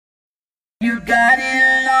got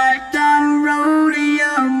it locked on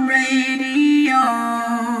Rodeo Radio.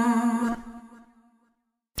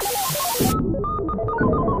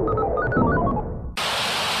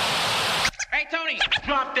 Hey Tony,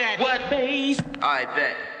 drop that what bass? I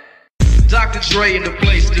bet. Dr. Dre in the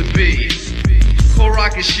place to be.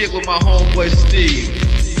 Co-rockin' shit with my homeboy Steve.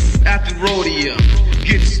 After Rodeo,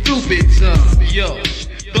 get stupid time. Yo,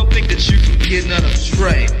 don't think that you can get none of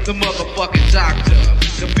Dre. The motherfucking doctor,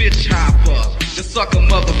 the bitch hopper, the sucker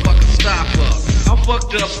motherfucking stopper. I'm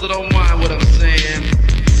fucked up, so don't mind what I'm saying.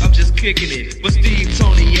 I'm just kicking it. But Steve,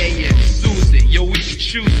 Tony, yeah, and Susan, yo, we can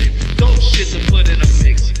choose it. Dope shit to put in a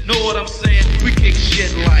mix. Know what I'm saying? We kick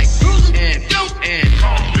shit like and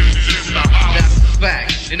that's a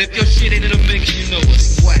fact. And if your shit ain't in a mix, you know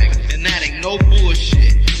it's whack. And that ain't no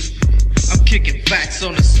bullshit. I'm kicking facts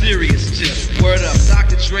on a serious tip. Word up,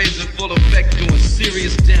 Dr. Dre's in full effect doing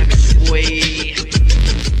serious damage, boy.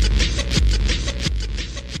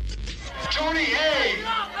 Tony A.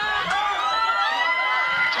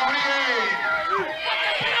 Tony A.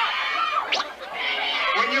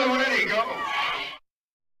 When you're ready, go.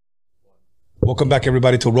 Welcome back,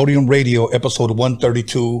 everybody, to Rodeo Radio, episode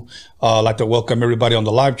 132. I'd like to welcome everybody on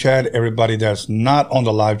the live chat, everybody that's not on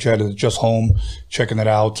the live chat, is just home checking it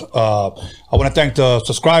out. I want to thank the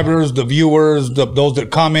subscribers, the viewers, those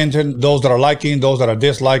that commented, those that are liking, those that are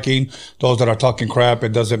disliking, those that are talking crap.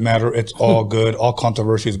 It doesn't matter. It's all good. All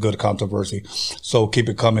controversy is good controversy. So keep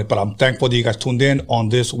it coming. But I'm thankful that you guys tuned in on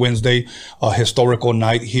this Wednesday, historical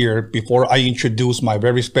night here. Before I introduce my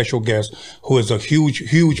very special guest, who is a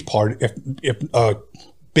huge part, if a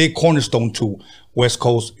big cornerstone to West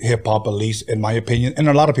Coast hip hop, at least in my opinion, and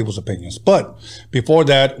a lot of people's opinions. But before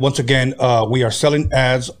that, once again, we are selling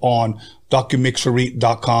ads on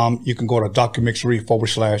documixery.com. You can go to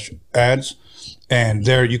documixery/ads, and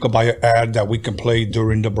there you can buy an ad that we can play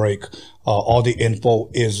during the break. All the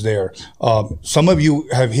info is there. Some of you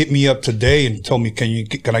have hit me up today and told me,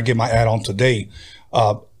 can I get my ad on today?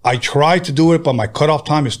 I tried to do it, but my cutoff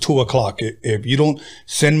time is 2 o'clock. If you don't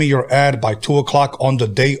send me your ad by 2 o'clock on the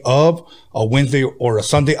day of a Wednesday or a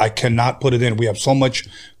Sunday, I cannot put it in. We have so much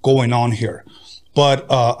going on here.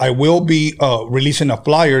 But I will be releasing a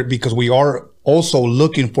flyer because we are also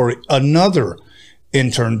looking for another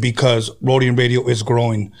intern because Rodeo Radio is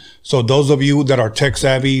growing. So those of you that are tech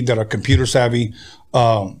savvy, that are computer savvy,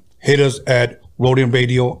 hit us at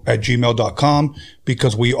rodeoradio@gmail.com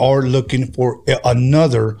because we are looking for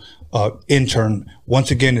another intern. Once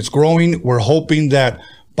again, it's growing. We're hoping that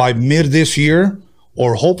by mid this year,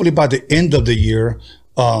 or hopefully by the end of the year,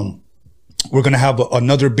 we're going to have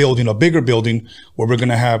another building, a bigger building, where we're going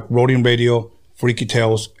to have Rodeo Radio, Freaky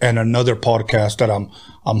Tales, and another podcast that I'm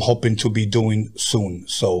hoping to be doing soon.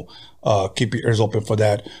 So keep your ears open for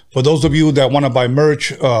that. For those of you that want to buy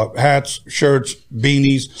merch, hats, shirts,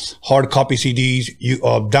 beanies, hard copy CDs,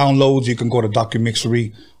 downloads, you can go to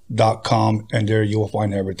documixery.com, and there you will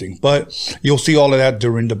find everything. But you'll see all of that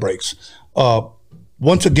during the breaks.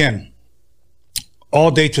 Once again, all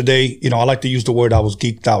day today, I like to use the word I was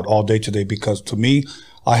geeked out all day today because to me,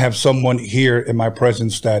 I have someone here in my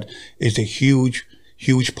presence that is a huge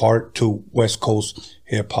part to West Coast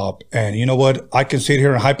hip hop. And you know what? I can sit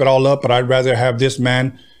here and hype it all up, but I'd rather have this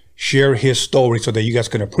man share his story so that you guys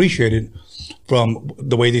can appreciate it from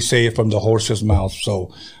the way they say it from the horse's mouth.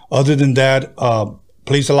 So other than that,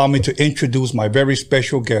 please allow me to introduce my very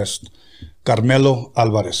special guest, Carmelo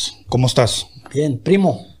Alvarez. ¿Cómo estás? Bien,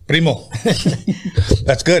 primo. Primo.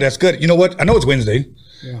 That's good. That's good. You know what? I know it's Wednesday.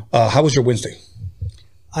 Yeah. How was your Wednesday?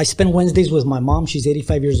 I spend Wednesdays with my mom. She's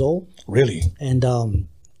 85 years old. Really? And,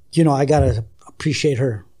 I got to appreciate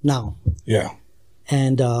her now. Yeah.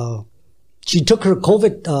 And she took her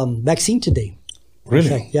COVID vaccine today. Really?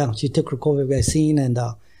 In fact, yeah, she took her COVID vaccine. And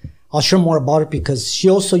I'll share more about it because she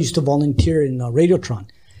also used to volunteer in Radiotron.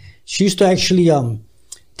 She used to actually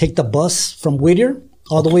take the bus from Whittier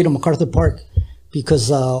all the way to MacArthur Park because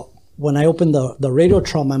when I opened the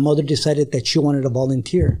Radiotron, my mother decided that she wanted to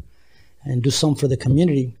volunteer and do something for the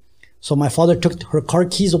community. So my father took her car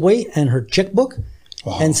keys away and her checkbook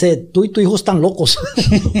and said, tú y tu hijo están locos.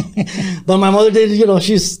 But my mother did,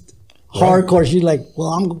 she's hardcore. She's like,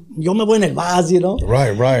 well, yo me voy en el bus,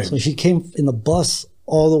 Right. So she came in the bus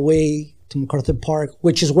all the way to MacArthur Park,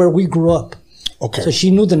 which is where we grew up. Okay. So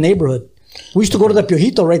she knew the neighborhood. We used to go to the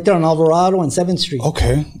Piojito right there on Alvarado and 7th Street.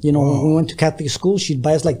 Okay. When we went to Catholic school, she'd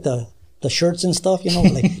buy us like the shirts and stuff,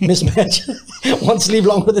 like mismatch. One sleeve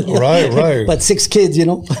longer than the other. Right. But 6 kids,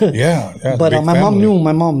 Yeah. But my mom knew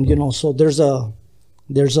my mom, so there's a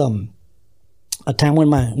time when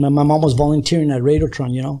my mom was volunteering at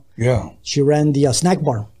Radiotron, Yeah. She ran the snack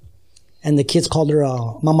bar, and the kids called her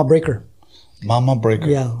Mama Breaker. Mama breaker.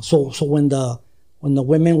 Yeah. So when the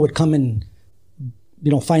women would come and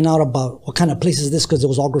find out about what kind of place is this, because it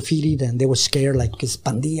was all graffitied and they were scared, like it's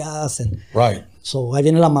pandillas, and Right. so I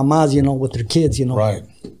vienen las mamás, with their kids, Right.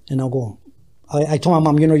 and I'll go. I told my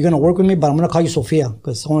mom, you're gonna work with me, but I'm gonna call you Sofia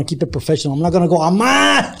because I want to keep it professional. I'm not gonna go,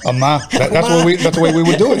 Ama. That's the way we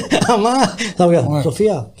would do it. Ama. So, Right.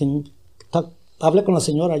 Sofia, can you talk? Hable con la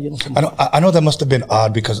señora. I know that must have been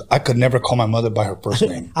odd because I could never call my mother by her first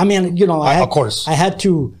name. I mean, of course. I had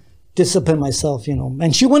to discipline myself,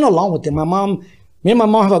 and she went along with it. Me and my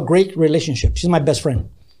mom have a great relationship. She's my best friend.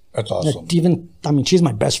 That's awesome. She's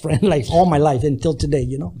my best friend, like all my life until today,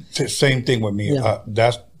 Same thing with me. Yeah.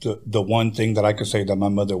 That's the one thing that I could say that my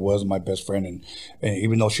mother was my best friend, and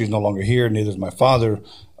even though she's no longer here, neither is my father.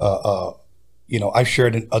 I've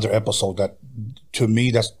shared in other episodes that to me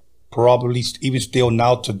that's probably even still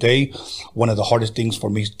now today one of the hardest things for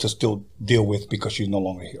me to still deal with because she's no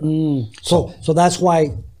longer here. So that's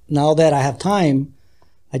why now that I have time,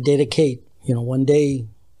 I dedicate one day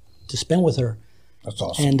to spend with her. That's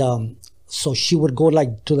awesome. And so she would go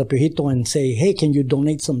like to the Piojito and say, hey, can you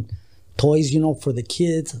donate some toys, for the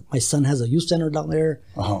kids? My son has a youth center down there.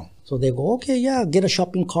 Uh-huh. So they go, okay, yeah, get a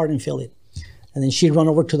shopping cart and fill it. And then she'd run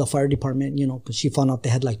over to the fire department, because she found out they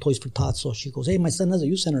had like Toys for Tots. So she goes, hey, my son has a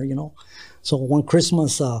youth center, So one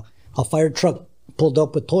Christmas, a fire truck pulled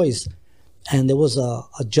up with toys. And there was a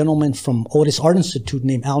gentleman from Otis Art Institute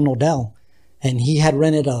named Al Nodal. And he had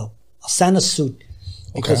rented a Santa suit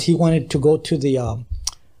because he wanted to go to the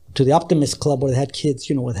Optimist Club where they had kids,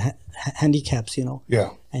 with handicaps,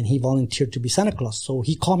 Yeah. And he volunteered to be Santa Claus. So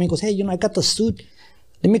he called me and goes, hey, I got the suit.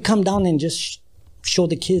 Let me come down and just show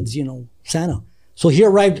the kids, Santa. So he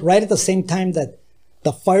arrived right at the same time that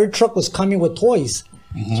the fire truck was coming with toys.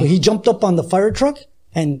 Mm-hmm. So he jumped up on the fire truck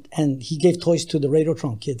and he gave toys to the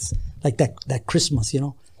Radiotron kids, like that Christmas,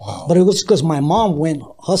 Wow. But it was because my mom went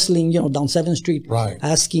hustling, down 7th Street, right,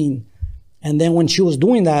 asking. And then when she was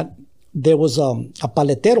doing that, there was a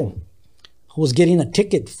paletero who was getting a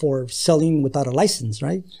ticket for selling without a license,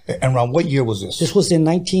 right? And around what year was this? This was in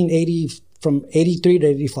 1980, from 83 to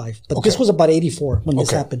 85. But this was about 84 when this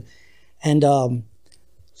happened. And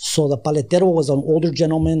so the paletero was an older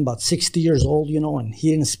gentleman, about 60 years old, and he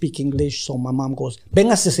didn't speak English. So my mom goes,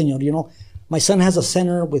 véngase, señor, my son has a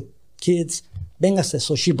center with kids. Véngase.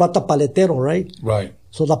 So she brought the paletero, right? Right.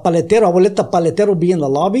 So the paletero, I would let the paletero be in the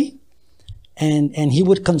lobby, and he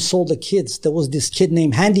would console the kids. There was this kid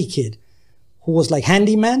named Handy Kid, who was like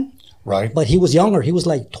handyman, right? But he was younger. He was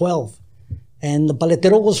like 12. And the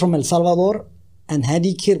paletero was from El Salvador, and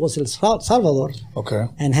Handy Kid was El Salvador. Okay.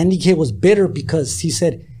 And Handy Kid was bitter because he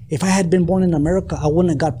said, if I had been born in America, I wouldn't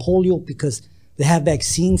have got polio because they have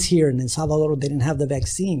vaccines here, and in Salvador, they didn't have the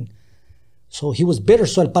vaccine. So he was bitter.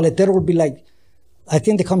 So El paletero would be like, I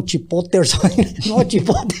think they come chipote or something. No,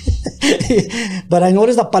 chipote. But I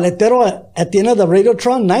noticed the paletero at the end of the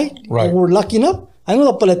Radiotron night, when we were locking up, I know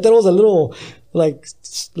the paletero was a little, like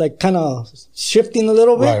kind of shifting a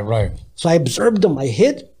little bit. Right. So I observed him. I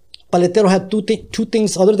hid. Paletero had two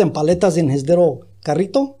things other than paletas in his little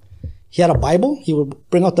carrito. He had a Bible. He would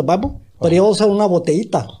bring out the Bible. But he also had una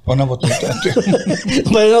botellita. Una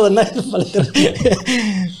botellita. But another nice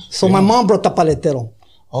paletero. So my mom brought the paletero.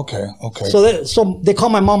 Okay. So they call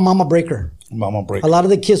my mom Mama Breaker. Mama Breaker. A lot of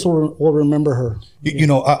the kids will remember her.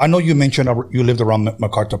 I know you mentioned you lived around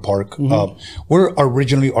MacArthur Park. Mm-hmm. Where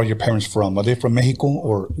originally are your parents from? Are they from Mexico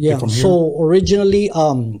or from here? So originally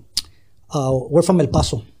we're from El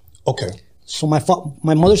Paso. Okay. So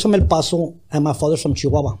my mother's from El Paso and my father's from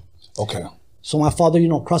Chihuahua. Okay. So my father,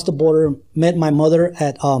 crossed the border, met my mother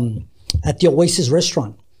at the Oasis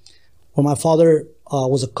restaurant, where my father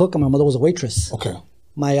was a cook and my mother was a waitress. Okay.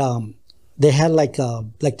 They had like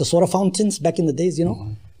the soda fountains back in the days,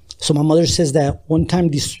 Mm-hmm. So my mother says that one time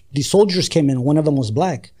these soldiers came in, one of them was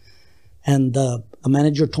black, and the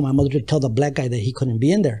manager told my mother to tell the black guy that he couldn't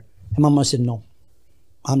be in there. And my mother said, no,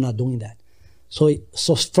 I'm not doing that. So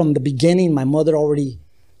from the beginning, my mother already,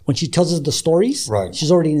 when she tells us the stories, right,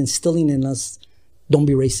 she's already instilling in us, don't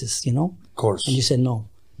be racist, Of course. And you said no.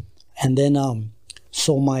 And then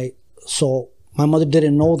so my mother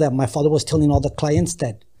didn't know that my father was telling all the clients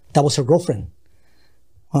that was her girlfriend.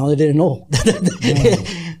 My mother didn't know.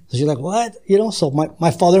 So she's like, what? So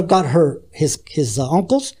my father got his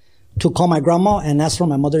uncles to call my grandma and ask for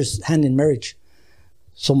my mother's hand in marriage.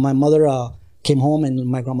 So my mother came home and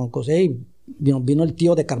my grandma goes, hey, vino el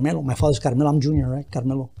tío de Carmelo. My father's Carmelo. I'm junior, right?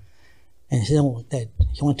 Carmelo. And she said, that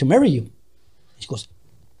he wanted to marry you. She goes,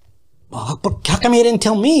 how come he didn't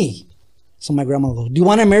tell me? So my grandma goes, do you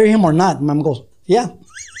want to marry him or not? Mom goes, yeah.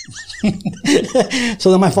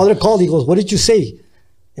 So then my father called. He goes, what did you say?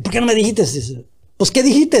 ¿Por qué no me dijiste? Dice, pues, ¿qué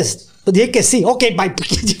dijiste? Pues dije que sí. Okay, bye.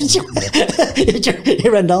 He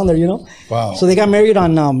ran down there, you know? Wow. So they got married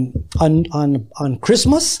on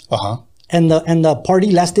Christmas. Uh-huh. And the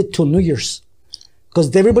party lasted till New Year's.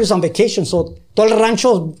 Because everybody's on vacation. So todo el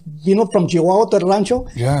rancho, you know, from Chihuahua to el rancho.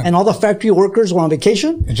 Yeah. And all the factory workers were on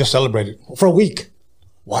vacation And just celebrated. for a week.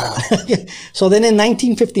 Wow. So then in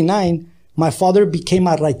 1959, my father became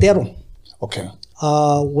a raitero. Okay.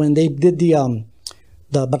 When they did the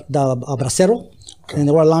bracero, and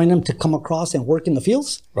they were allowing them to come across and work in the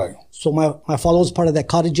fields. Right. So my father was part of that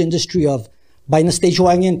cottage industry of buying a station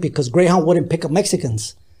wagon because Greyhound wouldn't pick up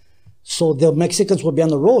Mexicans. So the Mexicans would be on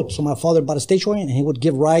the road. So my father bought a station wagon and he would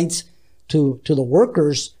give rides to the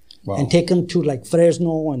workers and take them to like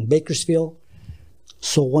Fresno and Bakersfield.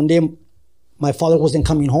 So one day my father wasn't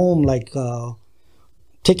coming home, like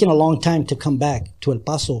taking a long time to come back to El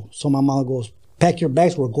Paso. So my mom goes, pack your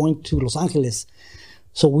bags, we're going to Los Angeles.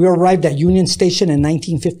 So we arrived at Union Station in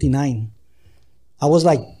 1959. I was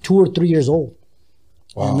like 2 or 3 years old.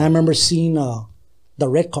 Wow. And I remember seeing the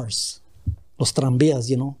red cars, los tranvías,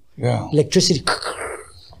 you know, Yeah. electricity.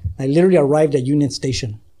 I literally arrived at Union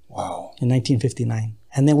Station Wow. in 1959.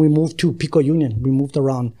 And then we moved to Pico Union. We moved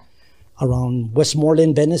around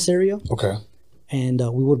Westmoreland, Venice area. Okay. And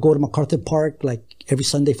we would go to MacArthur Park like every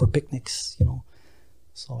Sunday for picnics, you know.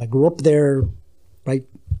 So I grew up there, right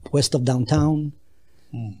west of downtown,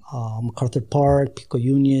 MacArthur Park, Pico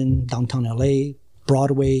Union, downtown LA,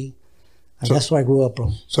 Broadway. And that's where I grew up,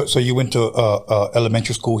 bro. So you went to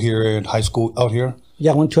elementary school here and high school out here?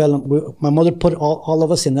 Yeah, I went to my mother put all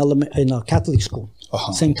of us in a Catholic school,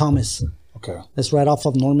 St. Thomas. Okay. That's right off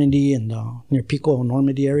of Normandy and near Pico,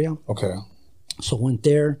 Normandy area. Okay. So went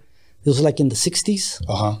there. It was like in the 60s.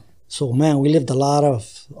 Uh-huh. So, man, we lived the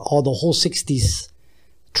whole 60s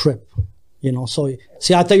trip, you know. So,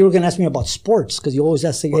 see, I thought you were going to ask me about sports because you always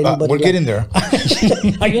ask anybody. We're getting there.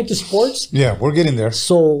 Are you into sports? Yeah, we're getting there.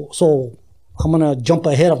 So I'm going to jump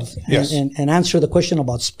ahead of Yes. and answer the question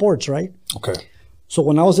about sports, right? Okay. So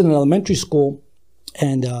when I was in elementary school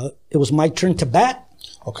and it was my turn to bat,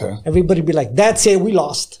 Okay. everybody be like, that's it, we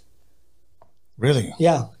lost. Really?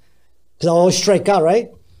 Yeah. Because I always strike out,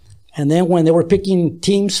 right? And then when they were picking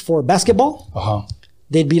teams for basketball, Uh-huh.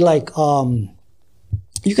 they'd be like,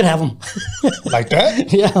 you can have them. Like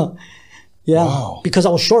that? Yeah. Yeah. Wow. Because I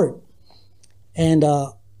was short. And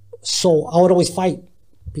so I would always fight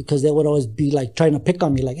because they would always be like trying to pick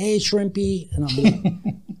on me, like, hey, Shrimpy. And I'll be like,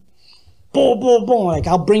 boom, boom, boom. Like,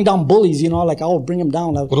 I'll bring down bullies, you know, like I would bring them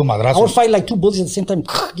down. Like, Puro madrazos. I would fight like 2 bullies at the same time,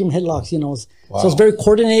 give them headlocks, you know. Wow. So it's very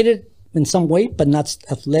coordinated in some way, but not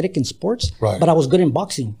athletic in sports. Right. But I was good in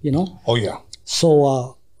boxing, you know. Oh, yeah.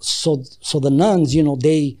 So the nuns, you know,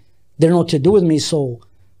 they didn't know what to do with me. So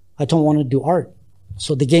I told them I wanted to do art.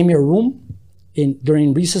 So they gave me a room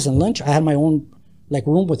during recess and lunch. I had my own like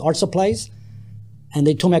room with art supplies, and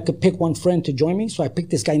they told me I could pick one friend to join me. So I picked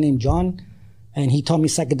this guy named John, and he taught me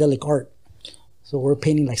psychedelic art. So we're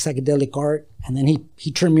painting like psychedelic art, and then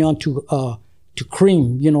he turned me on to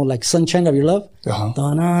Cream, you know, like Sunshine of Your Love. Uh-huh.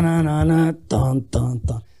 Dun-na-na-na-na, dun, dun,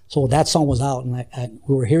 dun. So that song was out, and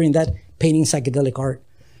we were hearing that, painting psychedelic art.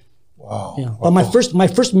 Wow. Yeah. But my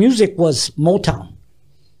first music was Motown.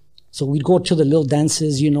 So we'd go to the little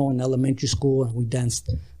dances, you know, in elementary school, and we danced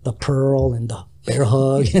the Pearl and the Bear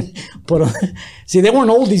Hug. But see, they weren't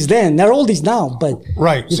oldies then; they're oldies now. But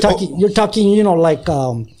Right. you're talking, you know, like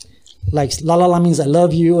La La La Means I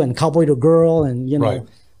Love You and Cowboy to Girl, and you know,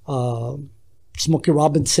 Right. Smokey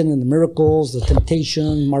Robinson and the Miracles, the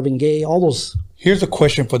Temptation, Marvin Gaye, all those. Here's a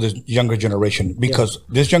question for the younger generation, because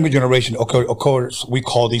this younger generation, of course, we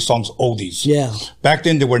call these songs oldies. Yeah. Back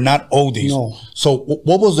then, they were not oldies. No. So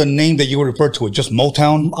what was the name that you would refer to it? Just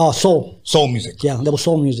Motown? Soul. Soul music. Yeah, that was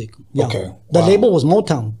soul music. Yeah. Okay. The Wow. label was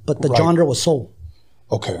Motown, but the Right. genre was soul.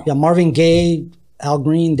 Okay. Yeah, Marvin Gaye, Al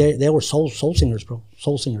Green, they were soul singers, bro.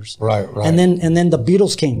 Soul singers. Right. And then the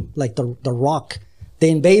Beatles came, like the rock. They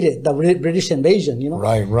invaded the British invasion, you know.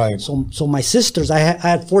 Right. So my sisters, I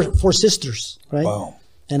had four sisters, right? Wow.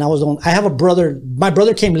 And I have a brother. My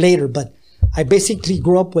brother came later, but I basically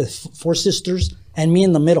grew up with 4 sisters and me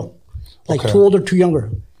in the middle, like Okay. 2 older, 2 younger.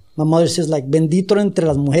 My mother says like bendito entre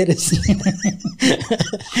las mujeres.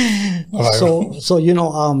 Right. So you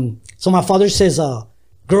know, so my father says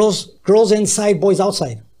girls inside, boys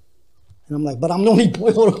outside. And I'm like, but I'm the only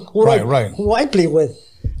boy. Who do I play with?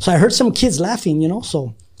 So I heard some kids laughing, you know.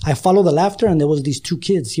 So I followed the laughter, and there was these 2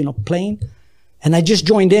 kids, you know, playing. And I just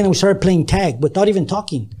joined in, and we started playing tag without even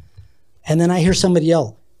talking. And then I hear somebody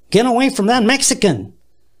yell, "Get away from that Mexican!"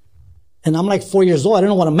 And I'm like 4 years old. I didn't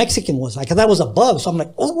know what a Mexican was. I thought that was a bug. So I'm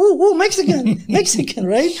like, oh, Mexican, Mexican,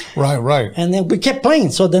 right? Right. And then we kept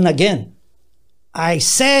playing. So then again, I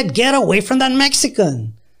said, get away from that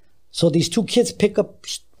Mexican. So these two kids pick up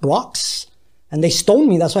rocks and they stoned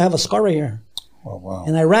me. That's why I have a scar right here. Oh, wow.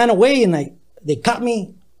 And I ran away and they caught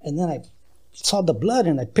me. And then I saw the blood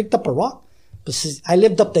and I picked up a rock. But since I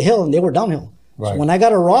lived up the hill and they were downhill. Right. So when I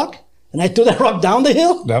got a rock and I threw that rock down the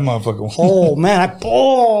hill, That motherfucker. oh man,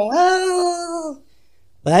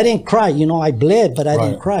 but I didn't cry, I bled, but I Right.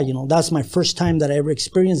 didn't cry, that's my first time that I ever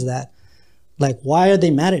experienced that. Like, why are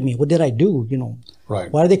they mad at me? What did I do?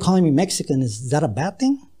 Right. Why are they calling me Mexican? Is that a bad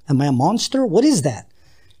thing? Am I a monster? What is that?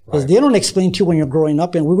 Because they don't explain to you when you're growing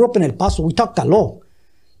up. And we grew up in El Paso. We talk caló.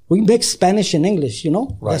 We mix Spanish and English, Right.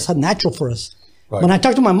 That's natural for us. Right. When I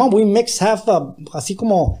talk to my mom, we mix half, así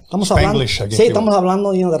como estamos hablando. Spanglish, I guess Sí, you estamos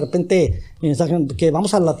hablando, de repente, que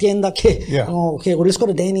vamos a la tienda, que, Yeah. okay, well, let's go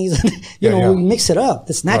to Denny's. Yeah. We mix it up.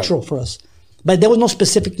 It's natural for us. But there was no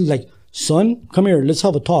specifically like, son, come here, let's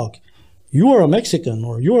have a talk. You are a Mexican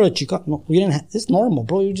or you are a Chicano. No, we didn't. It's normal,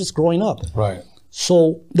 bro. You're just growing up. Right.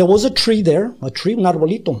 So there was a tree there, un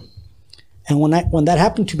arbolito. And when that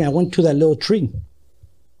happened to me, I went to that little tree.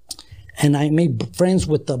 And I made friends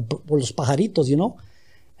with los pajaritos,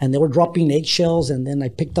 and they were dropping eggshells. And then I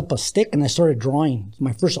picked up a stick and I started drawing.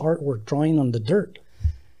 My first artwork, drawing on the dirt.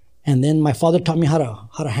 And then my father taught me how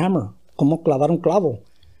to hammer, como clavar un clavo.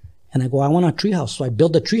 And I go, I want a treehouse. So I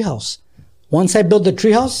built a treehouse. Once I built the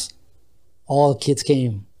treehouse, all the kids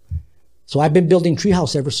came. So I've been building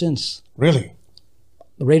treehouse ever since. Really?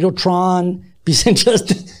 Radiotron, Peace and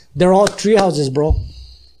Justice, they're all treehouses, bro.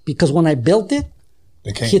 Because when I built it,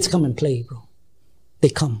 They came. kids come and play, bro. They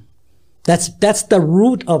come. That's the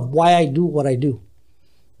root of why I do what I do.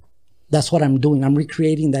 That's what I'm doing. I'm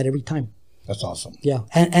recreating that every time. That's awesome. Yeah.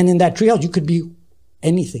 And in that treehouse, you could be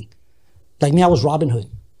anything. Like me, I was Robin Hood.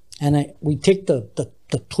 And we take the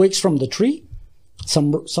twigs from the tree,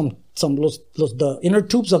 the inner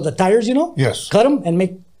tubes of the tires, Yes. Cut them and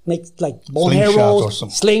make like bow and Slingshots arrows, or some-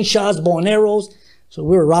 slingshots, bow and arrows. So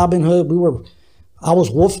we were Robin Hood. I was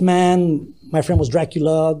Wolfman. My friend was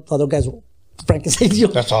Dracula. The other guys were Frankenstein.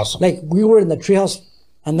 That's awesome. Like we were in the treehouse,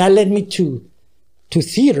 and that led me to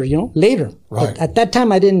theater, later. Right. But at that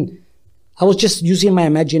time, I was just using my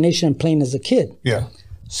imagination and playing as a kid. Yeah.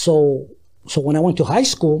 So when I went to high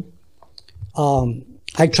school,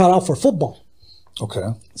 I tried out for football. Okay.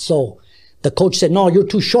 So the coach said, no, you're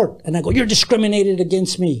too short. And I go, you're discriminated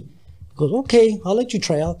against me. He goes, okay, I'll let you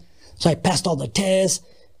try out. So I passed all the tests.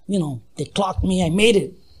 They clocked me. I made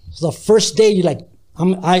it. So the first day,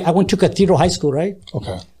 I went to Cathedral High School, right?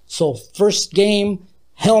 Okay. So first game,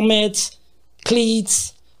 helmets,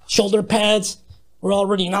 cleats, shoulder pads. We're all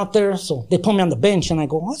running out there. So they put me on the bench and I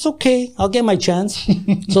go, that's okay. I'll get my chance.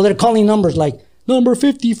 So they're calling numbers like number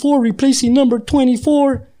 54 replacing number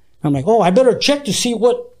 24. I'm like, oh, I better check to see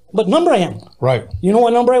what number I am. Right. You know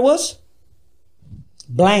what number I was?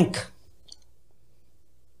 Blank.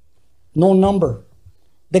 No number.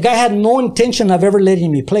 The guy had no intention of ever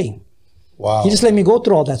letting me play. Wow. He just let me go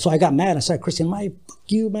through all that. So I got mad. I started cursing, fuck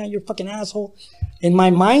you, man, you're a fucking asshole. In my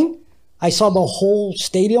mind, I saw the whole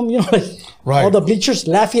stadium, Right. all the bleachers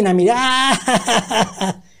laughing at me.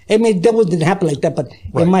 I mean, that didn't happen like that, but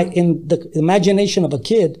Right. in the imagination of a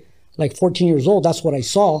kid, like 14 years old, that's what I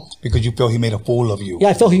saw. Because you felt he made a fool of you. Yeah,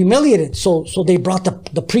 I felt humiliated. So they brought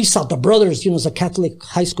the priests out, the brothers, it's a Catholic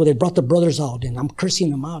high school. They brought the brothers out and I'm cursing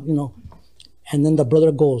them out, And then the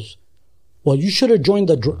brother goes, well, you should have joined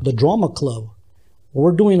the drama club.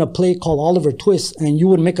 We're doing a play called Oliver Twist and you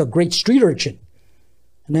would make a great street urchin.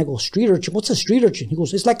 And I go, street urchin? What's a street urchin? He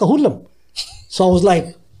goes, it's like a hoodlum. So I was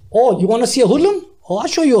like, oh, you want to see a hoodlum? Oh, I'll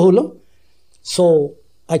show you a hoodlum. So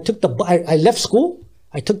I took I left school.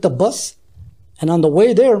 I took the bus. And on the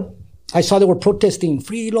way there, I saw they were protesting,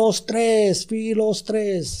 Free los tres, Free los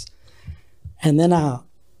tres. And then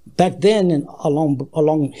back then,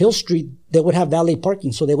 along Hill Street, they would have valet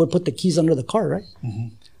parking. So they would put the keys under the car, right? Mm-hmm.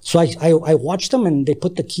 So I watched them and they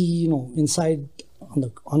put the key, inside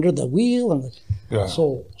under the wheel. And Yeah.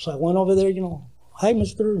 So I went over there, hi,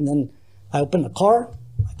 mister. And then I opened the car.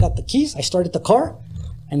 I got the keys. I started the car.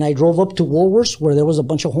 And I drove up to Woolworths where there was a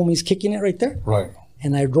bunch of homies kicking it right there. Right.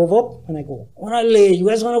 And I drove up and I go, orale, you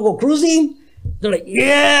guys want to go cruising? They're like,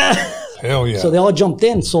 yeah. Hell yeah. So they all jumped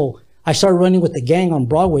in. So I started running with the gang on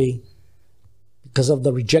Broadway because of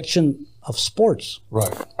the rejection of sports.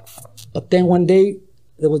 Right. But then one day,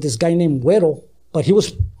 there was this guy named Güero, but he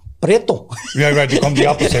was preto. Yeah, right. You come the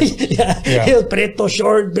opposite. Yeah. He was preto,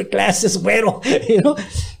 short, big glasses, Güero,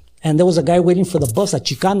 And there was a guy waiting for the bus, a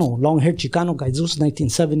Chicano, long-haired Chicano guy. This was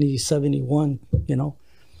 1970, 71,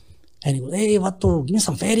 And he goes, hey, vato, give me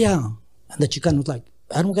some feria. And the Chicano was like,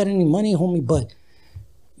 I don't got any money, homie, but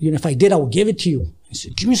if I did, I would give it to you. He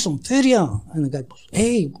said, give me some feria. And the guy goes,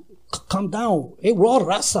 hey, calm down. Hey, we're all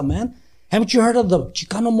raza, man. Haven't you heard of the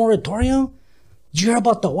Chicano moratorium? Did you hear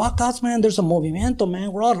about the walkouts, man? There's a movimiento,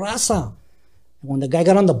 man. We're all raza. And when the guy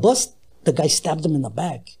got on the bus, the guy stabbed him in the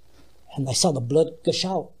back. And I saw the blood gush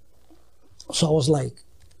out. So I was like,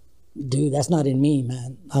 dude, that's not in me,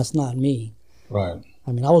 man. That's not me. Right.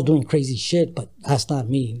 I mean, I was doing crazy shit, but that's not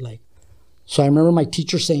me. Like, so I remember my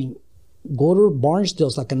teacher saying, go to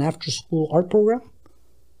Barnsdale's, like an after-school art program.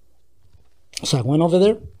 So I went over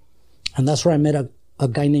there, and that's where I met a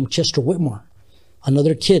guy named Chester Whitmore,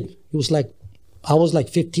 another kid. He was like, I was like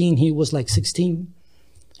 15, he was like 16.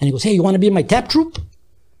 And he goes, hey, you want to be in my tap troupe?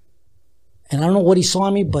 And I don't know what he saw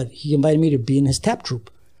in me, but he invited me to be in his tap troupe.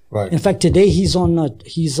 Right. In fact, today he's on,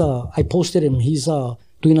 I posted him, he's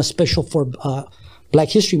doing a special for Black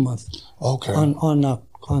History Month. Okay.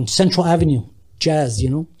 On Central Avenue, jazz,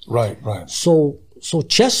 Right. So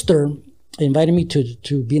Chester invited me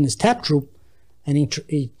to be in his tap troupe, and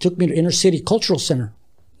he took me to Inner City Cultural Center.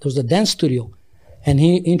 There was a dance studio, and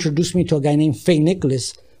he introduced me to a guy named Faye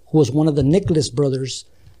Nicholas, who was one of the Nicholas brothers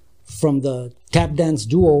from the tap dance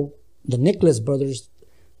duo. The Nicholas brothers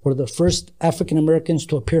were the first African Americans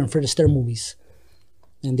to appear in Fred Astaire movies,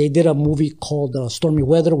 and they did a movie called Stormy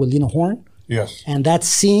Weather with Lena Horne. Yes. And that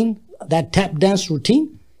scene, that tap dance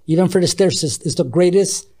routine, even Fred Astaire says, is the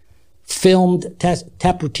greatest filmed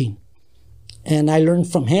tap routine. And I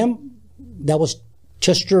learned from him. That was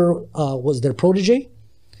Chester was their protege.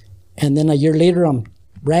 And then a year later, I'm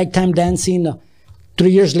ragtime dancing. 3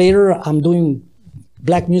 years later, I'm doing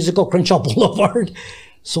Black Musical Crenshaw Boulevard.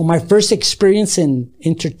 So my first experience in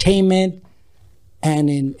entertainment and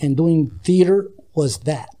in doing theater was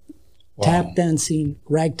that. Wow. Tap dancing,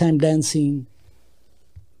 ragtime dancing,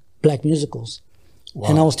 Black musicals. Wow.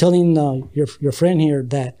 And I was telling your friend here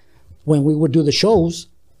that when we would do the shows,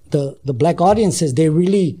 the Black audiences, they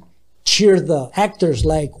really cheer the actors,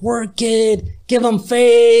 like, work it, give them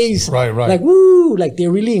face. Right. Like, woo, like they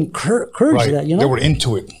really encourage that, They were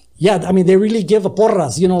into it. Yeah, I mean, they really give a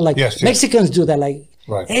porras, like yes. Mexicans do that, like,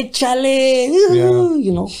 échale,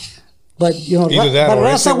 But, but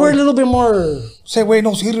Raza, we're a little bit more... Say, wait,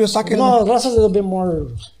 no, serious. No, Raza's a little bit more...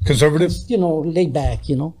 Conservative? Laid back,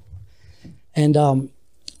 And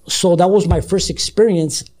so that was my first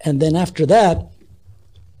experience. And then after that,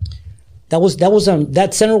 that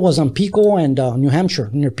center was on Pico and New Hampshire,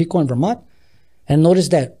 near Pico and Vermont. And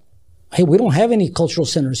noticed that, hey, we don't have any cultural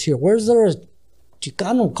centers here. Where's there a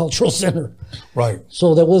Chicano cultural center? Right.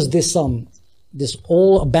 So there was this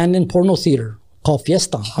old abandoned porno theater called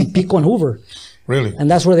Fiesta on Pico and Hoover. Really? And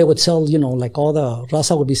that's where they would sell, like all the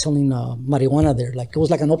Raza would be selling marijuana there. Like it was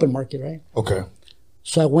like an open market, right? Okay.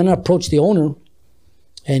 So I went and approached the owner,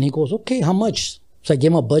 and he goes, okay, how much? So I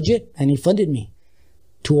gave him a budget, and he funded me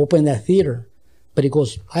to open that theater. But he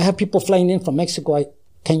goes, I have people flying in from Mexico.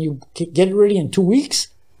 Can you get it ready in 2 weeks?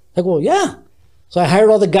 I go, yeah. So I hired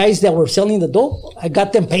all the guys that were selling the dope. I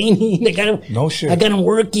got them painting. I got them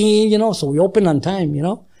working, so we opened on time,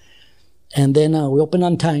 And then we opened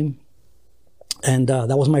on time. And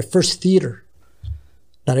that was my first theater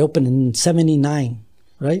that I opened in 79,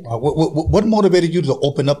 right? What motivated you to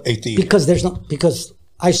open up a theater? Because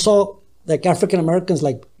I saw like African Americans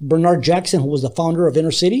like Bernard Jackson, who was the founder of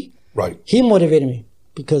Inner City. Right. He motivated me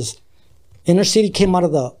because Inner City came out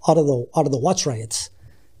of the Watts riots.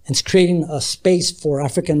 And it's creating a space for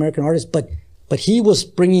African American artists, but he was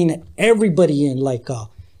bringing everybody in. Like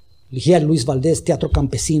he had Luis Valdez Teatro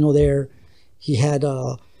Campesino there. He had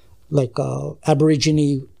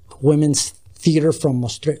Aborigine women's theater from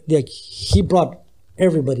Australia. Like he brought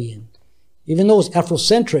everybody in, even though it was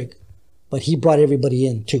Afrocentric, but he brought everybody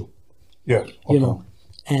in too. Yeah, okay.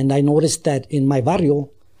 And I noticed that in my barrio,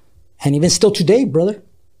 and even still today, brother,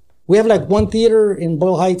 we have like one theater in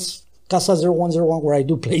Boyle Heights, Casa 0101, where I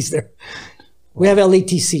do plays there. We have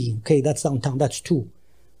LATC. Okay, that's downtown. That's 2.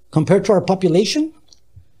 Compared to our population,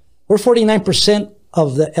 we're 49%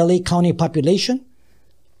 of the LA County population.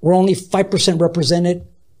 We're only 5% represented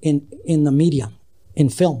in the media, in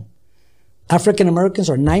film. African Americans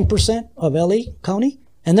are 9% of LA County,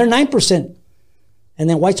 and they're 9%. And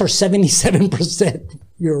then whites are 77%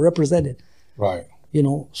 represented. Right.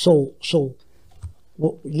 So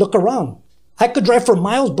look around. I could drive for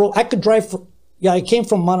miles, bro. I came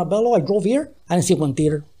from Montebello. I drove here. I didn't see one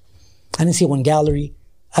theater. I didn't see one gallery.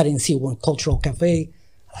 I didn't see one cultural cafe.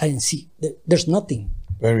 I didn't see, there's nothing.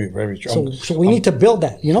 Very, very true. So we need to build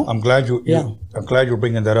that, I'm glad I'm glad you're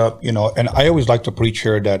bringing that up, and I always like to preach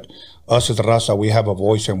here that us as a raza, we have a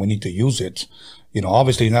voice and we need to use it.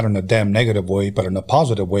 obviously not in a damn negative way, but in a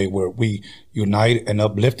positive way where we unite and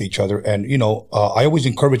uplift each other. And, I always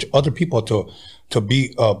encourage other people to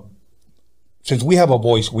be, since we have a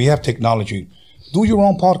voice, we have technology, do your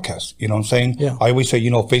own podcast. You know what I'm saying? Yeah. I always say,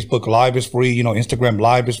 Facebook Live is free, Instagram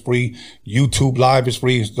Live is free, YouTube Live is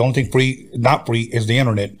free. The only thing not free is the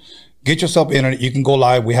internet. Get yourself internet. You can go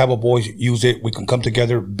live. We have a voice. Use it. We can come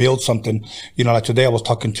together, build something. Like today I was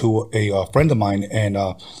talking to a friend of mine, and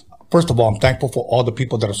first of all, I'm thankful for all the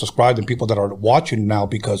people that are subscribed and people that are watching now,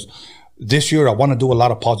 because this year I want to do a lot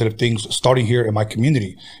of positive things starting here in my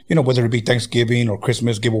community, whether it be Thanksgiving or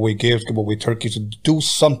Christmas, give away gifts, give away turkeys, do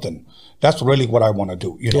something. That's really what I want to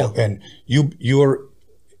do, Yeah. And you're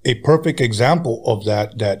a perfect example of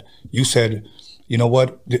that you said, you know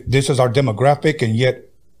what, this is our demographic, and yet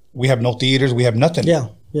we have no theaters, we have nothing. Yeah.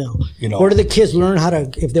 Where do the kids learn how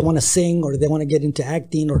to, if they want to sing or they want to get into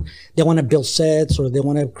acting or they want to build sets or they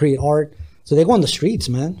want to create art? So they go on the streets,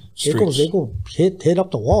 man. They go hit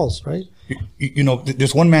up the walls, right?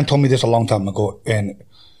 This one man told me this a long time ago, and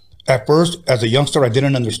at first, as a youngster, I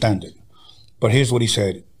didn't understand it. But here's what he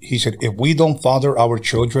said. He said, if we don't father our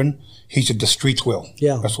children, he said, the streets will.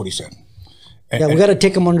 Yeah. That's what he said. We got to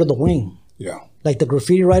take them under the wing. Yeah. Like the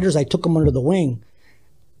graffiti writers, I took them under the wing.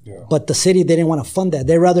 Yeah. But the city, they didn't want to fund that.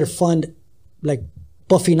 They rather fund like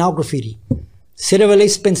buffing out graffiti. City of LA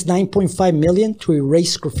spends $9.5 million to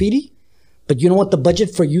erase graffiti. But you know what the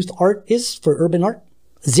budget for youth art is, for urban art?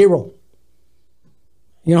 0.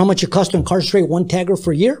 You know how much it costs to incarcerate one tagger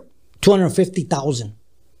for a year? $250,000.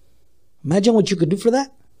 Imagine what you could do for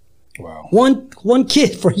that. Wow. One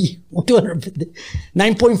kid for you. 250.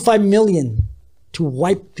 $9.5 million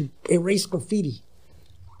to erase graffiti.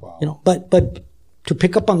 Wow. But to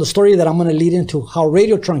pick up on the story that I'm going to lead into how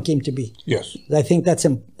Radiotron came to be. Yes. I think that's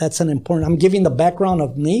an important. I'm giving the background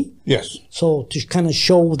of me. Yes. So to kind of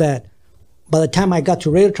show that by the time I got to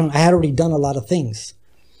Radiotron, I had already done a lot of things.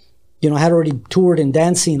 I had already toured and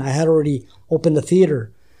dancing. I had already opened a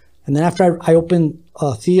theater. And then after I opened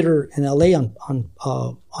a theater in LA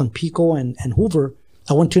on Pico and Hoover,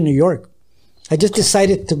 I went to New York. I just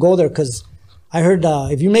decided to go there because I heard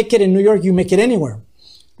if you make it in New York, you make it anywhere.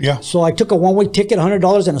 Yeah. So I took a one-way ticket,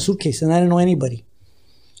 $100 and a suitcase, and I didn't know anybody.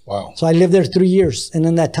 Wow. So I lived there 3 years. And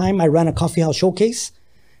in that time, I ran a coffee house showcase,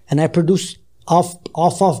 and I produced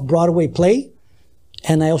off Broadway play,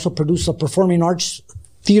 and I also produced a performing arts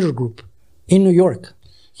theater group in New York.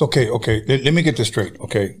 Okay. Let me get this straight,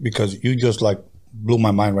 okay? Because you just blew my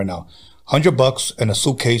mind right now. $100 and a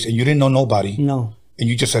suitcase, and you didn't know nobody. No. And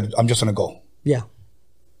you just said, I'm just gonna go. Yeah.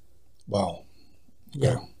 Wow.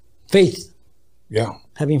 Yeah. Faith. Yeah.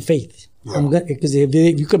 Having faith. Yeah. I'm good because if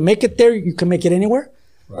you could make it there, you can make it anywhere.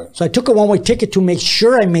 Right. So I took a one-way ticket to make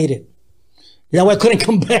sure I made it. That way I couldn't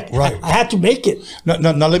come back. Right. I had to make it.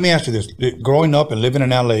 Now let me ask you this. Growing up and living in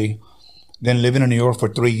LA, then living in New York for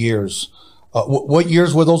 3 years, what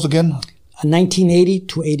years were those again? 1980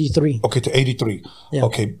 to 83. Okay, to 83. Yeah.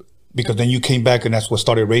 Okay, because then you came back and that's what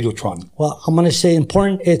started Radiotron. Well, I'm going to say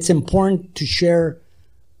it's important to share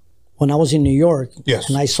when I was in New York. Yes.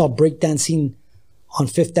 And I saw breakdancing on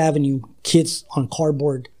Fifth Avenue, kids on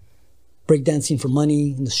cardboard, breakdancing for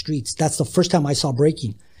money in the streets. That's the first time I saw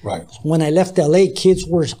breaking. Right. When I left LA, kids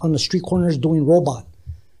were on the street corners doing robot.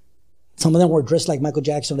 Some of them were dressed like Michael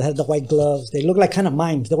Jackson. They had the white gloves. They looked like kind of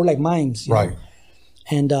mimes. They were like mimes. you know. Right.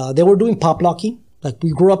 And they were doing pop locking. Like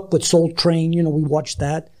we grew up with Soul Train. We watched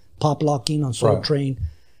that. Pop locking on Soul Right. Train.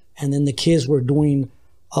 And then the kids were doing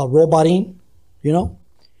roboting,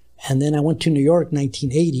 And then I went to New York,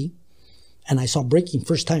 1980, and I saw breaking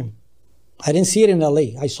first time. I didn't see it in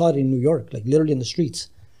LA. I saw it in New York, like literally in the streets.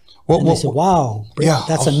 And I said, wow, Yeah,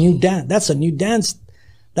 that's a new dance. That's a new dance.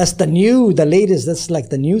 That's the latest. That's like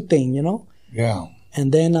the new thing, Yeah.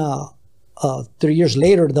 And then 3 years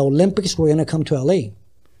later, the Olympics were going to come to LA.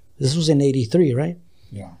 This was in 83, right?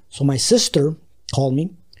 Yeah. So my sister called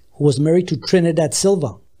me, who was married to Trinidad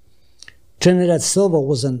Silva. Trinidad Silva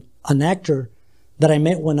was an actor that I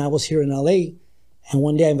met when I was here in LA. And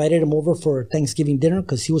one day I invited him over for Thanksgiving dinner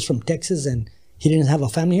because he was from Texas and he didn't have a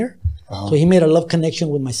family here. So he made a love connection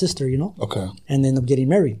with my sister, Okay. and ended up getting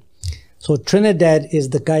married. So Trinidad is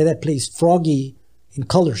the guy that plays Froggy in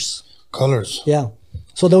Colors. Colors. Yeah.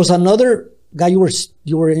 So there was another guy you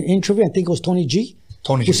were interviewing, I think it was Tony G.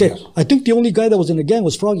 Tony who G, said, yes. I think the only guy that was in the gang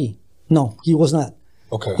was Froggy. No, he was not.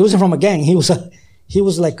 Okay. He wasn't from a gang. He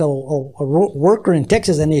was like a worker in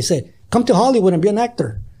Texas, and they said, come to Hollywood and be an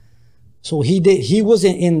actor. So he did. He was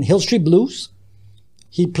in Hill Street Blues.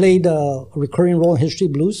 He played a recurring role in Hill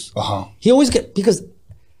Street Blues. Uh-huh. He always because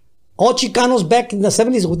All Chicanos back in the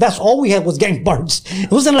 70s, that's all we had was gang parts. It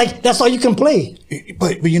wasn't like that's all you can play.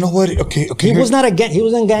 But you know what? Okay. He was not a gang. He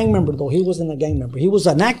wasn't a gang member though. He wasn't a gang member. He was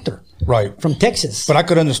an actor. Right. From Texas. But I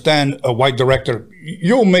could understand a white director.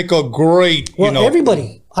 You'll make a great,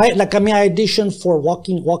 everybody. I auditioned for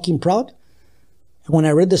Walking Proud. When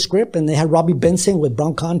I read the script and they had Robbie Benson with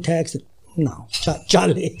brown contacts, no,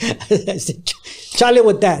 Charlie. I said, Charlie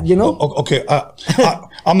with that, Okay,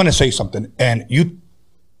 I'm going to say something, and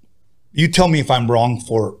you tell me if I'm wrong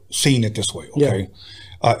for seeing it this way, okay?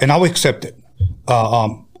 Yeah. And I'll accept it.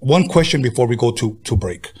 One question before we go to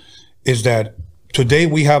break is that today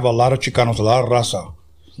we have a lot of Chicanos, a lot of raza.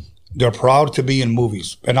 They're proud to be in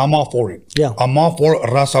movies, and I'm all for it. Yeah. I'm all for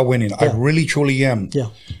raza winning. Yeah. I really, truly am. Yeah.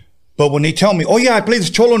 But when they tell me, oh yeah, I play this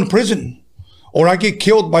cholo in prison, or I get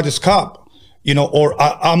killed by this cop, or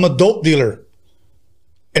I'm a dope dealer,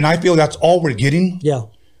 and I feel that's all we're getting. Yeah.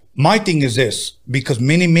 My thing is this, because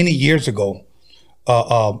many, many years ago,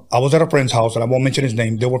 I was at a friend's house, and I won't mention his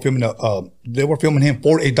name. They were filming him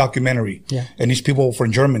for a documentary. Yeah. And these people were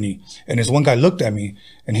from Germany. And this one guy looked at me,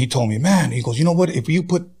 and he told me, man, he goes, you know what? If you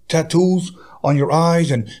put tattoos on your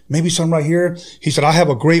eyes and maybe some right here, he said, I have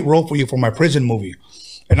a great role for you for my prison movie.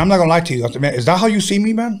 And I'm not gonna lie to you. I said, man, is that how you see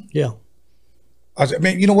me, man? Yeah. I said,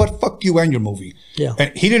 man, you know what? Fuck you and your movie. Yeah.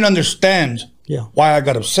 And he didn't understand why I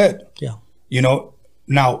got upset. Yeah.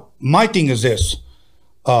 Now, my thing is this.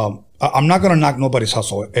 I'm not going to knock nobody's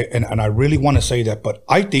hustle, and I really want to say that, but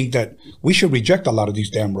I think that we should reject a lot of these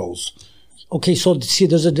damn roles. Okay, so see,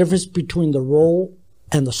 there's a difference between the role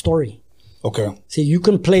and the story. Okay. See, you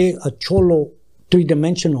can play a cholo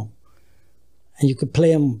three-dimensional, and you could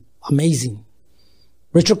play him amazing.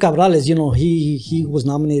 Richard Cabrales, he was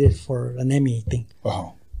nominated for an Emmy, I think.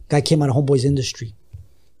 Uh-huh. Guy came out of Homeboy's Industry.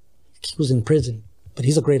 He was in prison, but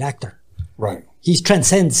he's a great actor. Right. He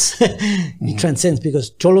transcends. He transcends because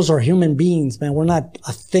cholos are human beings, man. We're not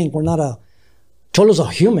a thing. We're not a. Cholos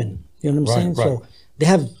are human. You know what I'm saying? Right. So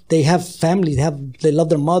they have families. They love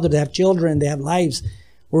their mother. They have children. They have lives.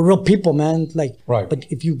 We're real people, man. Right. But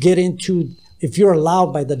if you're allowed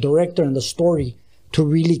by the director and the story to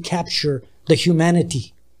really capture the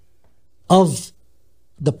humanity of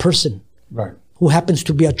the person, right, who happens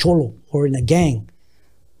to be a cholo or in a gang,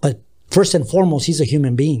 but first and foremost, he's a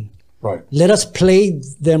human being. Right. Let us play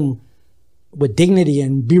them with dignity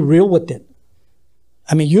and be real with it.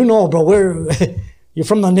 I mean, bro, you're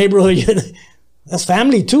from the neighborhood. That's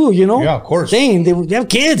family too, Yeah, of course. They have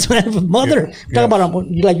kids, man, mother.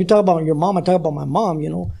 Yeah. You talk about your mom, I talk about my mom,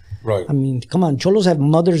 Right. I mean, come on, cholos have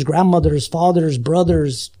mothers, grandmothers, fathers,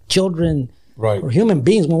 brothers, children. Right. We're human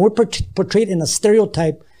beings. When we're portrayed in a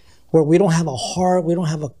stereotype where we don't have a heart, we're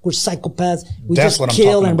psychopaths, we That's just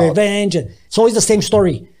kill and about. revenge. And it's always the same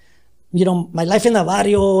story. My life in the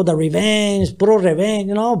barrio, the revenge, puro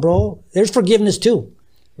revenge, bro. There's forgiveness too.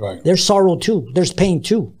 Right. There's sorrow too. There's pain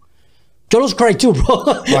too. Cholos cry too, bro.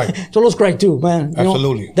 Right. Cholos cry too, man.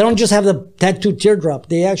 Absolutely. They don't just have the tattooed teardrop.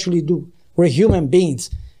 They actually do. We're human beings.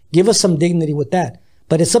 Give us some dignity with that.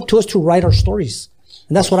 But it's up to us to write our stories.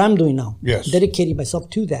 And that's what I'm doing now. Yes. Dedicating myself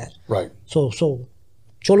to that. Right. So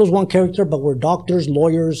Cholo's one character, but we're doctors,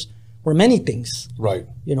 lawyers, we're many things. Right.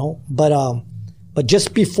 But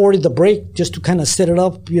just before the break, just to kind of set it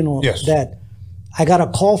up, Yes. that I got a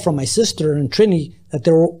call from my sister in Trinity that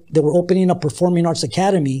they were opening a performing arts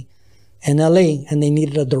academy in LA and they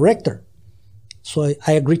needed a director. So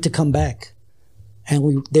I agreed to come back.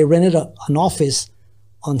 And they rented an office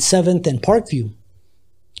on 7th and Parkview.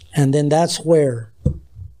 And then that's where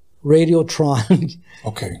Radiotron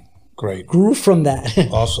Okay. Great. grew from that.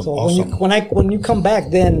 Awesome. So Awesome. when you come back,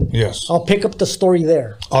 then Yes. I'll pick up the story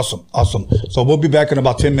there. Awesome. So we'll be back in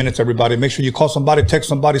about 10 minutes, everybody. Make sure you call somebody, text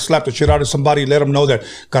somebody, slap the shit out of somebody. Let them know that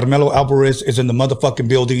Carmelo Alvarez is in the motherfucking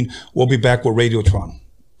building. We'll be back with Radiotron.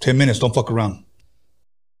 10 minutes. Don't fuck around.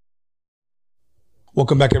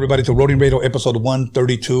 Welcome back, everybody, to Roading Radio episode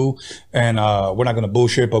 132. And we're not going to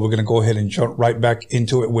bullshit, but we're going to go ahead and jump right back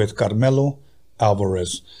into it with Carmelo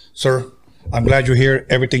Alvarez. Sir, I'm glad you're here.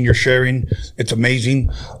 Everything you're sharing, it's amazing.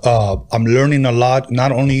 I'm learning a lot,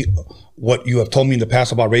 not only what you have told me in the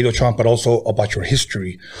past about Radiotron, but also about your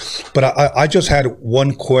history. But I just had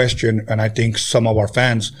one question, and I think some of our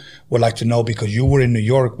fans would like to know, because you were in New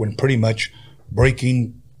York when pretty much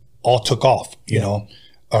breaking all took off, you know,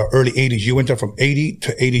 early 80s. You went there from 80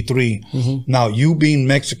 to 83. Mm-hmm. Now, you being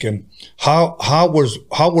Mexican, how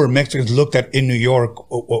were Mexicans looked at in New York?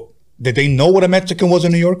 Did they know what a Mexican was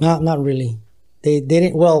in New York? Not really. They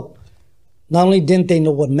didn't. Well, not only didn't they know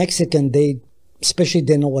what Mexican, they especially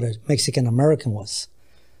didn't know what a Mexican American was.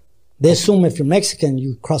 They assume if you're Mexican,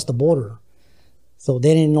 you cross the border. So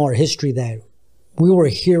they didn't know our history, that we were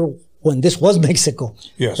here when this was Mexico.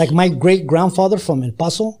 Yes. Like my great grandfather from El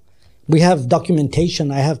Paso, we have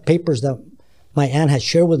documentation. I have papers that my aunt had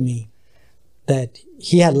shared with me that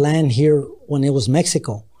he had land here when it was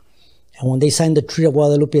Mexico. And when they signed the Treaty of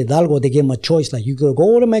Guadalupe Hidalgo, they gave him a choice. Like, you could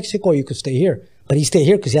go to Mexico or you could stay here. But he stayed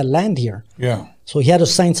here because he had land here. Yeah. So he had to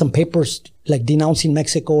sign some papers like denouncing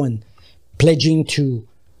Mexico and pledging to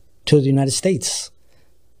the United States.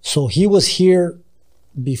 So he was here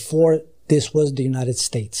before this was the United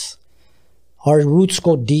States. Our roots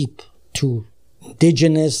go deep to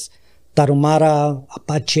indigenous, Tarahumara,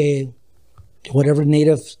 Apache, whatever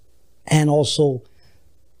native, and also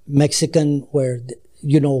Mexican, where,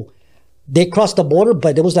 you know, they crossed the border,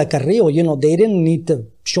 but it was like a rio, you know, they didn't need to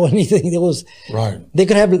show anything. It was, Right. they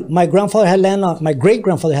could have, my grandfather had land on, my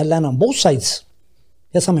great-grandfather had land on both sides.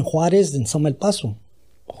 He had some in Juarez and some El Paso.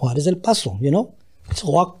 Juarez, El Paso, you know? Just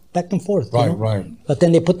walk back and forth. you Right, know? right. But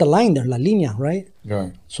then they put the line there, La Línea, right?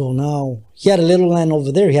 Right. So now, he had a little land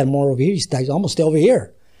over there, he had more over here, he's almost over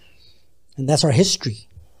here. And that's our history,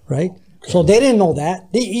 right? So they didn't know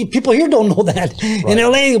that. People here don't know that. In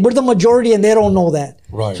LA, we're the majority and they don't know that.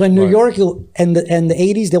 Right, So in New right. York and the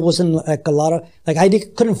 80s, there wasn't like a lot of, like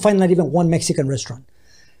couldn't find not even one Mexican restaurant.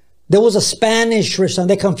 There was a Spanish restaurant.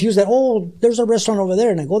 They confused that, oh, there's a restaurant over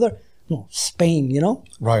there. And I go there. No, Spain, you know?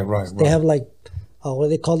 Right, right, They right. have like, what do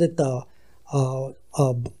they call it?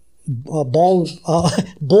 Bull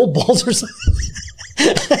balls or something.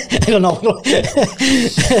 I don't know.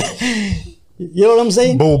 You know what I'm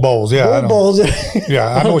saying? Bull balls, yeah. I Bull know. balls.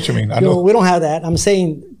 Yeah, I know what you mean. I You know, know. we don't have that. I'm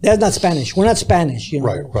saying that's not Spanish. We're not Spanish, you know.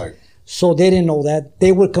 Right, right. So they didn't know that.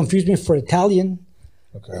 They would confuse me for Italian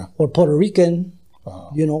Okay. or Puerto Rican,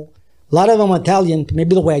 you know. A lot of them Italian,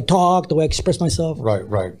 maybe the way I talk, the way I express myself. Right,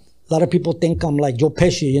 right. A lot of people think I'm like Joe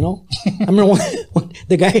Pesci, you know. I remember when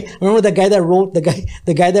the guy that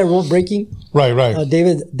wrote Breaking, Right, right.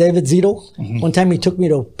 David Zito. One time he took me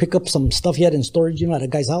to pick up some stuff he had in storage, you know, at a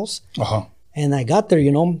guy's house. Uh-huh. And I got there,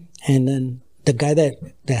 you know, and then the guy that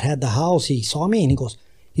had the house, he saw me and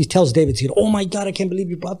he tells David Zito, "Oh my God, I can't believe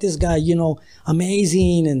you brought this guy, you know,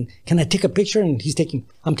 amazing. And can I take a picture?" And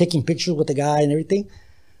I'm taking pictures with the guy and everything.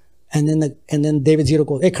 And then David Zito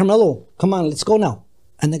goes, "Hey, Carmelo, come on, let's go now."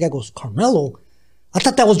 And the guy goes, "Carmelo? I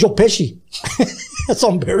thought that was Joe Pesci." I'm so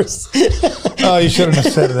embarrassed. Oh, you shouldn't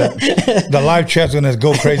have said that. The live chat's gonna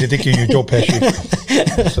go crazy thinking you're Joe Pesci.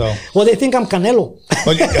 So, Well, they think I'm Canelo.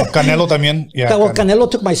 but Canelo también. Yeah. Well, Canelo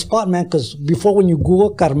took my spot, man, because before when you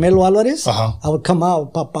Google Carmelo Alvarez, Uh-huh. I would come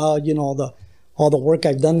out, pop out, you know, all the work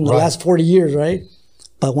I've done in the Right. last 40 years, right?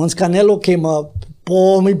 But once Canelo came up,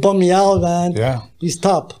 boom, he bumped me out, man. Yeah. He's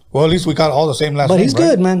top. Well, at least we got all the same last But name, he's right?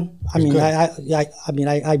 good, man. I mean, good.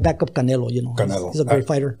 I back up Canelo, you know. Canelo. He's a great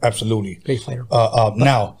fighter. Absolutely. Great fighter.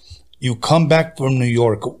 Now, you come back from New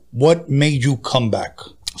York. What made you come back?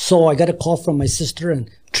 So I got a call from my sister in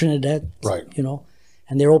Trinidad, Right. you know,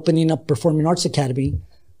 and they're opening up Performing Arts Academy,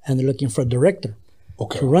 and they're looking for a director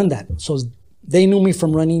Okay. to run that. So they knew me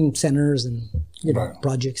from running centers and, you know, Right.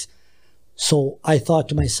 projects. So I thought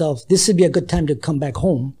to myself, this would be a good time to come back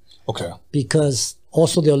home Okay. because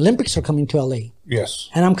also the Olympics are coming to LA, Yes.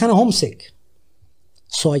 and I'm kind of homesick.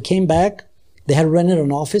 So I came back. They had rented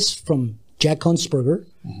an office from Jack Huntsberger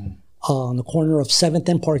on the corner of 7th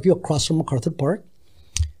and Parkview, across from MacArthur Park.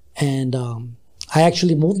 And I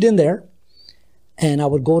actually moved in there, and I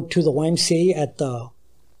would go to the YMCA at the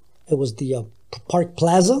Park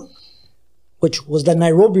Plaza, which was the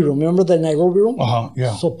Nairobi room. Remember the Nairobi room? Uh-huh.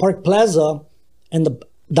 Yeah. So Park Plaza, and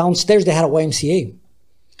downstairs they had a YMCA.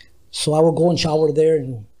 So I would go and shower there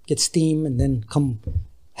and get steam, and then come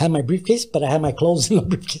have my briefcase, but I had my clothes in the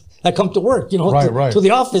briefcase. I come to work, you know, Right. to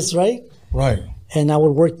the office, right? Right. And I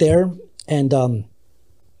would work there. And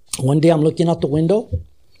one day I'm looking out the window,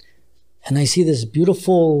 and I see this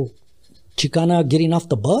beautiful Chicana getting off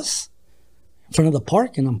the bus in front of the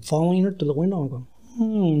park, and I'm following her to the window. I go,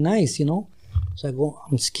 nice, you know. So I go,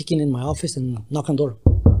 I'm just kicking in my office and knock on the door.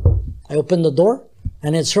 I open the door,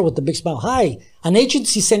 and it's her with the big smile. "Hi, an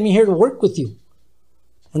agency sent me here to work with you."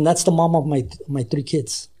 And that's the mom of my 3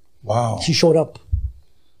 kids. Wow. She showed up.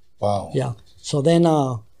 Wow. Yeah. So then,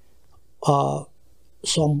 so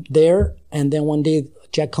I'm there, and then one day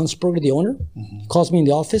Jack Huntsberger, the owner, calls me in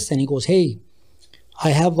the office, and he goes, "Hey, I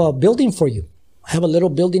have a building for you. I have a little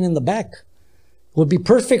building in the back. Would be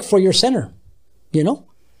perfect for your center, you know?"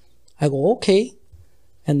 I go, "Okay."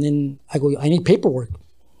 And then I go, "I need paperwork."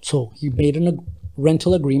 So he made a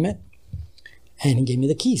rental agreement, and he gave me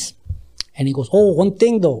the keys. And he goes, "Oh, one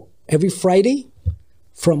thing though, every Friday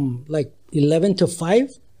from like 11 to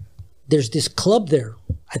 5, there's this club there.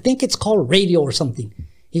 I think it's called Radio or something."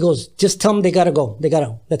 He goes, "Just tell them they gotta go. They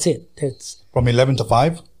gotta. That's it. It's From 11 to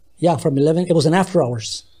 5? Yeah, from 11. It was an after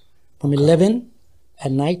hours. From 11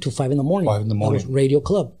 at night to 5 in the morning. 5 in the morning. That was Radio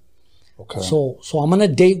Club. Okay. So I'm on a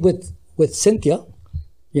date with Cynthia,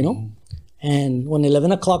 you know. And when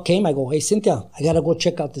 11 o'clock came, I go, hey, Cynthia, I got to go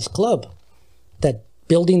check out this club, that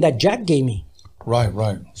building that Jack gave me. Right,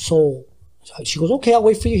 right. So she goes, okay, I'll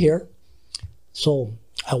wait for you here. So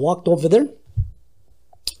I walked over there,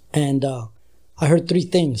 and I heard three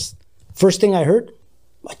things. First thing I heard,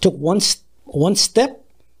 I took one step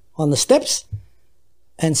on the steps,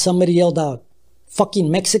 and somebody yelled out,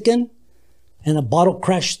 fucking Mexican, and a bottle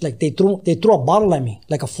crashed. Like they threw a bottle at me,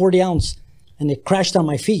 like a 40 ounce, and it crashed on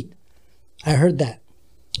my feet. I heard that.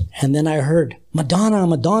 And then I heard, Madonna,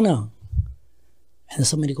 Madonna. And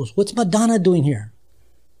somebody goes, what's Madonna doing here?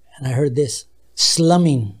 And I heard this,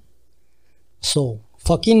 slumming. So,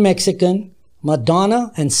 fucking Mexican,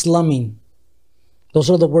 Madonna, and slumming. Those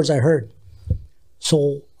are the words I heard.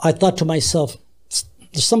 So I thought to myself,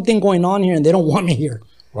 there's something going on here and they don't want me here.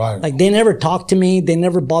 Right. Like they never talked to me. They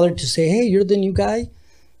never bothered to say, hey, you're the new guy.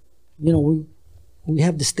 You know, we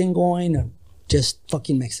have this thing going. Or just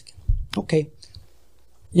fucking Mexican. Okay.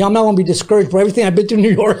 Yeah, I'm not going to be discouraged for everything I've been through in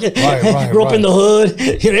New York. Right, Grew up in the hood.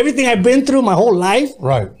 You know, everything I've been through my whole life.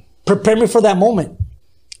 Right. Prepare me for that moment.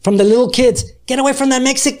 From the little kids, get away from that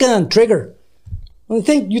Mexican, trigger. You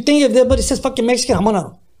think if everybody says fucking Mexican, I'm going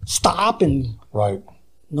to stop and... Right.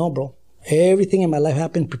 No, bro. Everything in my life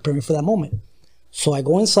happened, prepare me for that moment. So I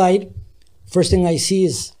go inside. First thing I see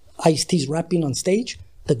is Ice-T's rapping on stage.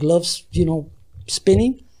 The gloves, you know,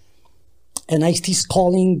 spinning. And Ice-T's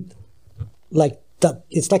calling, like,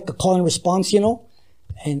 it's like a call and response, you know?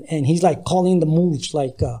 And he's like calling the moves,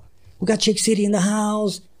 like, we got Chick City in the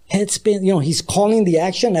house, head spin. You know, he's calling the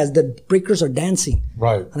action as the breakers are dancing.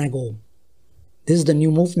 Right. And I go, this is the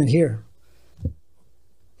new movement here.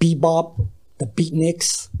 Bebop, the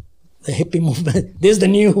beatniks, the hippie movement. This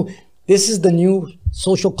is the new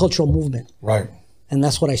social cultural movement. Right. And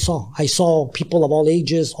that's what I saw. I saw people of all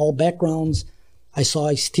ages, all backgrounds. I saw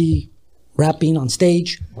Ice-T rapping on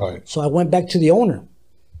stage. Right. So I went back to the owner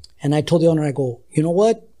and I told the owner, I go, you know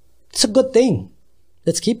what? It's a good thing.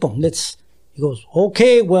 Let's keep them. He goes,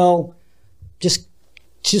 okay, well, just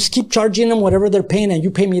keep charging them whatever they're paying and you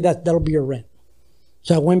pay me that'll be your rent.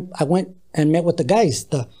 So I went and met with the guys.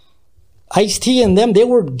 The Ice-T and them, they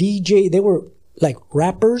were DJ, they were like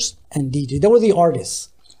rappers and DJs. They were the artists.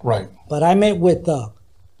 Right. But I met with the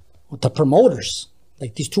promoters,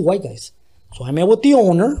 like these two white guys. So I met with the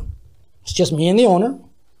owner. It's just me and the owner.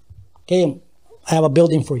 Okay, I have a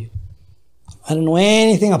building for you. I don't know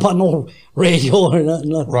anything about no radio or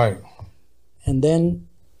nothing. Right. And then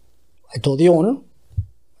I told the owner,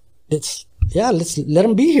 let's let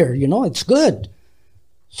him be here. You know, it's good.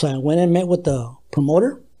 So I went and met with the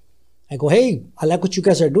promoter. I go, hey, I like what you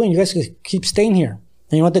guys are doing. You guys can keep staying here.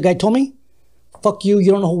 And you know what the guy told me? Fuck you.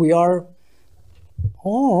 You don't know who we are.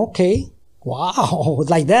 Oh, okay. Wow.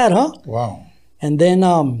 Like that, huh? Wow. And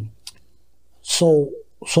then, so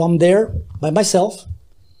I'm there by myself.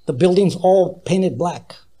 The building's all painted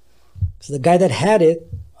black. So the guy that had it,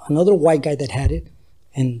 another white guy that had it,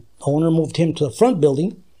 and the owner moved him to the front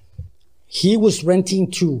building. He was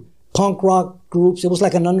renting to punk rock groups. It was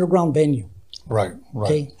like an underground venue. Right, right.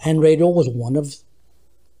 Okay, and radio was one of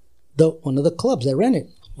the clubs that rented.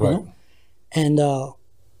 Right. Know? And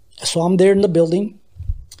so I'm there in the building,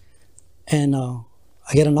 and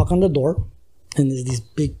I get a knock on the door, and there's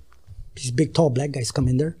these big tall black guys come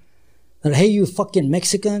in there. They're, hey, you fucking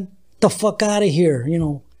Mexican, get the fuck out of here, you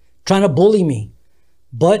know, trying to bully me.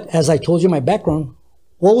 But as I told you my background,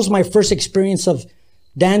 what was my first experience of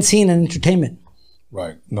dancing and entertainment?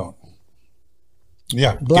 Right. No.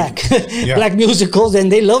 Yeah. Black. Yeah. Black musicals,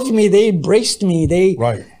 and they loved me. They embraced me.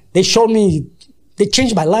 They showed me, they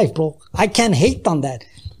changed my life, bro. I can't hate on that.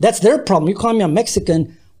 That's their problem. You call me a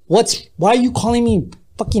Mexican. Why are you calling me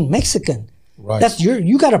fucking Mexican? Right.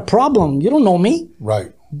 You got a problem. You don't know me.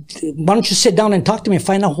 Right. Why don't you sit down and talk to me and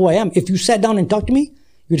find out who I am? If you sat down and talked to me,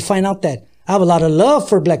 you'd find out that I have a lot of love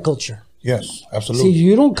for black culture. Yes, absolutely. See,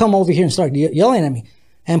 you don't come over here and start yelling at me.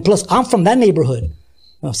 And plus, I'm from that neighborhood.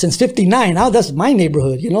 Since 59, now that's my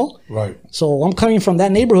neighborhood, you know? Right. So I'm coming from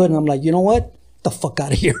that neighborhood and I'm like, you know what? Get the fuck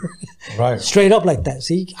out of here. Right. Straight up like that.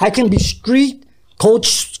 See, I can be street, code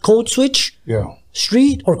switch, yeah,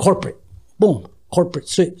 street or corporate. Boom, corporate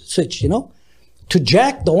switch, you know? To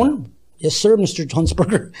Jack, the owner, yes sir, Mr.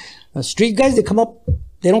 Huntsberger. Street guys,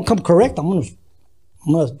 they don't come correct, I'm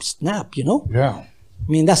gonna snap, you know? Yeah.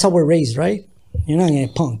 I mean, that's how we're raised, right? You're not gonna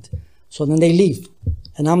get punked. So then they leave.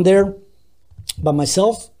 And I'm there by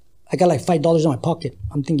myself. I got like $5 in my pocket.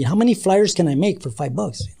 I'm thinking, how many flyers can I make for $5? You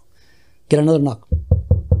know? Get another knock.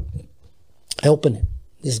 I open it.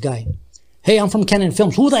 this guy. Hey, I'm from Canon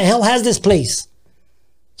Films. Who the hell has this place?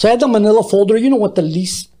 So I had the manila folder, you know, with the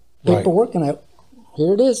lease paperwork, and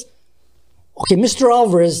here it is. Okay, Mr.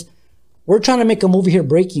 Alvarez, we're trying to make a movie here,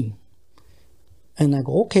 Breaking. And I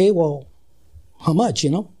go, okay, well, how much, you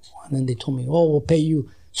know? And then they told me, oh, we'll pay you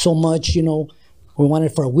so much, you know. We want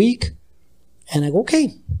it for a week. And I go,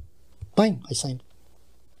 okay, fine, I signed.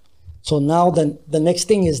 So now the next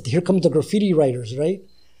thing is, here come the graffiti writers, right?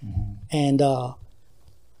 Mm-hmm. And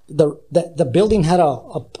the building had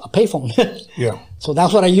a payphone. Yeah. So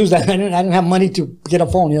that's what I used. I didn't have money to get a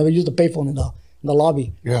phone. You know, I used the payphone in the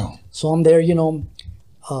lobby. Yeah. So I'm there, you know.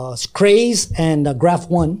 Craze and Graph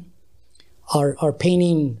One are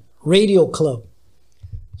painting Radio Club.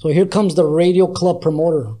 So here comes the Radio Club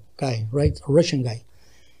promoter guy, right? A Russian guy.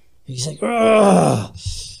 He's like, ugh,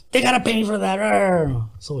 they gotta pay me for that. Ugh.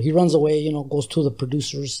 So he runs away, you know, goes to the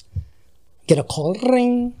producers, get a call,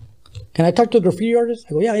 ring. Can I talk to a graffiti artist?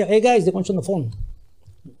 I go, yeah. Hey guys, they want you on the phone.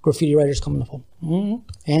 Graffiti writers come on the phone.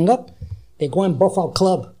 Mm-hmm. Hang up. They go and buff out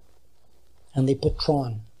Club, and they put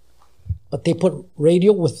Tron, but they put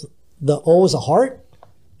Radio with the O as a heart,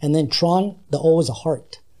 and then Tron, the O is a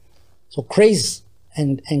heart. So Craze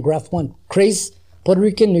and Graph One. Craze, Puerto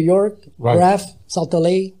Rican, New York, right. Graph, South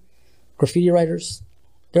LA, graffiti writers.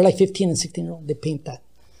 They're like 15 and 16-year-old. They paint that.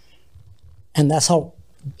 And that's how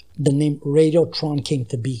the name Radiotron came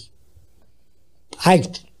to be.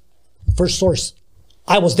 First source,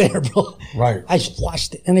 I was there, bro. Right. I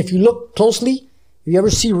watched it. And if you look closely, if you ever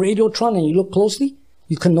see Radiotron and you look closely,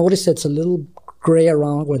 you can notice it's a little gray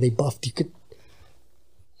around where they buffed. You could,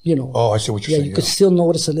 you know. Oh, I see what you're saying. You could still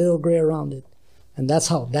notice a little gray around it. And that's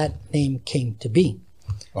how that name came to be.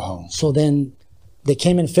 Uh-huh. So then they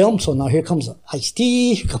came and filmed. So now here comes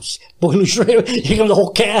Ice-T, here comes Boogaloo Shredder, here comes the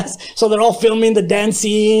whole cast. So they're all filming the dance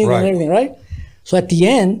scene and everything, right? So at the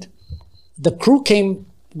end, the crew came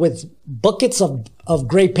with buckets of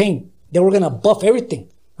gray paint. They were going to buff everything.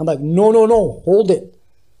 I'm like, no, hold it.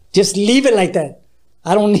 Just leave it like that.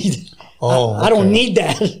 I don't need it. Oh, I don't need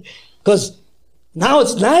that. Because now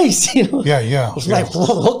it's nice, you know? Yeah. It's like,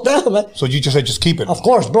 hooked up, man. So you just said, just keep it. Of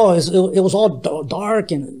course, bro. It was all dark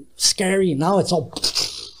and scary. Now it's all,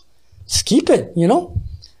 just keep it, you know?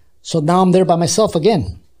 So now I'm there by myself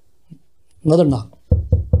again. Another knock.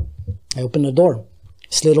 I open the door.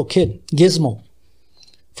 This little kid, Gizmo,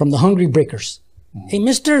 from the Hungry Breakers. Hey,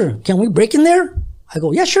 mister, can we break in there? I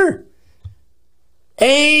go, yeah, sure.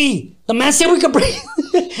 Hey, the man said we could break.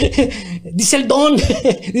 Dice el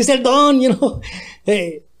don, you know.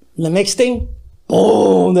 Hey, the next thing,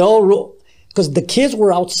 boom, they all roll. Because the kids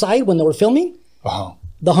were outside when they were filming. Uh-huh.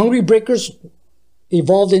 The Hungry Breakers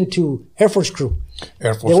evolved into Air Force Crew.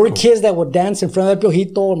 There were kids that would dance in front of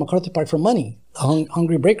Piojito or MacArthur Park for money. The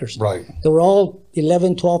Hungry Breakers. Right. They were all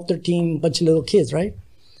 11, 12, 13, bunch of little kids, right?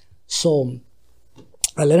 So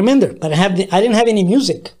I let them in there. But I didn't have any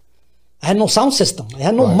music. I had no sound system. I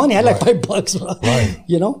had no money. I had like $5, right?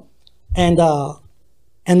 You know? And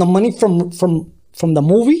the money from the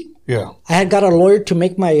movie, yeah, I had got a lawyer to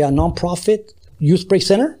make my nonprofit Youth Break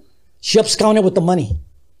Center. She absconded with the money.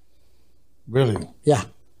 Really? Yeah.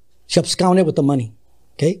 She absconded with the money.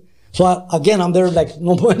 Okay? So again, I'm there like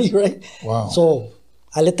no money, right? Wow. So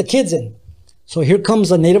I let the kids in. So here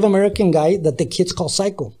comes a Native American guy that the kids call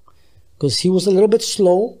Psycho. Because he was a little bit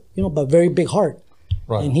slow, you know, but very big heart.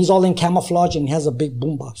 Right. And he's all in camouflage and he has a big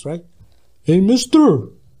boombox, right? Hey, mister,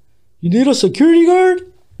 you need a security guard?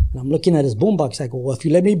 And I'm looking at his boombox. I go, well, if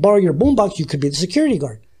you let me borrow your boombox, you could be the security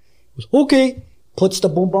guard. He goes, okay. Puts the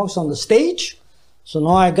boombox on the stage. So now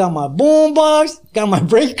I got my boombox, got my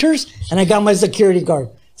breakers, and I got my security guard,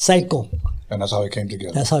 Psycho. And that's how it came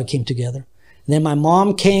together. That's how it came together. And then my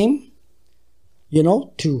mom came, you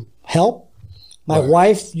know, to help. My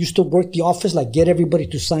wife used to work the office, like get everybody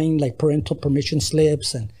to sign like parental permission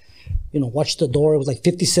slips and, you know, watch the door. It was like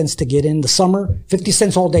 50 cents to get in. The summer, 50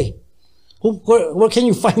 cents all day. Where can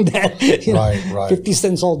you find that? You know, right. 50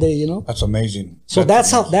 cents all day, you know? That's amazing. So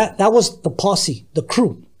that's how, that was the posse, the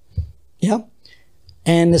crew. Yeah.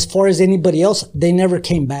 And as far as anybody else, they never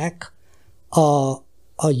came back. A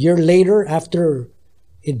year later, after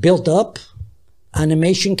it built up,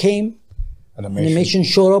 Animation came. Animation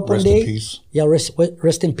showed up one day. Rest in peace. Yeah,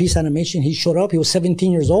 rest in peace, Animation. He showed up. He was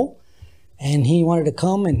 17 years old. And he wanted to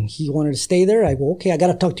come and he wanted to stay there. I go, okay, I got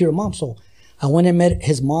to talk to your mom. So I went and met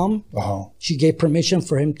his mom. Uh-huh. She gave permission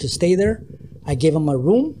for him to stay there. I gave him a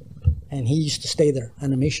room and he used to stay there,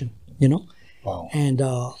 Animation, you know? Wow. And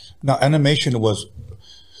now, Animation was,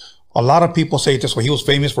 a lot of people say it this way, he was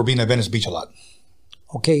famous for being at Venice Beach a lot.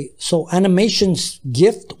 Okay, so Animation's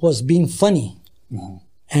gift was being funny. Mm-hmm.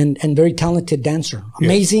 And very talented dancer.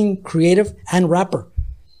 Amazing, creative, and rapper.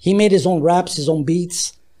 He made his own raps, his own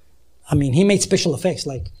beats. I mean, he made special effects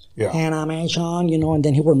like Yeah. animation, you know, and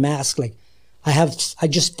then he wore masks. Like I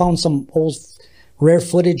just found some old rare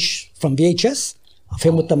footage from VHS of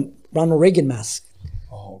him with the Ronald Reagan mask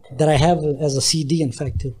Oh, okay. that I have as a CD, in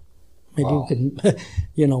fact, too. Maybe Wow. we can,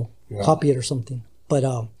 you know, Yeah. copy it or something. But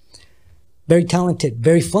very talented,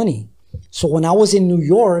 very funny. So when I was in New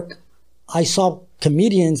York, I saw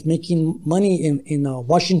comedians making money in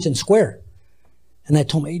Washington Square. And I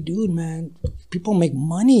told him, hey, dude, man, people make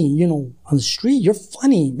money, you know, on the street. You're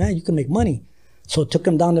funny, man. You can make money. So I took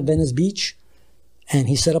him down to Venice Beach, and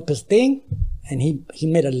he set up his thing, and he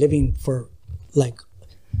made a living for, like,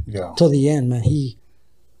 Yeah. till the end, man. He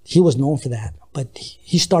was known for that. But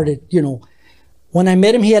he started, you know, when I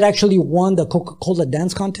met him, he had actually won the Coca-Cola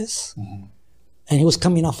dance contest. And he was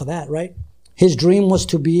coming off of that, right? His dream was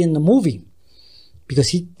to be in the movie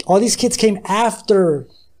because all these kids came after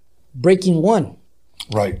Breaking One.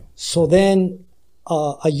 Right. So then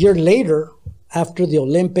a year later, after the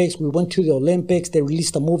Olympics, we went to the Olympics. They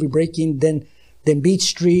released the movie Breaking, then Beach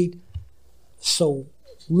Street. So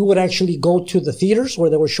we would actually go to the theaters where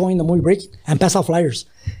they were showing the movie Breaking and pass out flyers.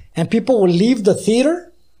 And people would leave the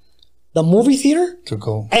theater, the movie theater, To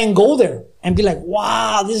go. and go there and be like,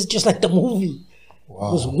 wow, this is just like the movie. Wow.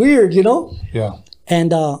 It was weird, you know? Yeah.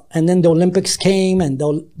 And then the Olympics came, and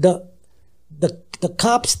the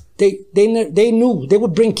cops they knew they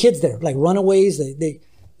would bring kids there, like runaways. They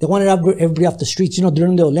wanted everybody off the streets. You know,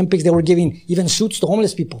 during the Olympics, they were giving even suits to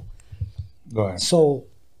homeless people. Go ahead. So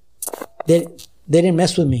they didn't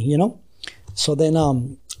mess with me, you know. So then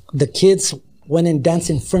the kids went and danced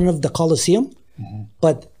in front of the Coliseum,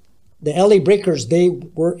 but the LA Breakers, they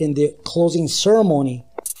were in the closing ceremony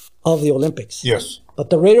of the Olympics. Yes. But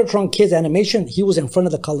the Radiotron Kids animation, he was in front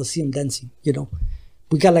of the Coliseum dancing, you know.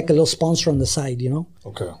 We got like a little sponsor on the side, you know.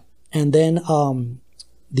 Okay. And then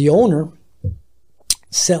the owner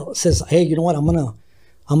says, hey, you know what, I'm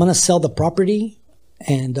gonna sell the property.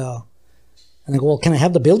 And I go, well, can I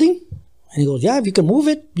have the building? And he goes, yeah, if you can move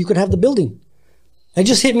it, you could have the building. It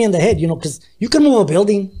just hit me in the head, you know, because you can move a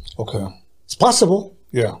building. Okay. It's possible,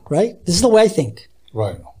 Yeah. right? This is the way I think,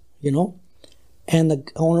 Right. you know. And the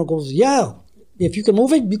owner goes, yeah, if you can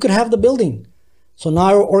move it, you could have the building. So now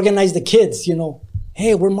I organize the kids, you know.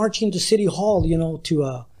 Hey, we're marching to City Hall, you know,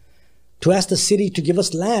 to ask the city to give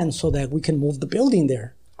us land so that we can move the building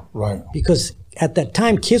there. Right. Because at that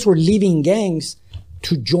time, kids were leaving gangs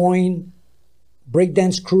to join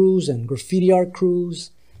breakdance crews and graffiti art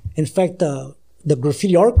crews. In fact, the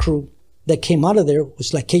graffiti art crew that came out of there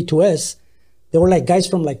was like K2S. They were like guys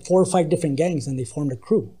from like 4 or 5 different gangs, and they formed a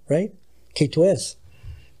crew, right? K2S.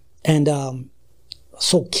 And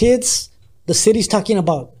so kids, the city's talking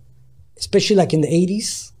about, especially like in the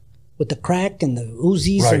 80s, with the crack and the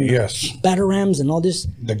Uzis Right, and yes. Batarams and all this.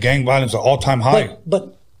 The gang violence at all-time high.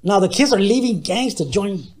 But now the kids are leaving gangs to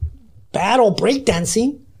join battle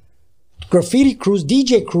breakdancing, graffiti crews,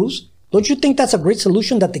 DJ crews. Don't you think that's a great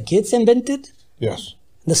solution that the kids invented? Yes.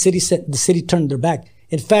 The city turned their back.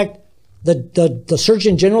 In fact, the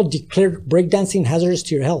Surgeon General declared breakdancing hazardous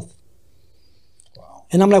to your health. Wow.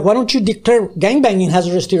 And I'm like, why don't you declare gangbanging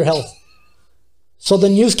hazardous to your health? So the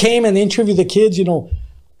news came and they interviewed the kids, you know,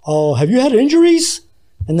 oh, have you had injuries?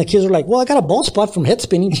 And the kids are like, well, I got a bald spot from head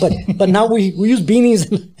spinning, but now we use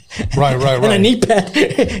beanies and, Right. and a knee pad.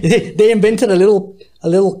 They invented a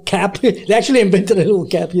little cap. They actually invented a little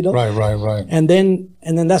cap, you know. Right. And then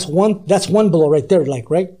that's one blow right there,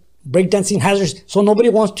 like, right? Breakdancing hazards. So nobody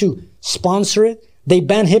wants to sponsor it. They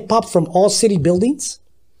ban hip hop from all city buildings.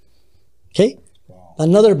 Okay. Wow.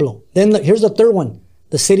 Another blow. Then here's the third one.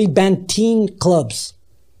 The city banned teen clubs.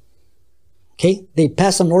 Okay. They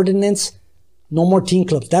passed an ordinance. No more teen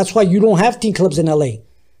clubs. That's why you don't have teen clubs in LA.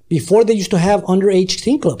 Before they used to have underage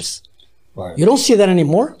teen clubs. Right. You don't see that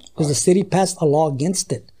anymore because the city passed a law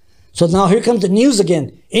against it. So now here comes the news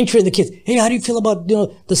again, interviewing the kids. Hey, how do you feel about, you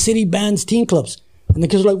know, the city bans teen clubs? And the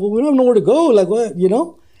kids are like, well, we don't know where to go. Like, what, you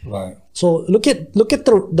know? Right. So look at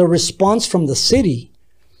the response from the city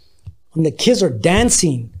when the kids are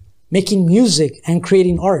dancing, making music, and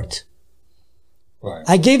creating art. Right.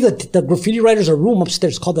 I gave the graffiti writers a room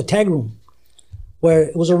upstairs called the tag room, where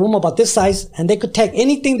it was a room about this size, and they could tag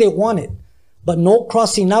anything they wanted, but no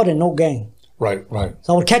crossing out and no gang. Right.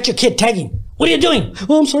 So I would catch a kid tagging. What are you doing?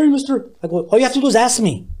 Oh, I'm sorry, mister. I go, all you have to do is ask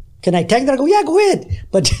me. Can I tag that? I go, yeah, go ahead.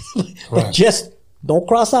 But Right. just don't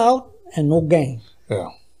cross out and no gang. Yeah.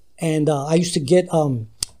 And I used to get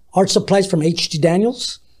art supplies from H.G.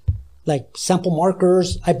 Daniels, like sample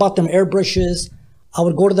markers. I bought them airbrushes. I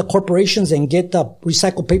would go to the corporations and get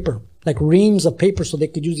recycled paper, like reams of paper so they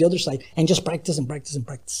could use the other side and just practice and practice and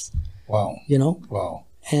practice, Wow. you know? Wow.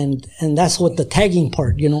 and that's what the tagging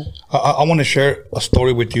part, you know. I want to share a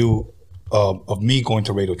story with you of me going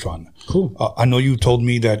to Radiotron. Cool. I know you told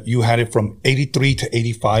me that you had it from 83 to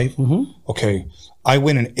 85. Okay. I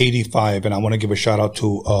went in 85, and I want to give a shout out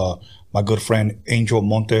to my good friend Angel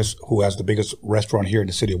Montes, who has the biggest restaurant here in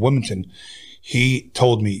the city of Wilmington. He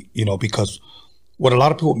told me, you know, because what a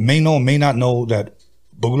lot of people may know, may not know, that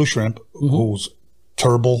Boogaloo Shrimp, who's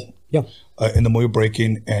Turbo Yeah. in the movie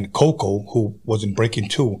Breaking, and Coco, who was in Breaking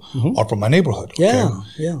 2, are from my neighborhood. Yeah,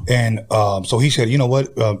 yeah. And so he said, you know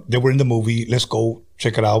what? They were in the movie. Let's go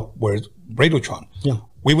check it out. Where's Radiotron? Yeah.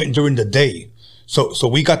 We went during the day. So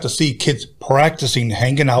we got to see kids practicing,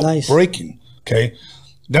 hanging out, Nice. breaking. Okay.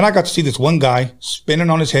 Then I got to see this one guy spinning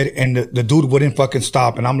on his head, and the dude wouldn't fucking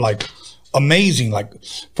stop. And I'm like, amazing. Like,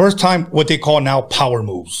 first time what they call now power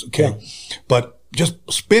moves. Okay. Yeah. But just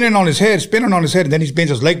spinning on his head, and then he bends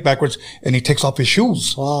his leg backwards and he takes off his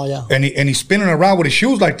shoes. Wow, yeah. And he's spinning around with his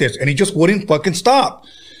shoes like this, and he just wouldn't fucking stop.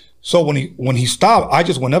 So when he stopped, I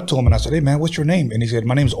just went up to him and I said, "Hey man, what's your name?" And he said,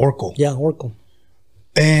 "My name's Orko." Yeah, Oracle.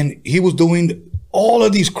 And he was doing all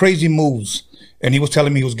of these crazy moves, and he was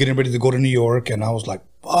telling me he was getting ready to go to New York, and I was like,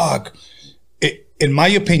 "Fuck." In my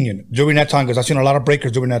opinion, during that time, because I've seen a lot of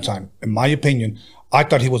breakers during that time, in my opinion, I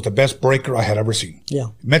thought he was the best breaker I had ever seen. Yeah.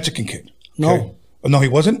 Mexican kid. No. Okay. No, he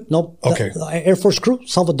wasn't? Nope. Okay. The Air Force crew,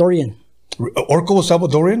 Salvadorian. Orko was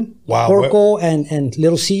Salvadorian? Wow. Orko and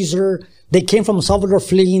Little Caesar, they came from Salvador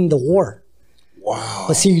fleeing the war. Wow.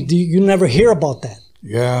 But see, you never hear about that.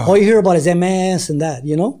 Yeah. All you hear about is MS and that,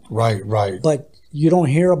 you know? Right, right. But you don't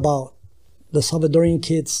hear about the Salvadorian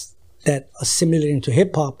kids that assimilated into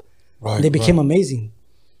hip hop. Right, They became amazing.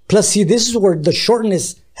 Plus, see, this is where the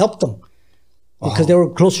shortness helped them because they were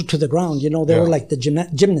closer to the ground. You know, they were like the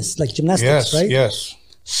gymnasts, like gymnastics, Yes, right? yes.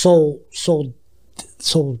 So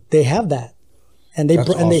they have that, and they That's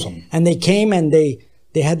awesome. and they came and they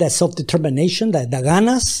had that self determination, that the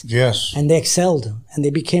ganas, Yes. and they excelled, and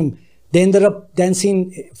they ended up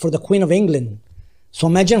dancing for the Queen of England. So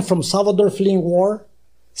imagine from Salvador fleeing war,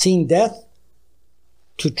 seeing death,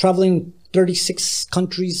 to traveling 36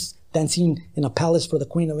 countries, dancing in a palace for the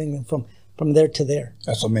Queen of England, from there to there.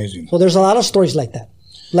 That's amazing. So there's a lot of stories like that.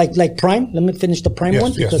 Like Prime. Let me finish the Prime Yes,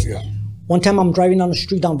 one. yes, Because yeah. one time I'm driving down the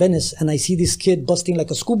street down Venice and I see this kid busting like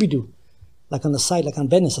a Scooby-Doo. Like on the side, like on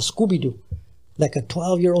Venice, a Scooby-Doo. Like a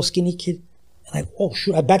 12-year-old skinny kid. And oh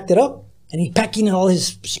shoot, I backed it up. And he's packing all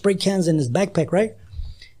his spray cans in his backpack, right?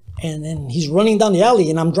 And then he's running down the alley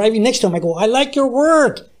and I'm driving next to him. I go, "I like your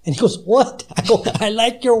work." And he goes, "What?" I go, "I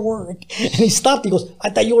like your work." And he stopped. He goes, "I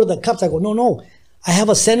thought you were the cops." I go, No. I have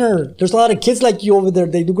a center. There's a lot of kids like you over there.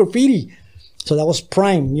 They do graffiti. So that was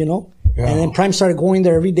Prime, you know? Yeah. And then Prime started going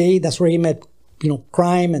there every day. That's where he met, you know,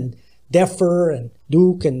 Crime and Deffer and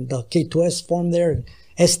Duke and the K2S formed there, and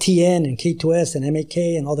STN and K2S and MAK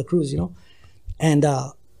and all the crews, you know? And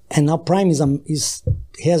now Prime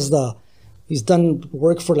he's done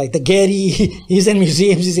work for like the Getty. He's in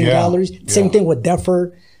museums, he's in galleries. Same thing with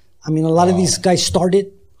Deffer. I mean, a lot of these guys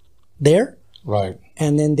started there. Right.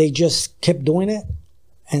 And then they just kept doing it,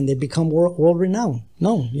 and they become world renowned.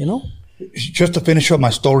 No, you know? Just to finish up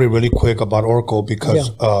my story really quick about Orko,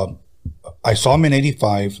 because I saw him in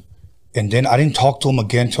 85, and then I didn't talk to him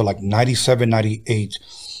again till like 97, 98.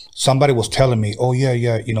 Somebody was telling me, "Oh, yeah,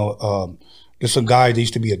 you know, there's a guy that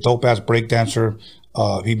used to be a dope-ass breakdancer.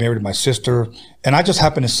 He married my sister." And I just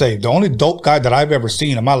happened to say, the only dope guy that I've ever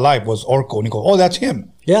seen in my life was Orko. And he goes, "Oh, that's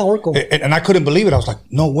him." Yeah, Oracle. And I couldn't believe it. I was like,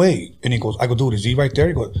 "No way." And he goes, I go, "Dude, is he right there?"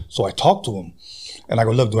 He goes, so I talked to him. And I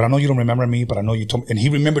go, "Look, dude, I know you don't remember me, but I know you told me." And he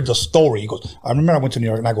remembered the story. He goes, "I remember I went to New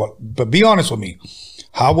York." And I go, "But be honest with me.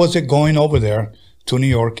 How was it going over there to New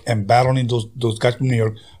York and battling those guys from New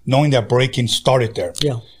York, knowing that breaking started there?"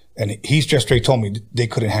 Yeah. And he's just straight told me they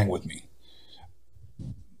couldn't hang with me.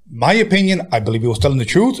 My opinion, I believe he was telling the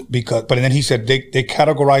truth, but then he said they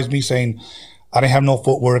categorized me saying I didn't have no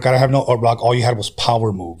footwork, I didn't have no rock, all you had was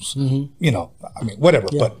power moves. You know, I mean, whatever.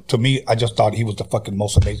 Yeah. But to me, I just thought he was the fucking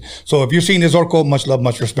most amazing. So if you've seen this Orko, much love,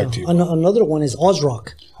 much respect to you. Another one is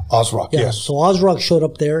Ozrock. Ozrock, Yeah. yes. So Ozrock showed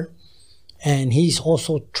up there, and he's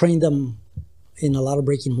also trained them in a lot of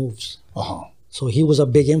breaking moves. So he was a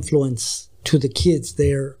big influence to the kids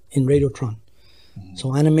there in Radiotron.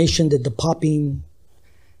 So Animation did the popping.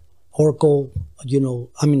 Orko,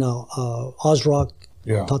 Ozrock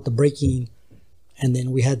taught the breaking, and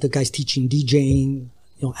then we had the guys teaching DJing,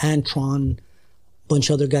 you know, Antron, bunch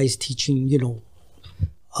of other guys teaching, you know,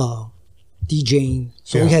 DJing.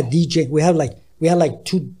 So we had DJ. We had like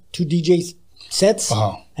two DJ sets,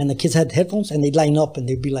 and the kids had headphones, and they'd line up, and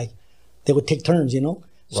they'd be like, they would take turns, you know.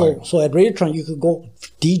 So at Radiotron, you could go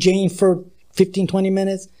DJing for 15, 20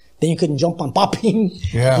 minutes. Then you could jump on popping.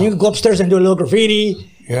 Yeah. And you could go upstairs and do a little graffiti.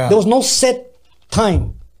 Yeah. There was no set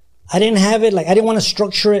time. I didn't have it, like, I didn't want to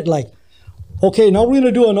structure it like, okay, now we're going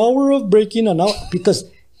to do an hour of breaking, an hour, because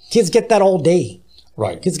kids get that all day.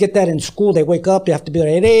 Right. Kids get that in school. They wake up, they have to be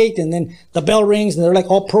there at 8, and then the bell rings, and they're like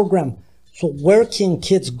all programmed. So where can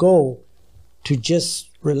kids go to just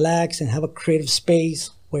relax and have a creative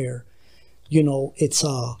space where, you know, it's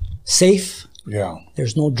safe? Yeah.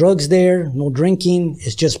 There's no drugs there, no drinking.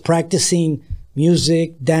 It's just practicing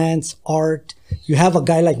music, dance, art. You have a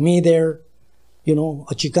guy like me there, you know,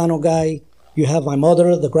 a Chicano guy. You have my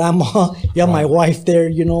mother, the grandma. You have my wife there,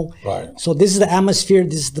 you know. Right. So this is the atmosphere.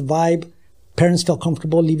 This is the vibe. Parents felt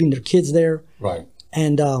comfortable leaving their kids there. Right.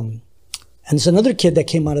 And there's another kid that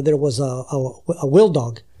came out of there was a will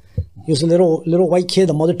dog. He was a little white kid.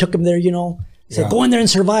 The mother took him there, you know. He said, go in there and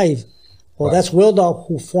survive. Well, that's Will Dog,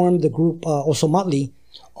 who formed the group Osomatli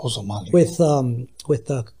with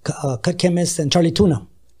Cut Chemist and Charlie Tuna.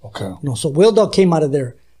 Okay. You know, so Will Dog came out of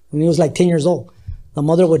there when he was like 10 years old. The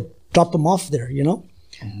mother would drop him off there, you know.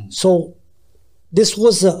 Mm-hmm. So this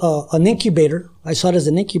was an incubator. I saw it as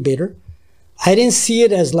an incubator. I didn't see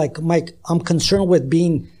it as like, Mike, I'm concerned with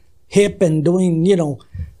being hip and doing, you know,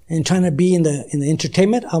 and trying to be in the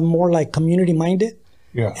entertainment. I'm more like community minded.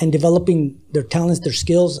 Yeah. And developing their talents, their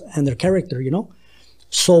skills, and their character, you know?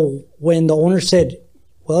 So when the owner said,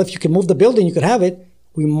 well, if you can move the building, you could have it,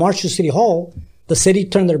 we marched to City Hall, the city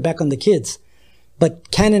turned their back on the kids.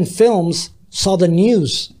 But Canon Films saw the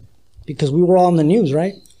news because we were all on the news,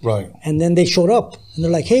 right? Right. And then they showed up and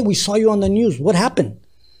they're like, hey, we saw you on the news. What happened?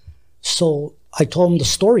 So I told them the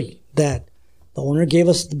story that the owner gave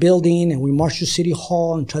us the building and we marched to City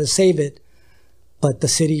Hall and tried to save it. But the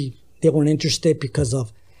city, they weren't interested because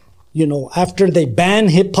of, you know, after they ban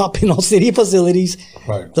hip hop in all city facilities,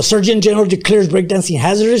 right. The Surgeon General declares breakdancing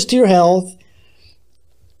hazardous to your health.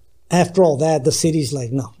 After all that, the city's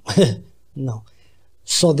like, no, no.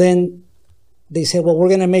 So then they said, well, we're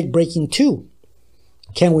going to make Breaking 2.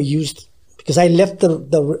 Can we use, because I left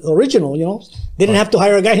the original, you know, they didn't have to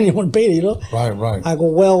hire a guy, anyone paid it, you know. Right, right. I go,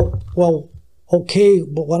 well, okay,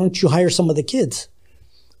 but why don't you hire some of the kids?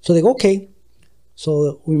 So they go, okay.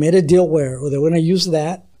 So we made a deal where they were going to use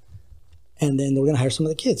that, and then they were going to hire some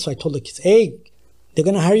of the kids. So I told the kids, hey, they're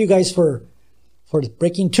going to hire you guys for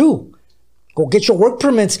Breaking 2. Go get your work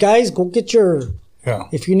permits, guys. Go get your,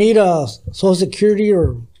 if you need a Social Security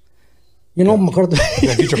or, you know,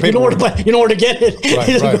 get your paperwork. you know where to get it.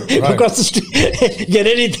 Right. Across the street, get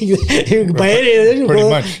anything. You can buy anything. Pretty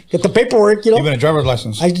much. Get the paperwork, you know. Even a driver's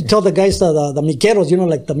license. I used to tell the guys, the miqueros, you know,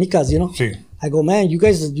 like the micas, you know. Sí. I go, man, you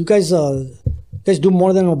guys do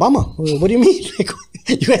more than Obama. What do you mean?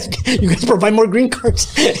 You guys provide more green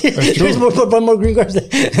cards. You guys provide more green cards than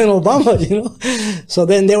Obama, you know? So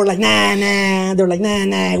then they were like, nah. They were like,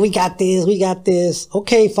 nah, we got this.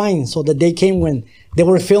 Okay, fine. So the day came when they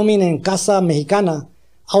were filming in Casa Mexicana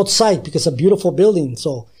outside because it's a beautiful building.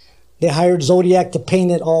 So they hired Zodiac to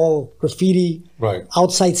paint it all graffiti. Right.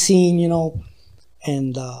 Outside scene, you know.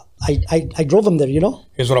 And I drove them there, you know?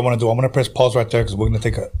 Here's what I want to do. I'm going to press pause right there because we're going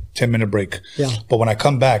to take a 10-minute break. Yeah. But when I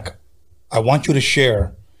come back, I want you to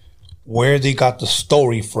share where they got the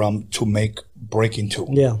story from to make Breaking 2.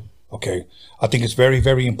 Yeah. Okay. I think it's very,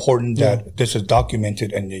 very important that this is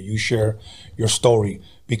documented and that you share your story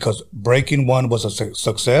because Breaking 1 was a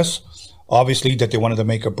success. Obviously, that they wanted to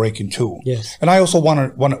make a Breaking 2. Yes. And I also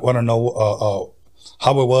want to know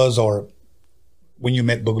how it was or when you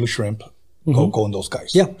met Boogaloo Shrimp. Coco and those guys.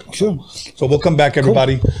 Yeah, sure. So we'll come back,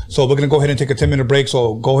 everybody. Cool. So we're going to go ahead and take a 10-minute break.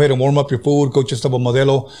 So go ahead and warm up your food. Go just have a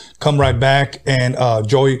Modelo. Come right back and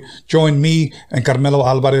join me and Carmelo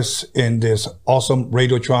Alvarez in this awesome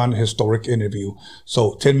Radiotron historic interview.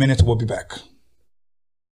 So 10 minutes, we'll be back.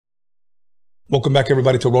 Welcome back,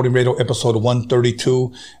 everybody, to Rolling Radio episode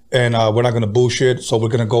 132. And we're not going to bullshit. So we're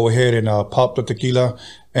going to go ahead and pop the tequila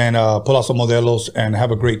and pull out some Modelos and have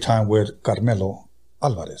a great time with Carmelo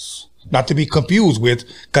Alvarez. Not to be confused with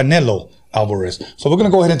Canelo Alvarez. So we're going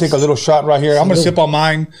to go ahead and take a little shot right here. Salud. I'm going to sip on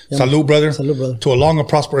mine. Yeah. Salud, brother. Salud, brother. To a long and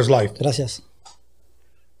prosperous life. Gracias.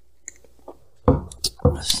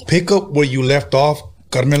 Pick up where you left off,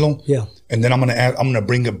 Carmelo. Yeah. And then I'm going to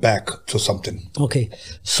bring it back to something. Okay.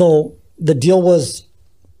 So the deal was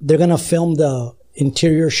they're going to film the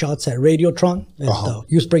interior shots at Radiotron at the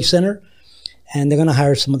Youth Break Center. And they're going to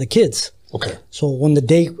hire some of the kids. Okay. So when the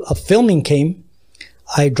day of filming came,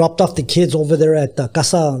 I dropped off the kids over there at the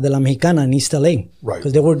Casa de la Mexicana in East LA. Right.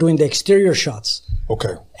 Because they were doing the exterior shots.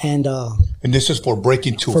 Okay. And this is for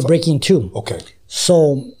Breaking 2. For Breaking 2. Okay.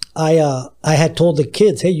 So I had told the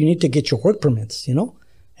kids, hey, you need to get your work permits, you know?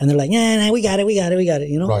 And they're like, nah, we got it,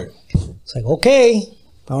 you know? Right. It's like, okay,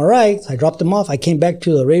 All right. I dropped them off. I came back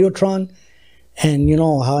to the Radiotron, and you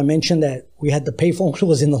know how I mentioned that we had the payphone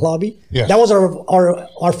was in the lobby. Yes. That was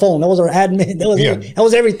our phone. That was our admin. That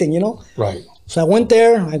was everything. You know. Right. So I went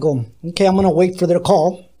there. I go, okay, I'm gonna wait for their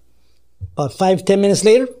call. About 5-10 minutes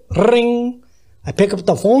later, ring. I pick up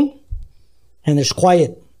the phone, and there's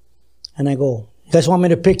quiet. And I go, you guys want me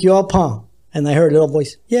to pick you up, huh? And I heard a little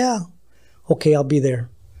voice, yeah. Okay, I'll be there.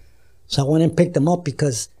 So I went and picked them up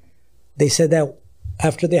because they said that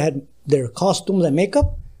after they had their costumes and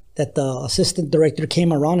makeup, that the assistant director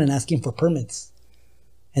came around and asking for permits.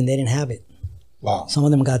 And they didn't have it. Wow. Some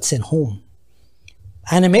of them got sent home.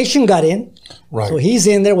 Animation got in. Right. So he's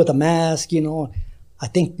in there with a mask, you know. I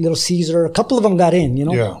think Little Caesar, a couple of them got in, you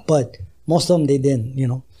know. Yeah. But most of them, they didn't, you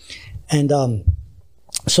know. And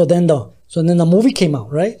so then the movie came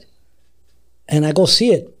out, right? And I go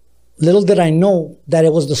see it. Little did I know that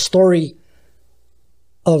it was the story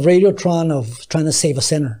of Radiotron of trying to save a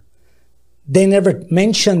center. They never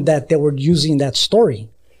mentioned that they were using that story.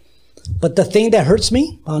 But the thing that hurts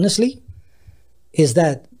me, honestly, is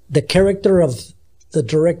that the character of the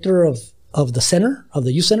director of the center, of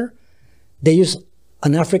the youth center, they use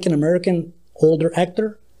an African-American older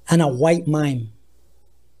actor and a white mime.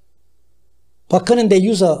 Why couldn't they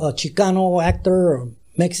use a Chicano actor or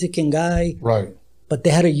Mexican guy? Right. But they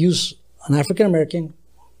had to use an African-American,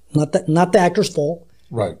 not the actor's fault,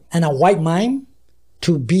 Right. and a white mime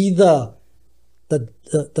to be the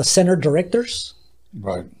center directors.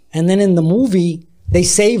 Right. And then in the movie, they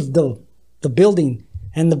saved the building,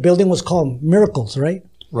 and the building was called Miracles, right?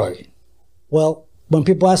 Right. Well, when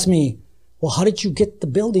people ask me, well, how did you get the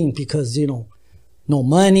building? Because, you know, no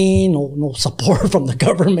money, no support from the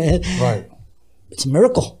government. Right. It's a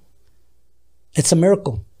miracle. It's a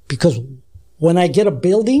miracle. Because when I get a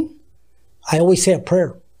building, I always say a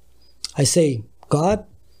prayer. I say, God,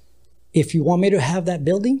 if you want me to have that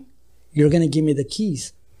building, you're going to give me the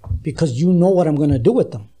keys because you know what I'm going to do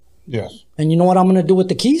with them. Yes. And you know what I'm going to do with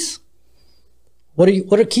the keys? What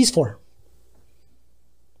are keys for?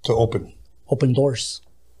 To open. Open doors.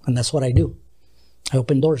 And that's what I do. I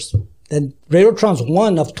open doors. And Radiotron's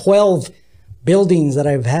one of 12 buildings that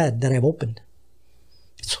I've had that I've opened.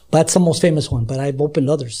 That's the most famous one, but I've opened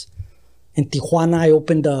others. In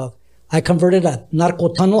Tijuana, I converted a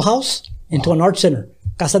narco tunnel house into an art center,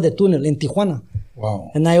 Casa de Túnel in Tijuana.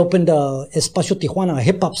 Wow. And I opened Espacio Tijuana, a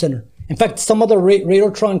hip hop center. In fact, some of the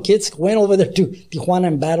Radiotron kids went over there to Tijuana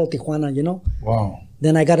and battled Tijuana, you know? Wow.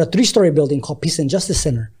 Then I got a 3-story building called Peace and Justice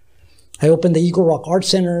Center. I opened the Eagle Rock Art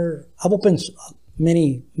Center. I've opened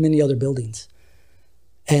many, many other buildings.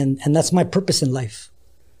 And that's my purpose in life,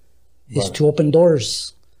 is Right. to open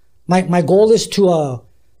doors. My goal is to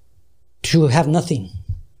have nothing.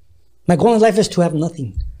 My goal in life is to have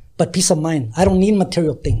nothing but peace of mind. I don't need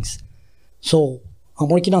material things. So I'm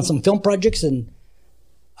working on some film projects, and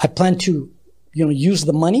I plan to, use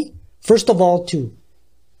the money, first of all, to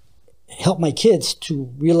help my kids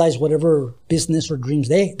to realize whatever business or dreams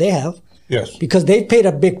they have. Yes. Because they've paid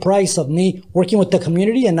a big price of me working with the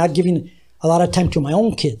community and not giving a lot of time to my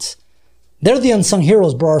own kids. They're the unsung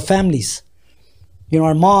heroes, bro, our families.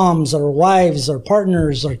 Our moms, our wives, our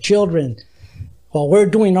partners, our children. While we're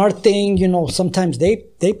doing our thing, sometimes they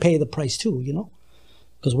pay the price too,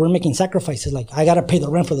 because we're making sacrifices. Like, I got to pay the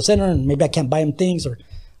rent for the center, and maybe I can't buy them things, or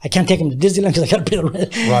I can't take them to Disneyland because I got to pay the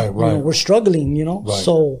rent. Right. We're struggling, Right.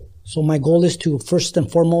 So my goal is to first and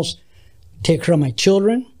foremost take care of my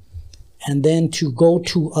children, and then to go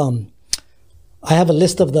to, I have a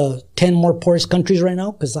list of the 10 more poorest countries right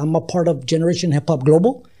now, because I'm a part of Generation Hip Hop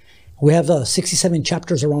Global. We have 67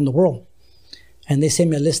 chapters around the world. And they send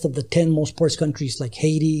me a list of the 10 most poorest countries, like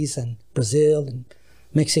Hades and Brazil and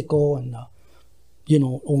Mexico and,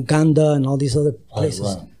 Uganda and all these other places.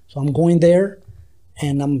 Right. So I'm going there,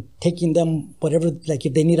 and I'm taking them whatever, like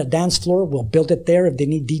if they need a dance floor, we'll build it there. If they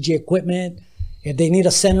need DJ equipment, if they need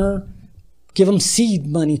a center, give them seed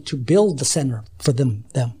money to build the center for them.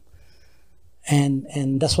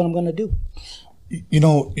 And that's what I'm going to do.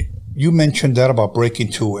 You mentioned that about Breaking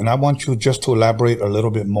Two, and I want you just to elaborate a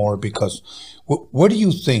little bit more, because what do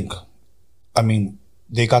you think? I mean,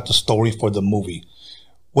 they got the story for the movie.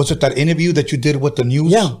 Was it that interview that you did with the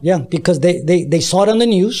news? Yeah, because they saw it on the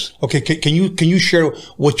news. Okay, can you share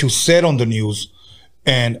what you said on the news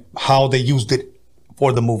and how they used it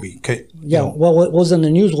for the movie? Okay. Well, what was in the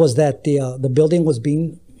news was that the building was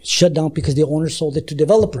being shut down because the owner sold it to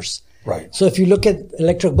developers. Right. So if you look at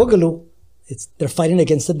Electric Boogaloo, they're fighting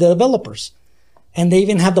against the developers. And they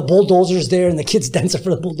even have the bulldozers there and the kids dancing for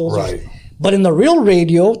the bulldozers. Right. But in the real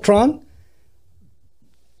Radiotron,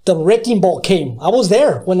 the wrecking ball came. I was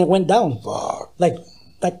there when it went down. Fuck. Like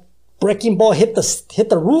wrecking ball hit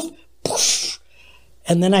the roof, poosh,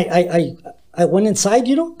 and then I went inside,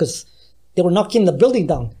 you know, because they were knocking the building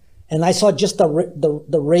down, and I saw just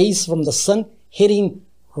the rays from the sun hitting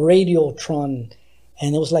Radiotron,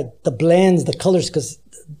 and it was like the blends, the colors, because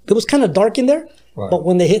it was kind of dark in there. Right. But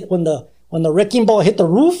when the wrecking ball hit the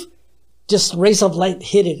roof, just rays of light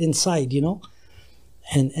hit it inside, you know,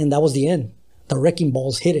 and that was the end. The wrecking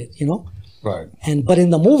balls hit it, you know. Right. But in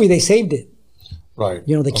the movie they saved it. Right.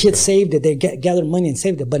 You know, the kids saved it. They gathered money and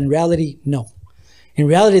saved it. But in reality, no. In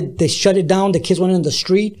reality, they shut it down. The kids went in the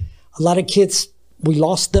street. A lot of kids, we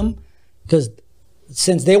lost them because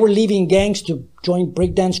since they were leaving gangs to join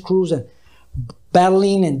breakdance crews and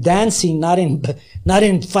battling and dancing, not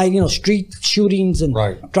in fight, you know, street shootings and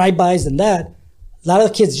drive-bys and that, a lot of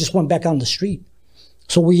the kids just went back on the street.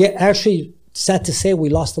 So we actually, sad to say, we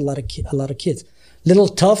lost a lot of kids. Little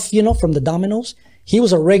Tough, you know, from the Dominoes, he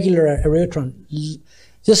was a regular at Radiotron.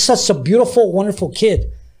 Just such a beautiful, wonderful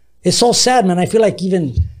kid. It's so sad, man. I feel like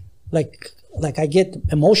even like I get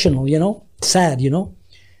emotional, you know, sad, you know.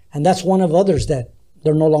 And that's one of others that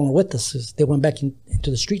they're no longer with us. Is they went back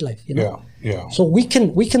into the street life, you know. Yeah. So we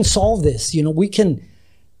can solve this, you know.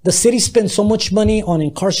 The city spends so much money on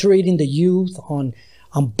incarcerating the youth, on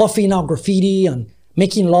buffing out graffiti, on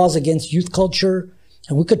making laws against youth culture,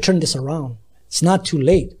 and we could turn this around. It's not too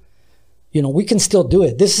late. You know, we can still do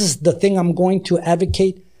it. This is the thing I'm going to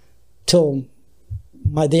advocate till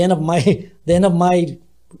the end of my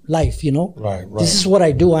life, you know. Right. This is what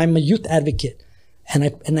I do. I'm a youth advocate,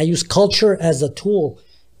 and I use culture as a tool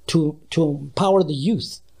to empower the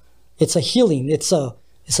youth. It's a healing. It's a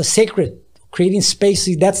sacred, creating space.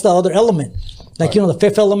 See, that's the other element. Like, you know, the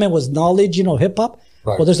fifth element was knowledge, you know, hip hop.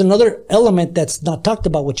 Right. Well, there's another element that's not talked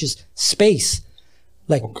about, which is space.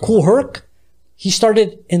 Like Kool Herc, he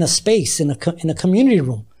started in a space, in a community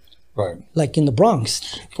room. Right. Like in the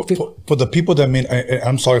Bronx. For the people that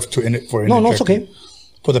I'm sorry for interjecting. No, it's okay.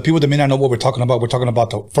 For the people that may not know what we're talking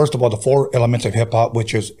about first of all, the four elements of hip hop,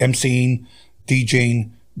 which is MCing, DJing,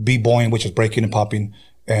 B-boying, which is breaking and popping,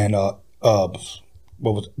 and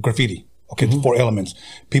graffiti. Okay, the four elements.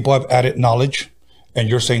 People have added knowledge, and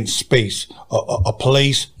you're saying space, a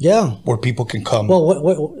place where people can come.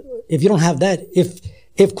 Well, if you don't have that,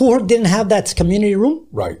 if Kool Herc didn't have that community room,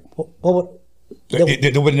 right?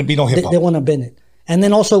 There wouldn't be no hip hop. There wouldn't have been it. And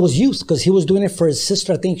then also it was youth, because he was doing it for his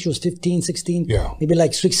sister. I think she was 15, 16. Yeah. Maybe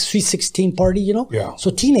like sweet 16 party, you know? Yeah.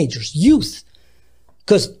 So teenagers, youth.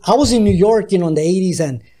 Because I was in New York, you know, in the 80s,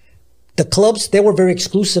 and the clubs, they were very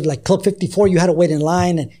exclusive. Like Club 54, you had to wait in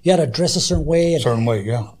line and you had to dress a certain way.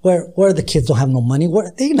 Where the kids don't have no money.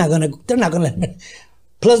 They're not gonna.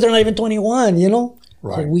 Plus, they're not even 21, you know?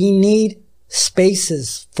 Right. So we need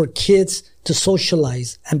spaces for kids to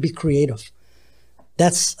socialize and be creative.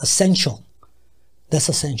 That's essential.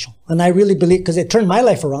 And I really believe, because it turned my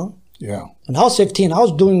life around. Yeah. When I was 15, I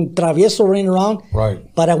was doing travieso, running around. Right.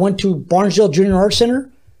 But I went to Barnesdale Junior Art Center.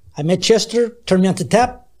 I met Chester, turned me on to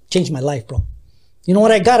tap, changed my life, bro. You know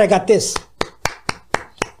what I got? I got this.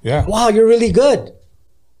 Yeah. Wow, you're really good.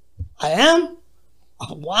 I am?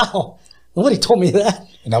 Oh, wow. Nobody told me that.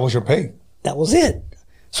 And that was your pay. That was it.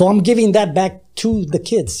 So I'm giving that back to the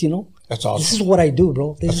kids, you know. That's awesome. This is what I do,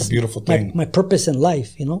 bro. That's a beautiful thing. My purpose in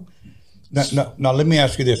life, you know. Now, let me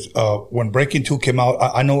ask you this. When Breaking 2 came out,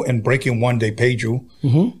 I know in Breaking 1 they paid you.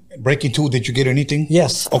 Mm-hmm. Breaking 2, did you get anything?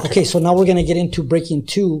 Yes. Okay, so now we're going to get into Breaking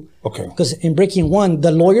 2. Okay. Because in Breaking 1,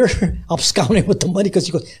 the lawyer absconded with the money because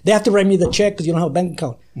he goes, they have to write me the check because you don't have a bank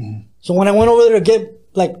account. Mm-hmm. So when I went over there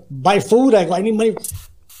to buy food, I need money.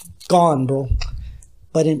 Gone, bro.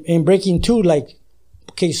 But in Breaking 2,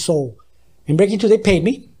 so in Breaking 2, they paid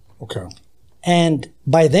me. Okay. And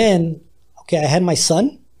by then, I had my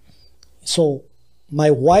son. So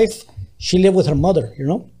my wife, she lived with her mother, you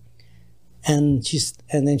know, and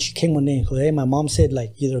then she came one day and goes, hey, my mom said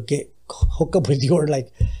either hook up with you or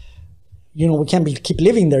we can't keep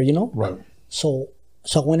living there, you know. Right. So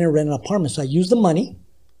I went and rented an apartment. So I used the money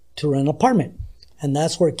to rent an apartment, and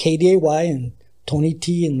that's where KDAY and Tony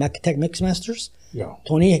T and Macatech Mixmasters. Yeah.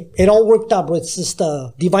 Tony, it all worked out, but it's just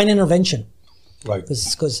a divine intervention. Right.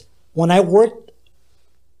 Because when I worked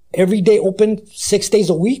every day open 6 days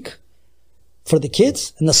a week for the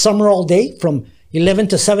kids, in the summer all day from 11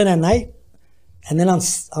 to 7 at night, and then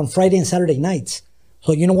on Friday and Saturday nights.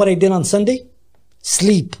 So you know what I did on Sunday?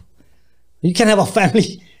 Sleep. You can't have a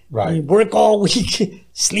family. Right. You work all week,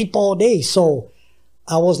 sleep all day. So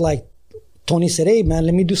I was like, Tony said, hey man,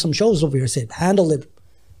 let me do some shows over here. I said, handle it,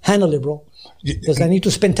 bro. Because I need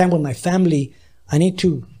to spend time with my family.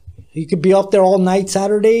 You could be up there all night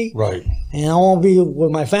Saturday. Right. And I won't be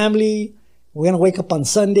with my family. We're going to wake up on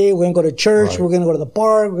Sunday. We're going to go to church. Right. We're going to go to the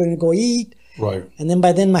park. We're going to go eat. Right. And then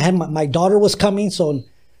by then, my daughter was coming. So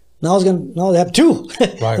now I have two.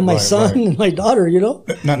 Right, and my right, son right. and my daughter, you know.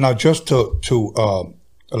 Now just to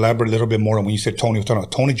elaborate a little bit more on when you said Tony, was talking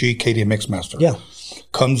about Tony G, KDA Mixmaster. Yeah.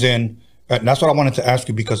 Comes in. And that's what I wanted to ask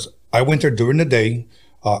you, because I went there during the day.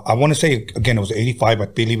 I want to say, again, it was 85. I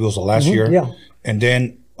believe it was the last year. yeah. And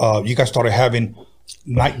then you guys started having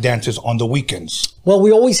night dances on the weekends. Well,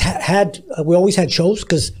 we always had shows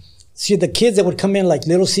because, see, the kids that would come in, like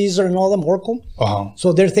Little Caesar and all them, Oracle.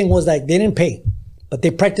 So their thing was like, they didn't pay, but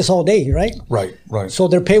they practice all day, right? Right, right. So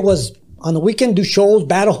their pay was on the weekend, do shows,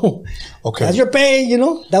 battle. Okay. That's your pay, you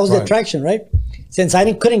know? That was the Right. attraction, right? Since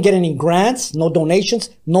I couldn't get any grants, no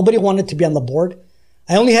donations, nobody wanted to be on the board.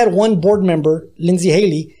 I only had one board member, Lindsay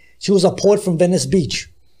Haley. She was a poet from Venice Beach.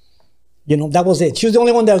 You know, that was it. She was the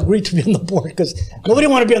only one that agreed to be on the board because nobody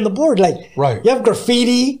wanted to be on the board. Like, Right. You have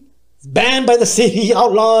graffiti, banned by the city,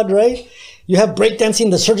 outlawed, right? You have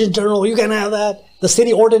breakdancing, the Surgeon General, you can't have that. The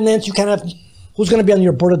city ordinance, you can't have. Who's going to be on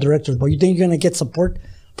your board of directors? But you think you're going to get support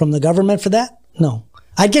from the government for that? No.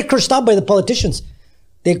 I get cursed out by the politicians.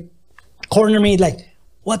 They corner me like,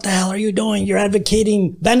 what the hell are you doing? You're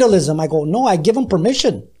advocating vandalism. I go, no, I give them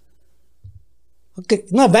permission. Okay,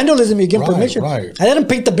 not vandalism, you give them Right, permission. right. I let them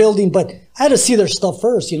paint the building, but I had to see their stuff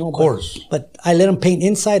first, you know. Of course. But I let them paint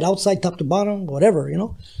inside, outside, top to bottom, whatever, you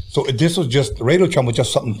know. So this was just, Radiotron was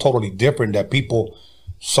just something totally different that people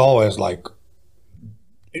saw as like,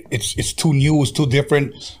 it's too new, it's too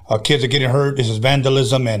different. Kids are getting hurt, this is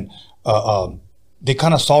vandalism, and they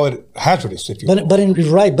kind of saw it hazardous, if you will. But in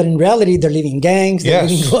reality, they're leading gangs, they're Yes.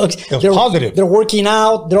 leading drugs. It was they're positive. They're working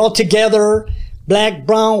out, they're all together, black,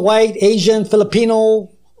 brown, white, Asian, Filipino,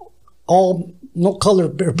 all no color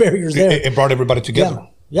barriers there. It brought everybody together.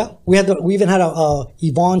 Yeah. We even had a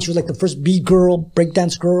Yvonne. She was like the first beat girl,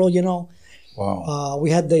 breakdance girl. You know. Wow. We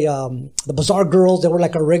had the Bazaar girls. They were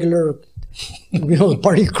like a regular,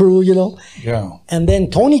 party crew. You know. Yeah. And then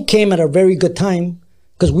Tony came at a very good time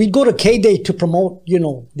because we'd go to K-Day to promote, the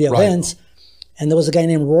Right. events. And there was a guy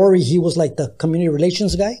named Rory. He was like the community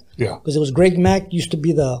relations guy. Yeah. Because it was Greg Mack used to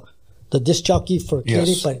be the disc jockey for K-Day,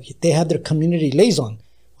 Yes. but they had their community liaison,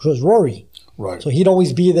 which was Rory. Right. So he'd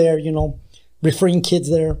always be there, referring kids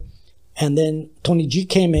there. And then Tony G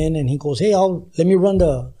came in and he goes, "Hey, let me run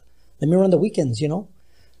the weekends."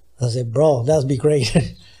 I said, "Bro, that'd be great."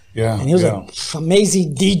 Yeah. And he was yeah. an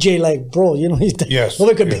amazing DJ, like, bro, he's Yes,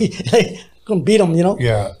 nobody could yes. couldn't beat him,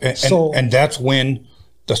 Yeah. So- And that's when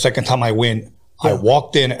the second time I went, I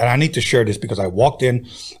walked in, and I need to share this because I walked in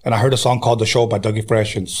and I heard a song called The Show by Dougie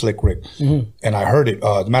Fresh and Slick Rick. Mm-hmm. And I heard it.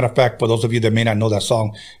 As a matter of fact, for those of you that may not know that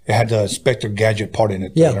song, it had the Inspector Gadget part in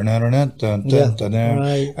it. Yeah. Yeah.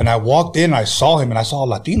 Right. And I walked in, I saw him, and I saw a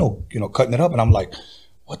Latino, cutting it up. And I'm like,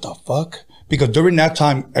 what the fuck? Because during that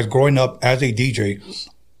time, as growing up as a DJ,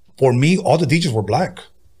 for me, all the DJs were black.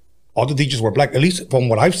 All the DJs were black, at least from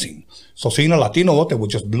what I've seen. So seeing a Latino out there would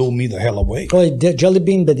just blew me the hell away. Oh, Jelly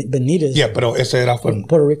Bean Benitez. Yeah, pero ese era from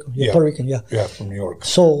Puerto Rico. Yeah, Puerto Rican, yeah. Yeah, from New York.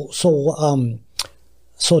 So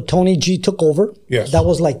Tony G took over. Yes. That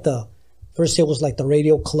was like first it was like the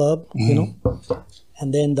radio club,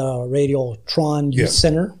 and then the Radiotron Youth Yeah.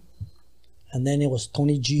 Center, and then it was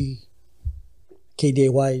Tony G,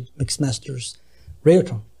 KDAY Mixmasters,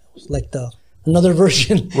 Radiotron. It was like another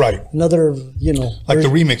version, Right. Another, Like the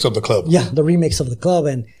version. remix of the club. Yeah, the remix of the club,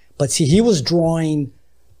 but see, he was drawing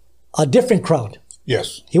a different crowd.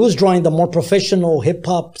 Yes. He was drawing the more professional hip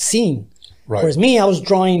hop scene. Right. Whereas me, I was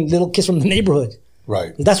drawing little kids from the neighborhood.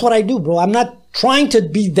 Right. That's what I do, bro. I'm not trying to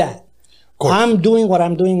be that. course. I'm doing what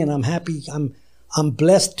I'm doing, and I'm happy. I'm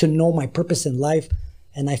blessed to know my purpose in life,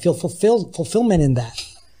 and I feel fulfillment in that.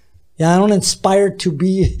 Yeah, I don't inspire to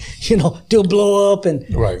be, to blow up and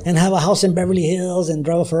Right. and have a house in Beverly Hills and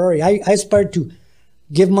drive a Ferrari. I aspire to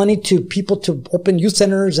give money to people to open youth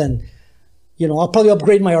centers, and I'll probably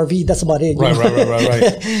upgrade my RV. That's about it.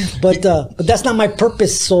 Right. But that's not my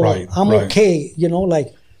purpose. So Right, I'm right. okay.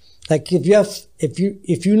 Like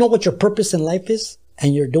if you know what your purpose in life is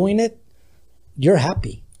and you're doing it, you're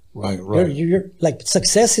happy. Right. You're like,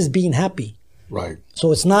 success is being happy. Right.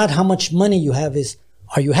 So it's not how much money you have, is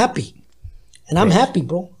are you happy? And I'm happy,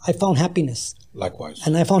 bro. I found happiness. Likewise.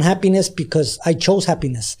 And I found happiness because I chose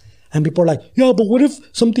happiness. And people are like, yeah, but what if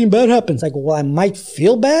something bad happens? I go, well, I might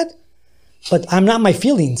feel bad, but I'm not my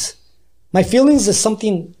feelings. My feelings is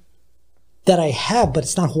something that I have, but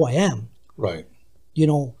it's not who I am. Right.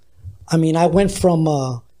 I went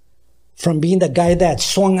from being the guy that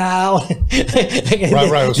swung out.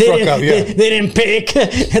 Right, struck out, yeah. They didn't pick.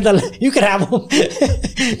 You could have them.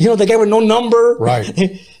 The guy with no number.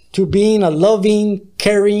 Right. to being a loving,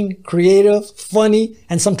 caring, creative, funny,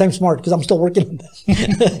 and sometimes smart, because I'm still working on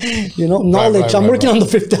that. Knowledge. I'm working on the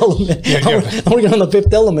fifth element. I'm working on the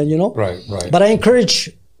fifth element, Right. But I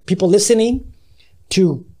encourage people listening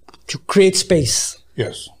to create space.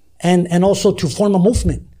 Yes. And also to form a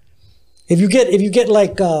movement. If you get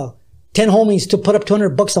like 10 homies to put up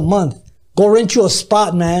 $200 a month, go rent you a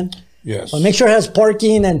spot, man. Yes. But make sure it has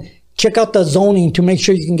parking and check out the zoning to make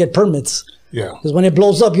sure you can get permits. Yeah. Because when it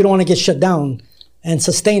blows up, you don't want to get shut down, and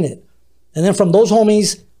sustain it. And then from those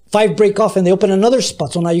homies, 5 break off and they open another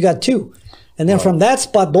spot. So now you got 2. And then from that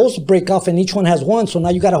spot, those break off and each one has 1. So now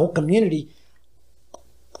you got a whole community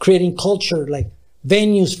creating culture, like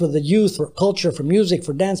venues for the youth, for culture, for music,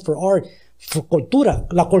 for dance, for art, for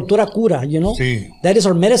cultura. La cultura cura, Sí. That is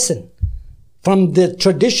our medicine. From the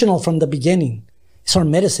traditional, from the beginning. It's our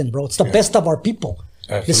medicine, bro. It's the best of our people.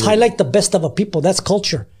 Absolutely. Just highlight the best of a people. That's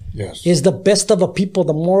culture. Yes. Is the best of a people,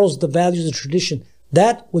 the morals, the values, the tradition.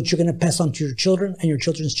 That which you're going to pass on to your children and your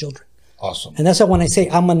children's children. Awesome. And that's why when I say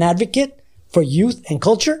I'm an advocate for youth and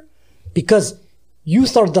culture, because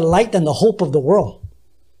youth are the light and the hope of the world.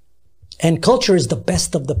 And culture is the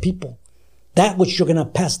best of the people. That which you're going to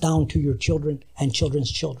pass down to your children and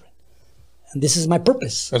children's children. And this is my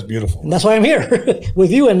purpose. That's beautiful. And that's why I'm here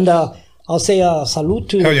with you. And I'll say salud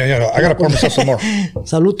to... Hell yeah. I got to pour myself some more.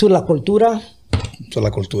 Salud to la cultura. To la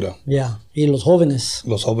cultura. Yeah. Y los jóvenes.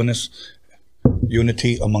 Los jóvenes.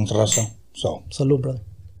 Unity amongst raza. So. Salud, brother.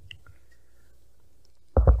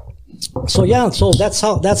 So yeah, so that's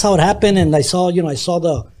how it happened. And I saw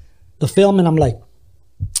the film, and I'm like,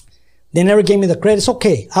 they never gave me the credit. It's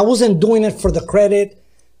okay. I wasn't doing it for the credit.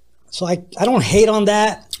 So I don't hate on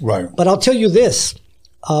that. Right. But I'll tell you this.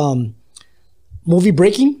 Movie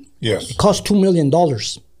Breaking. Yes. It cost $2 million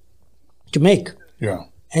to make. Yeah.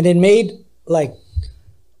 And it made, like,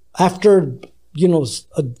 after,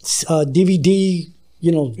 DVD,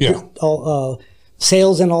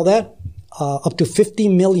 sales and all that, up to 50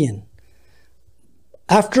 million.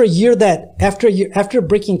 After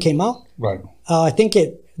Breaking came out, Right. I think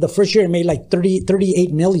the first year it made like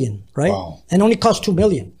 38 million, right? Wow. And only cost 2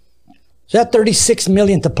 million. So that 36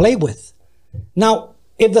 million to play with. Now,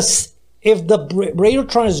 if the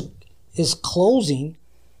Radiotron is closing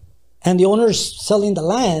and the owner's selling the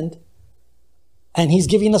land and he's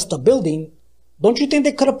giving us the building, don't you think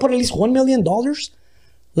they could have put at least $1 million?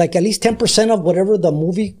 Like at least 10% of whatever the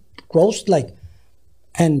movie grossed, like,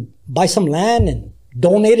 and buy some land and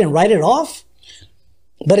donate and write it off?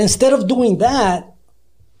 But instead of doing that,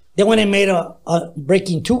 they went and made a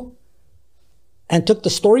Breaking 2 and took the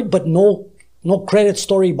story, but no credit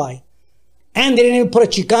story by. And they didn't even put a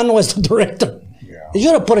Chicano as the director. Yeah. They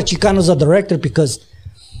should have put a Chicano as a director, because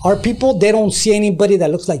our people, they don't see anybody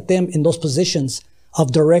that looks like them in those positions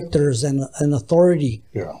of directors and authority.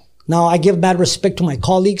 Yeah. Now, I give mad respect to my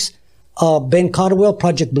colleagues. Ben Codwell,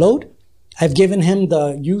 Project Blowed. I've given him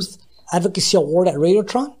the Youth Advocacy Award at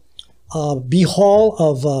Radiotron. B. Hall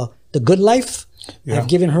of The Good Life. Yeah. I've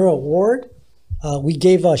given her an award. We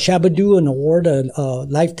gave Shabadoo an award, a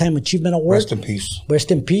Lifetime Achievement Award. Rest in peace.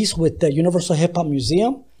 Rest in peace with the Universal Hip Hop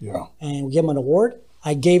Museum. Yeah. And we gave him an award.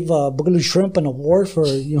 I gave Boogaloo Shrimp an award for,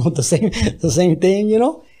 the same thing,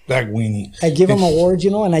 That weenie. I give them awards,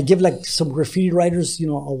 and I give like some graffiti writers,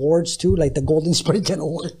 awards too, like the Golden Spray Can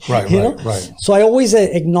Award. Right. So I always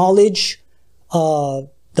acknowledge the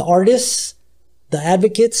artists, the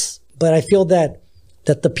advocates, but I feel that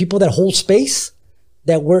the people that hold space,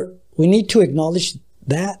 that we need to acknowledge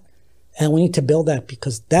that, and we need to build that,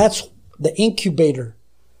 because that's the incubator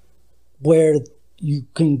where you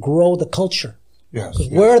can grow the culture. Yes.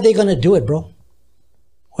 Because where are they going to do it, bro?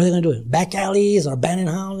 Where are they going to do it? Back alleys or abandoned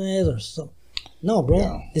houses or something? No, bro.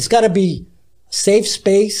 Yeah. It's got to be safe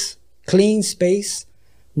space, clean space,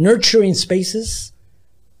 nurturing spaces.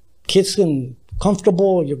 Kids can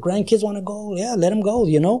comfortable. Your grandkids want to go. Yeah, let them go.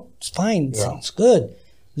 It's fine. Yeah. It's good.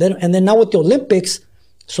 And then now with the Olympics,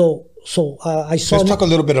 so I saw. Let's talk a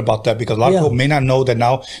little bit about that, because a lot of people may not know that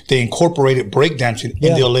now they incorporated breakdancing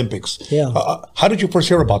in the Olympics. Yeah. How did you first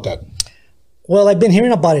hear about that? Well, I've been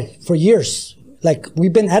hearing about it for years. Like,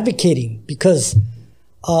 we've been advocating because,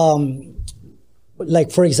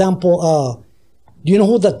 like, for example, do you know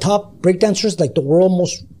who the top breakdancers, like the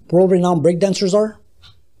most world-renowned breakdancers are?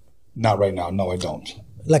 Not right now. No, I don't.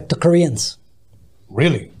 Like the Koreans.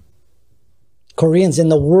 Really? Koreans in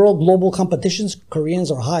the world global competitions, Koreans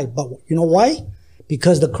are high. But you know why?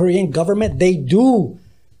 Because the Korean government, they do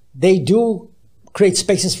create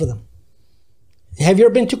spaces for them. Have you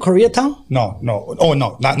ever been to Koreatown? No. Oh,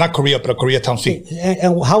 no. Not Korea, but Koreatown. See.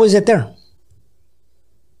 And how is it there?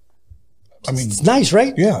 I mean, It's nice,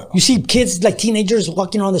 right? Yeah. You see kids like teenagers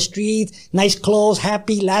walking on the street, nice clothes,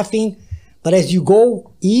 happy, laughing. But as you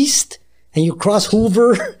go east and you cross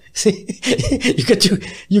Hoover, see,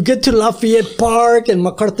 you get to Lafayette Park and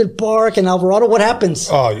MacArthur Park and Alvarado. What happens?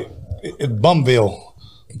 Oh, Bumville.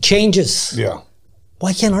 It changes. Yeah,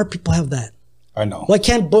 Why can't our people have that? I know. Why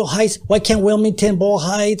can't Boyle Heights? Why can't Wilmington, Boyle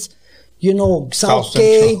Heights? You know, South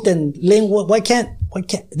Southgate Central. and Linwood. Why can't?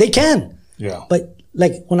 They can. Yeah. But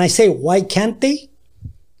like when I say why can't they?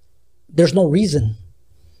 There's no reason.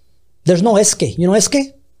 There's no esque. You know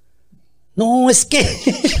esque? No esque.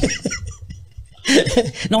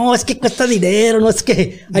 No, es que cuesta dinero. No es que.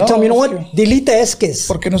 I No, tell them, you know what? es que- Delete the esques.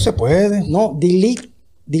 Porque no se puede. No,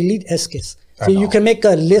 delete esques. I So you know. can make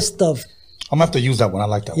a list of. I'm gonna have to use that one. I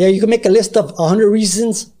like that Yeah, you can make a list of 100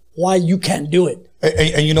 reasons why you can't do it. one.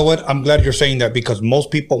 And you know what? I'm glad you're saying that because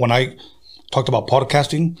most people, when I talked about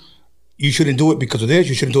podcasting, you shouldn't do it because of this.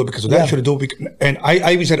 You shouldn't do it because of that. Yeah. You shouldn't do it. And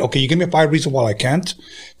I even said, okay, you give me 5 reasons why I can't.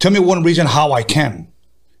 Tell me one reason how I can.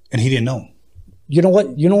 And he didn't know. You know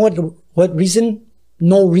what? You know what reason?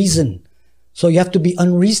 No reason. So you have to be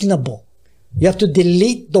unreasonable. You have to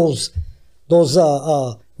delete those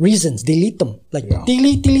reasons. Delete them. Like Yeah.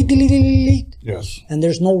 delete. Yes. And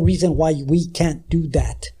there's no reason why we can't do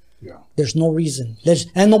that. Yeah. There's no reason.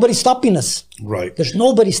 And nobody's stopping us. Right. There's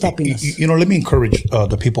nobody stopping us. You know, let me encourage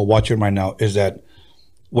the people watching right now is that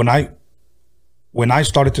when I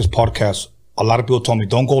started this podcast, a lot of people told me,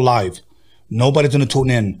 don't go live. Nobody's going to tune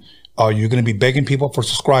in. You're going to be begging people for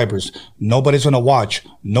subscribers. Nobody's going to watch.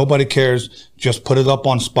 Nobody cares. Just put it up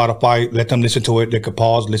on Spotify. Let them listen to it. They could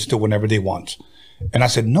pause, listen to it whenever they want. And I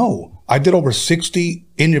said, no. I did over 60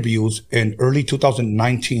 interviews in early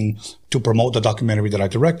 2019 to promote the documentary that I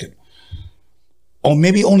directed. Or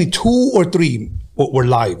maybe only 2 or 3 were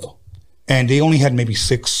live. And they only had maybe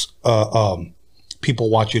 6 people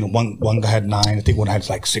watching. One guy had 9. I think one had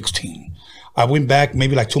like 16. I went back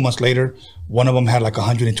maybe like 2 months later. One of them had like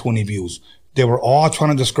 120 views. They were all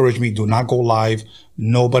trying to discourage me. Do not go live.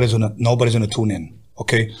 Nobody's gonna tune in.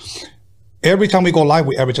 Okay. Every time we go live,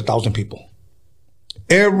 we average 1,000 people.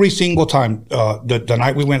 Every single time. The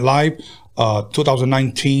night we went live,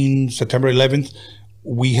 2019, September 11th,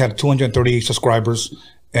 we had 238 subscribers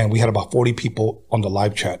and we had about 40 people on the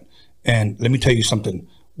live chat. And let me tell you something.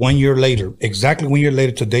 1 year later, exactly 1 year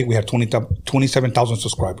later to date, we had 27,000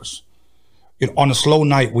 subscribers. On a slow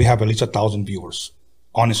night, we have at least 1,000 viewers.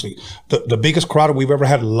 Honestly, the biggest crowd we've ever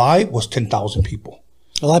had live was 10,000 people.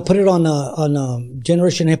 Well, I put it on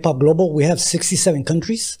Generation Hip Hop Global. We have 67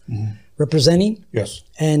 countries representing. Yes.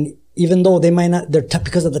 And even though they might not,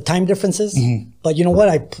 because of the time differences, but you know what?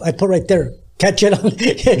 I put right there, catch it on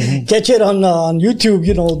YouTube,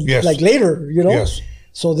 you know, Yes. like later, you know? Yes.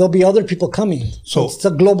 So there'll be other people coming. So- It's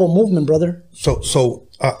a global movement, brother. So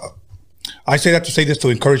I say that to say this to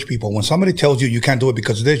encourage people. When somebody tells you you can't do it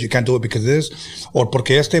because of this, you can't do it because of this, or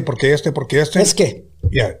porque este. Es que.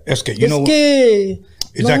 Yeah, es que. You know. Es que.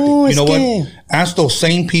 Exactly. No, You know es what? que. Ask those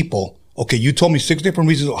same people, okay, you told me 6 different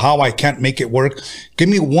reasons how I can't make it work. Give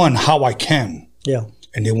me one how I can. Yeah.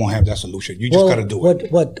 And they won't have that solution. You just got to do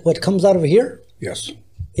it. What comes out of here, Yes.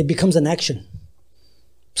 it becomes an action.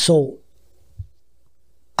 So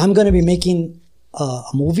I'm going to be making a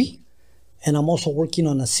movie, and I'm also working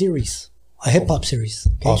on a series, a hip hop series.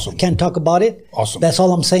 Okay? Awesome. I can't talk about it. Awesome. That's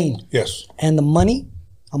all I'm saying. Yes. And the money,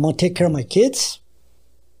 I'm going to take care of my kids,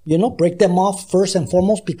 you know, break them off first and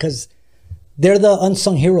foremost because they're the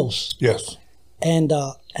unsung heroes. Yes. And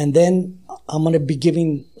then I'm going to be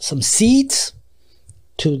giving some seeds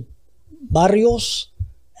to barrios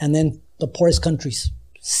and then the poorest countries,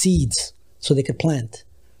 seeds so they could plant.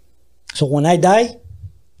 So when I die,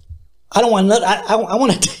 I don't want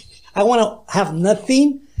I want to have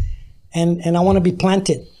nothing, and I want to be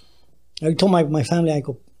planted. I told my family, I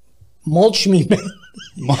go, mulch me, man.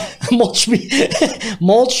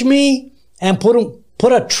 mulch me, and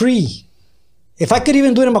put a tree. If I could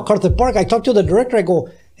even do it in MacArthur Park, I talked to the director. I go,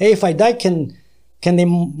 hey, if I die, can they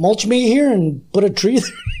mulch me here and put a tree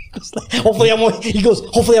there? Hopefully I won't. He goes,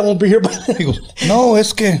 hopefully I won't be here by then. He goes, no,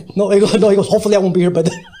 es que. No, he goes, hopefully I won't be here by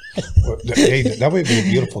then. Hey, that would be a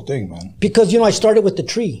beautiful thing, man. Because, you know, I started with the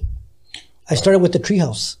tree. I started with the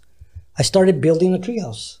treehouse. I started building a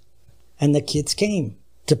treehouse. And the kids came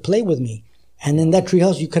to play with me. And in that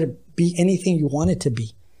treehouse, you could be anything you wanted to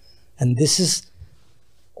be. And this is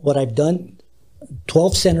what I've done.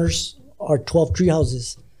 12 centers or 12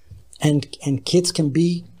 treehouses. And kids can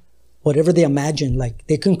be whatever they imagine. Like,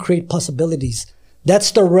 they can create possibilities.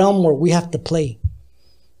 That's the realm where we have to play.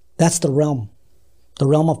 That's the realm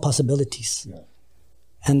of possibilities. Yeah.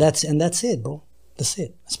 And that's it, bro. That's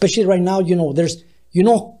it. Especially right now, you know,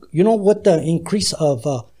 you know what the increase of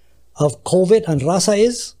COVID and Raza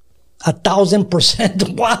is?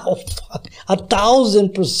 1,000%. Wow,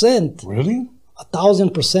 1,000%. Really?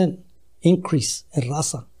 1,000% increase in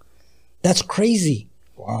Raza. That's crazy.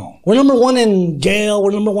 Wow. We're number one in jail.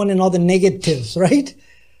 We're number one in all the negatives, right?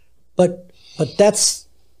 But that's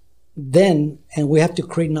then, and we have to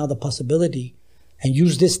create now the possibility and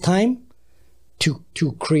use this time to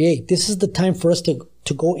create. This is the time for us to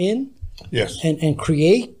go in Yes. and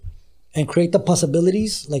create the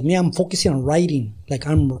possibilities. Like me, I'm focusing on writing. Like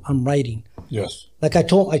I'm writing. Yes. Like I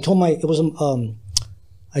told my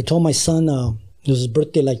son it was his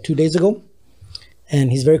birthday like 2 days ago,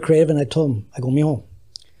 and he's very creative. And I told him, I go, mijo,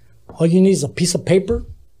 all you need is a piece of paper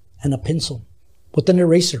and a pencil with an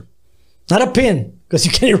eraser, not a pen because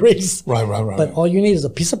you can't erase. Right. But all you need is a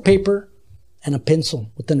piece of paper and a pencil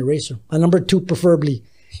with an eraser. A number 2 preferably,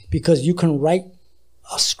 because you can write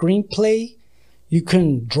a screenplay, you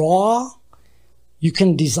can draw, you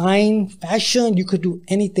can design fashion, you could do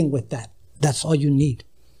anything with that. That's all you need.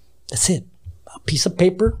 That's it. A piece of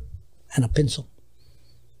paper and a pencil.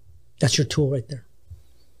 That's your tool right there.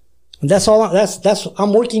 And that's all. That's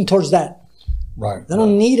I'm working towards that. Right. I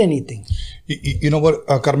don't need anything. You know what,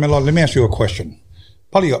 Carmelo, let me ask you a question.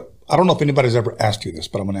 Probably, I don't know if anybody's ever asked you this,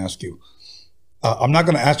 but I'm going to ask you. I'm not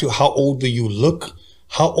going to ask you how old do you look.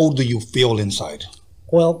 How old do you feel inside?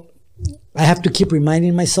 Well, I have to keep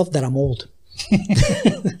reminding myself that I'm old.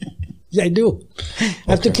 Yeah, I do. I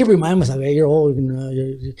have to keep reminding myself, hey, you're old. You know,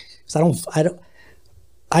 'cause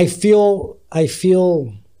I feel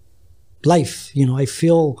life. You know, I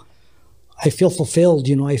feel fulfilled.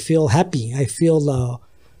 You know, I feel happy. I feel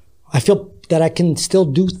that I can still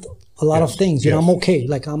do a lot of things. You know, I'm okay.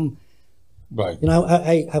 Like I'm. Right. You know,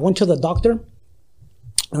 I went to the doctor,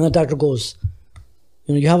 and the doctor goes,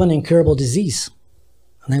 you know, you have an incurable disease.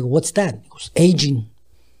 And I go, what's that? He goes, aging.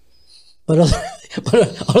 But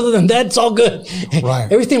other than that, it's all good.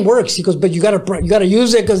 Right. Everything works. He goes, but you gotta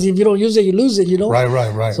use it, because if you don't use it, you lose it. You know.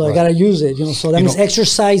 Right. So I gotta use it. You know. So that means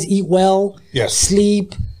exercise, eat well, Yes.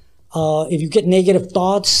 sleep. If you get negative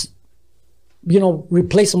thoughts, you know,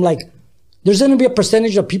 replace them. Like, there's gonna be a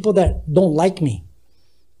percentage of people that don't like me.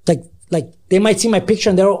 Like they might see my picture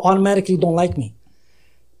and they automatically don't like me,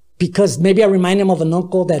 because maybe I remind them of an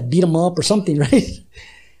uncle that beat them up or something, right?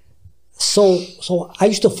 So I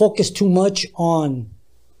used to focus too much on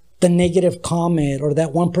the negative comment or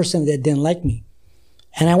that one person that didn't like me.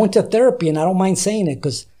 And I went to therapy, and I don't mind saying it,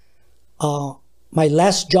 because my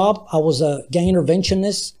last job, I was a gang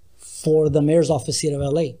interventionist for the mayor's office here of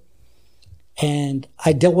LA. And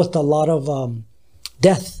I dealt with a lot of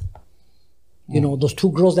death. You know, those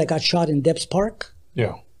 2 girls that got shot in Debs Park,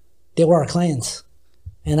 Yeah. they were our clients.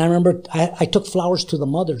 And I remember I took flowers to the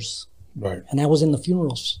mothers, Right. and I was in the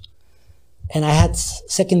funerals. And I had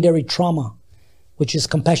secondary trauma, which is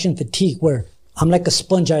compassion fatigue, where I'm like a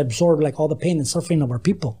sponge. I absorb like all the pain and suffering of our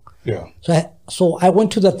people. Yeah. So I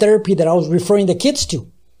went to the therapy that I was referring the kids to.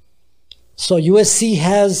 So USC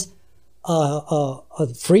has a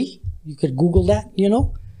free. You could Google that, you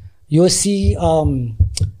know. USC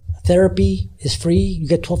therapy is free. You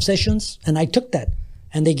get 12 sessions. And I took that.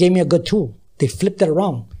 And they gave me a good tool. They flipped it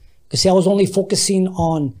around. Because see, I was only focusing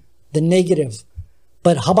on the negative.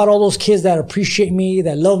 But how about all those kids that appreciate me,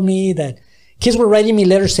 that love me, that kids were writing me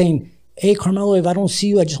letters saying, hey, Carmelo, if I don't see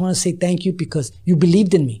you, I just want to say thank you because you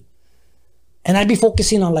believed in me. And I'd be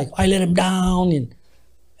focusing on like, I let him down. And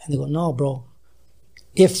they go, no, bro.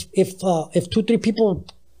 If 2-3 people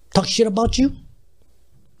talk shit about you,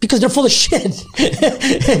 because they're full of shit.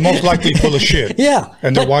 They're most likely full of shit. Yeah.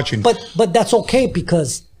 And they're watching. But that's okay,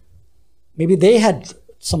 because maybe they had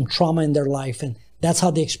some trauma in their life and that's how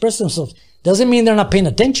they express themselves. Doesn't mean they're not paying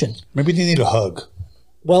attention. Maybe they need a hug.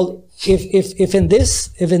 Well, if in this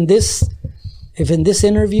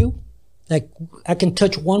interview, like I can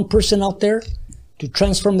touch one person out there to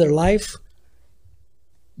transform their life,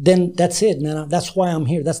 then that's it, man. That's why I'm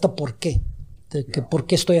here. That's the por qué. Por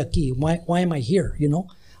qué estoy aquí? Why am I here? You know,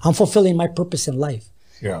 I'm fulfilling my purpose in life.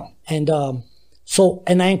 Yeah. And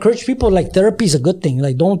and I encourage people, like, therapy is a good thing.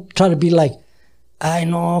 Like, don't try to be like, ay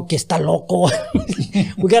no, que está loco.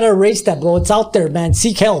 We gotta erase that, bro. It's out there, man.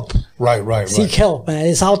 Seek help. Right. Seek help, man.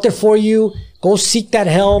 It's out there for you. Go seek that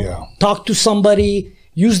help. Yeah. Talk to somebody.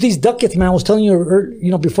 Use these ducats, man. I was telling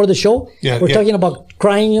you, before the show, we're talking about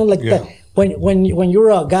crying, like that. When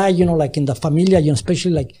you're a guy, like in the familia,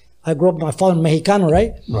 especially like I grew up, my father Mexicano,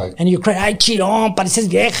 right? Right. And you cry, ay chirón, pareces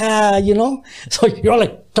vieja, So you're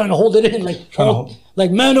like trying to hold it in,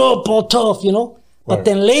 like man up, all tough, But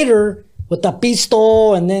then later, with the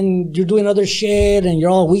pisto, and then you're doing other shit, and you're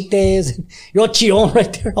all weekdays, you're all chillon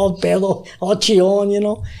right there, all pedo, all chillon, you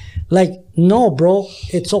know? Like, no, bro,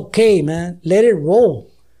 it's okay, man. Let it roll.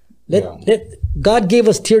 God gave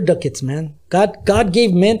us tear ducts, man. God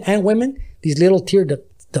gave men and women these little tear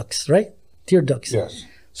ducts, right? Tear ducts. Yes.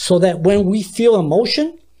 So that when we feel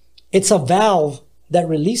emotion, it's a valve that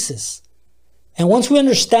releases. And once we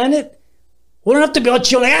understand it, we don't have to be all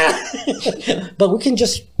chill, like, ah! But we can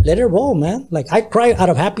just let it roll, man. Like, I cry out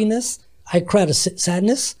of happiness. I cry out of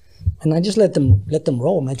sadness. And I just let them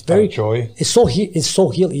roll, man. It's very joy. It's so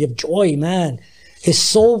healing. You have joy, man. It's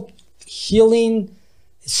so healing.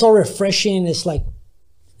 It's so refreshing. It's like,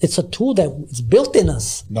 it's a tool that it's built in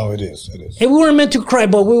us. No, it is. It is. And we weren't meant to cry,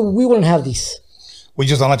 but we wouldn't have these. We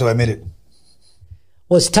just don't like to admit it.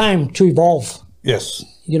 Well, it's time to evolve. Yes.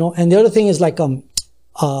 You know, and the other thing is like,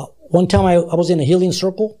 one time I was in a healing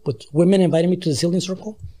circle, with women invited me to this healing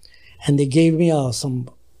circle, and they gave me some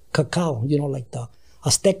cacao, you know, like the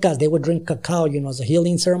Aztecas, they would drink cacao, you know, as a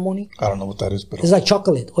healing ceremony. I don't know what that is, but It's like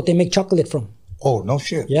chocolate, what they make chocolate from. oh, no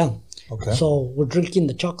shit. Yeah. Okay. So we're drinking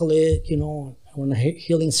the chocolate, you know, we're in a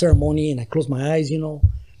healing ceremony, and I closed my eyes, you know,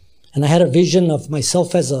 and I had a vision of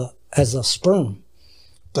myself as a sperm.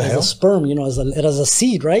 The As hell? a sperm, you know, as a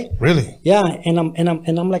seed, right? Really? Yeah, and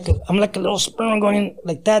I'm like a little sperm going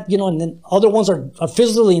like that, you know, and then other ones are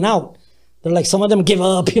fizzling out. They're like, some of them give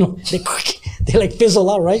up, you know, they like fizzle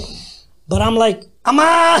out, right? But I'm like,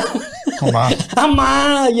 Ama, Come on.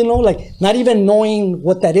 Ama, you know, like not even knowing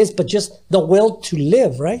what that is, but just the will to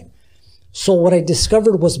live, right? So what I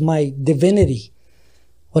discovered was my divinity.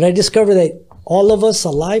 What I discovered that all of us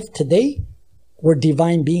alive today were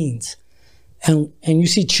divine beings. And you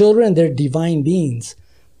see children, they're divine beings.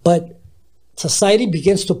 But society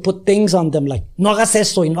begins to put things on them like, no hagas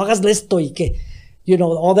esto y no hagas esto y que, you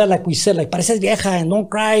know, all that, like we said, like, pareces vieja and don't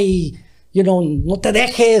cry, you know, no te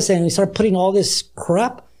dejes, and we start putting all this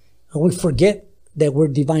crap, and we forget that we're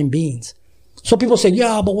divine beings. So people say,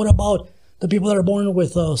 yeah, but what about the people that are born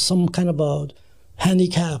with some kind of a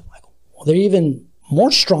handicap? Like, well, they're even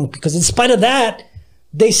more strong, because in spite of that,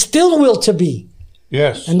 they still will to be.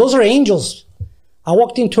 Yes. And those are angels. I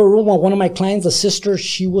walked into a room with one of my clients, a sister,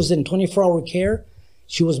 she was in 24-hour care.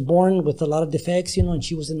 She was born with a lot of defects, you know, and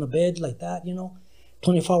she was in the bed like that, you know,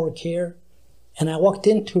 24-hour care. And I walked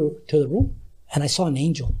into the room and I saw an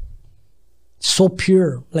angel. So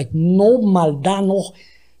pure, like no maldad,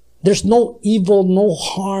 there's no evil, no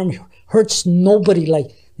harm, hurts nobody,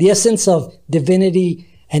 like the essence of divinity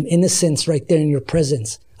and innocence right there in your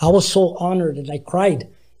presence. I was so honored and I cried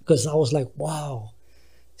because I was like, wow.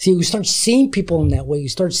 See, you start seeing people in that way. You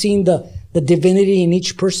start seeing the divinity in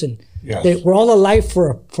each person. Yes. We're all alive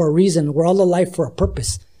for a reason. We're all alive for a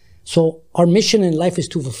purpose. So our mission in life is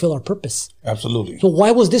to fulfill our purpose. Absolutely. So why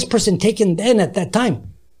was this person taken then at that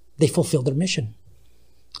time? They fulfilled their mission.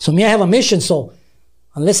 So me, I have a mission. So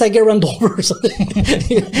unless I get run over or something,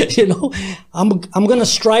 you know, I'm going to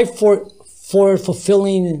strive for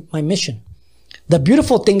fulfilling my mission. The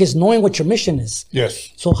beautiful thing is knowing what your mission is. Yes.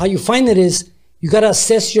 So how you find it is you got to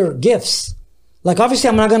assess your gifts. Like obviously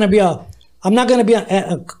I'm not going to be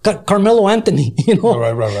a Carmelo Anthony, you know.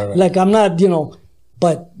 Right. Like I'm not, you know,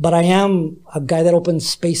 but I am a guy that opens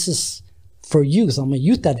spaces for youth. I'm a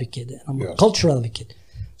youth advocate. I'm a cultural advocate.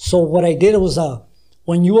 So what I did was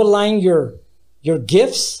when you align your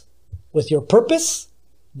gifts with your purpose,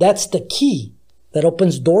 that's the key that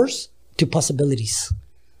opens doors to possibilities.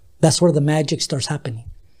 That's where the magic starts happening.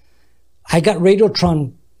 I got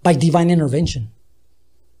Radiotron by divine intervention.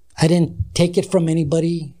 I didn't take it from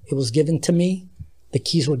anybody. It was given to me. The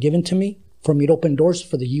keys were given to me for me to open doors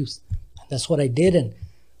for the youth. That's what I did, and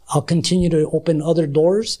I'll continue to open other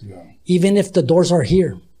doors, even if the doors are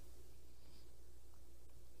here.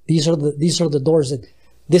 These are the doors that.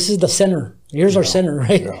 This is the center. Here's our center,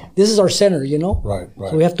 right? Yeah. This is our center, you know. Right.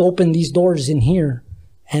 So we have to open these doors in here,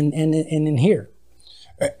 and in here.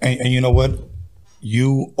 And you know what?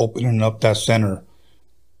 You opening up that center,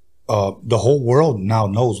 the whole world now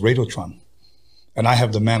knows Radiotron, and I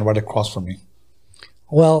have the man right across from me.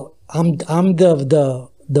 Well, I'm the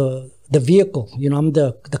vehicle, you know. I'm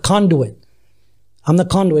the conduit. I'm the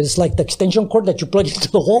conduit. It's like the extension cord that you plug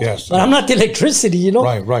into the wall. Yes. But I'm not the electricity, you know.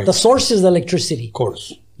 Right. The source is the electricity. Of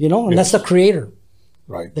course. You know, and that's the creator.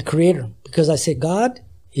 Right. The creator. Because I say, God,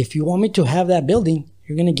 if you want me to have that building,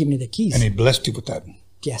 you're going to give me the keys. And he blessed you with that.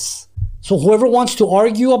 Yes. So whoever wants to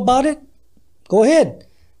argue about it, go ahead.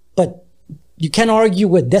 But you can't argue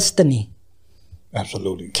with destiny.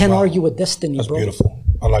 Absolutely. Can't argue with destiny, That's bro. Beautiful.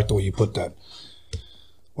 I like the way you put that.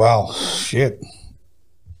 Wow. Shit.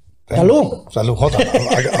 Salud. Salud. Hold on.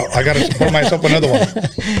 I got to pour myself another one.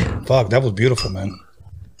 Fuck, that was beautiful, man.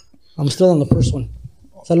 I'm still on the first one.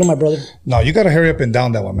 Salud, my brother. No, you got to hurry up and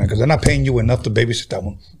down that one, man, because they're not paying you enough to babysit that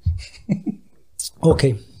one.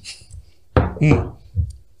 Okay.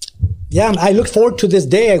 Yeah, I look forward to this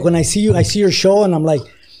day when I see you. I see your show, and I'm like,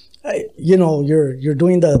 you're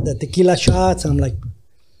doing the tequila shots. I'm like,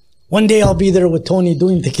 one day I'll be there with Tony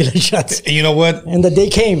doing tequila shots. And you know what? And the day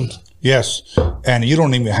came. Yes, and you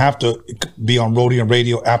don't even have to be on Rodeo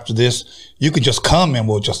Radio after this. You can just come and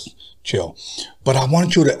we'll just chill. But I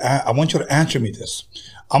want you to answer me this.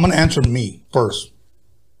 I'm going to answer me first.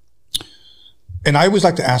 And I always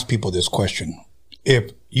like to ask people this question: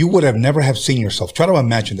 if you would have never have seen yourself, try to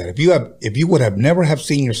imagine that. If you would have never have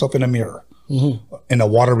seen yourself in a mirror, in a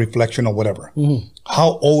water reflection or whatever,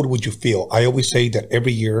 how old would you feel? I always say that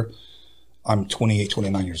every year I'm 28,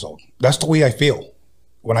 29 years old. That's the way I feel.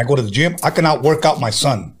 When I go to the gym, I can outwork out my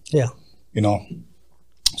son. Yeah.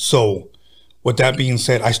 So with that being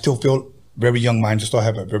said, I still feel very young minded. Still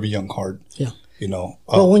have a very young heart. Yeah.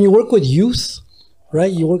 Well, when you work with youth,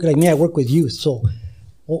 right? You work like me. I work with youth. So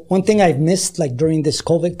one thing I've missed, like during this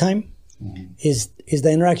COVID time, is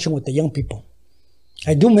the interaction with the young people.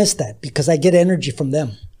 I do miss that because I get energy from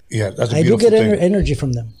them. Yeah, that's a I do beautiful get thing. energy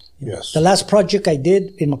from them. Yes. The last project I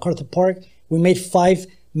did in MacArthur Park, we made 5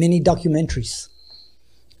 mini documentaries.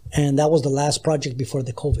 And that was the last project before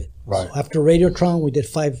the COVID. Right. So after Radiotron, we did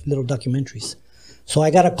 5 little documentaries. So I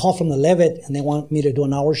got a call from the Levitt, and they want me to do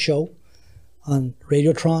an hour show on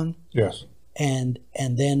Radiotron. Yes. And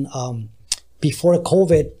then before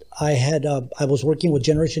COVID, I was working with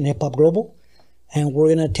Generation Hip Hop Global, and we're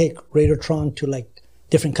gonna take Radiotron to like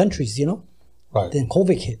different countries, Right. Then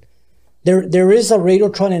COVID hit. There is a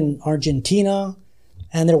Radiotron in Argentina,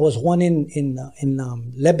 and there was one in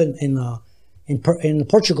Lebanon, in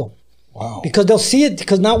Portugal. Wow. Because they'll see it,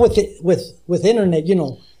 because now with internet,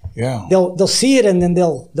 Yeah. they'll see it, and then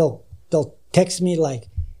they'll text me like,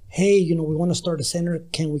 hey, we want to start a center.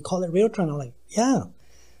 Can we call it Radiotron? I'm like, yeah.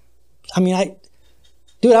 I mean, a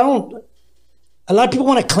lot of people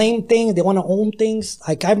want to claim things. They want to own things.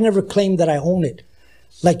 Like, I've never claimed that I own it.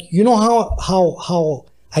 Like, how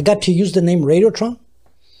I got to use the name Radiotron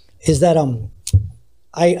is that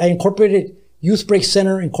I incorporated Youth Break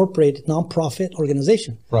Center Incorporated, nonprofit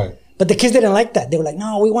organization. Right. But the kids didn't like that. They were like,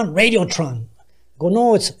 no, we want Radiotron. I go,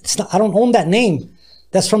 no, it's not. I don't own that name.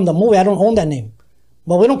 That's from the movie. I don't own that name.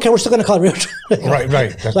 Well, we don't care. We're still going to call it Radiotron.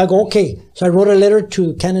 Right. So I go, okay. So I wrote a letter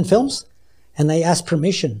to Canon Films, and I asked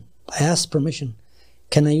permission.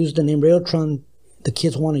 Can I use the name Radiotron? The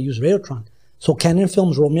kids want to use Radiotron. So Canon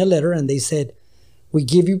Films wrote me a letter, and they said, we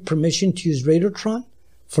give you permission to use Radiotron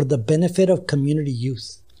for the benefit of community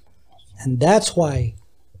youth. And that's why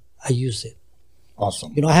I use it.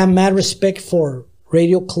 Awesome. I have mad respect for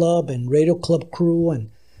Radio Club and Radio Club crew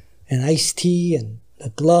and Ice-T and the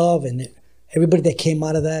Glove and everybody that came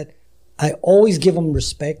out of that. I always give them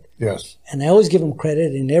respect. Yes. And I always give them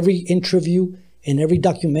credit in every interview, in every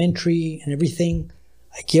documentary and everything.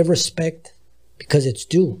 I give respect because it's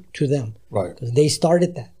due to them. Right. Because they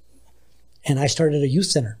started that. And I started a youth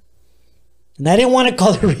center. And I didn't want to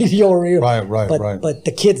call it Radio. Right. But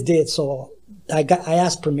the kids did, so I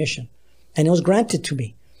asked permission, and it was granted to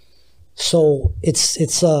me. So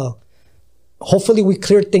it's hopefully we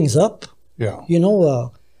cleared things up. Yeah.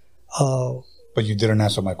 But you didn't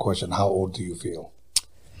answer my question. How old do you feel?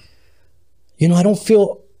 I don't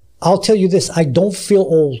feel. I'll tell you this. I don't feel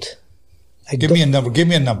old. Give me a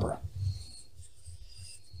number.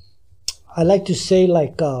 I like to say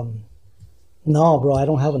like. No, bro, I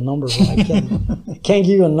don't have a number. Bro. I can't give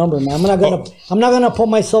you a number, man. I'm not gonna put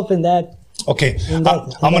myself in that. Okay,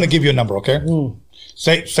 I'm gonna give you a number. Okay,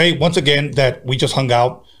 say once again that we just hung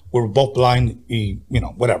out. We were both blind.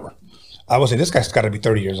 Whatever. I would say this guy's got to be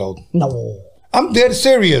 30 years old. No, I'm dead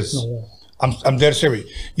serious. No. I'm dead serious.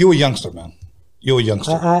 You a youngster, man. You a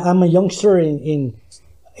youngster. I'm a youngster in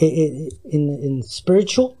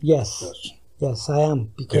spiritual. Yes. Yes, I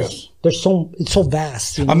am, because it's so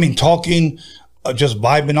vast. I mean, talking, just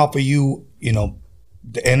vibing off of you,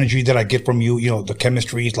 the energy that I get from you, the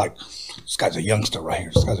chemistry is like, this guy's a youngster right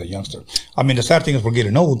here. This guy's a youngster. I mean, the sad thing is we're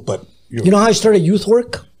getting old, but... You know how I started youth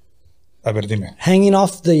work? A ver, dime. Hanging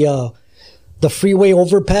off the freeway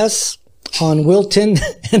overpass on Wilton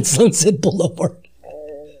and Sunset Boulevard.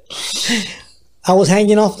 I was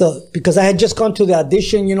hanging off because I had just gone to the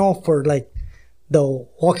audition, for like the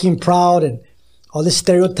Walking Proud and all this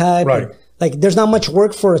stereotype. Right. like there's not much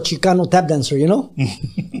work for a Chicano tap dancer, you know?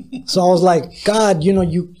 So I was like, God, you know,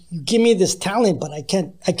 you give me this talent, but I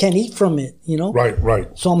can't eat from it, you know? Right.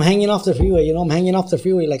 So I'm hanging off the freeway, you know? I'm hanging off the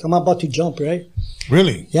freeway like I'm about to jump, right?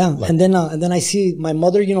 Really? Yeah. Like, and then I see my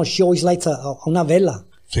mother, you know, she always lights una vela.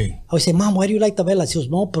 sí. I would say, Mom, why do you light the vela? She goes,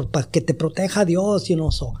 no, para que te proteja Dios, you know?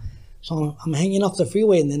 So I'm hanging off the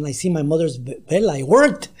freeway, and then I see my mother's vela. It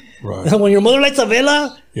worked. Right. When your mother lights a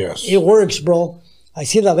vela, Yes. it works, bro. I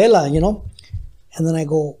see the vela, you know? And then I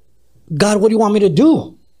go, God, what do you want me to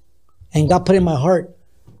do? And God put in my heart,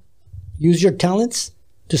 use your talents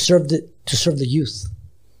to serve the youth.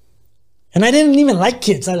 And I didn't even like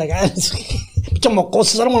kids. I don't want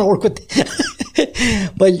to work with them.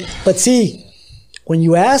 But see, when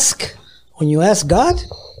you ask God,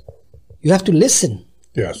 you have to listen.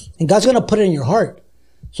 Yes. And God's gonna put it in your heart.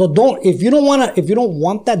 So if you don't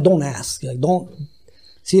want that, don't ask. Like, don't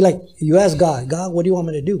see, like, you ask God, what do you want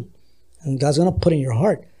me to do? And God's gonna put it in your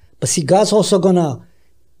heart. But see, God's also gonna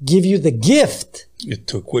give you the gift.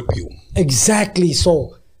 To equip you. Exactly.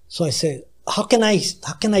 So I said, how can I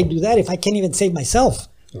do that if I can't even save myself?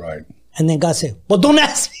 Right. And then God said, well, don't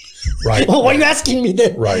ask me. Right. Well, why are you asking me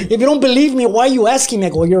then? Right. If you don't believe me, why are you asking me? I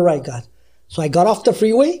go, you're right, God. So I got off the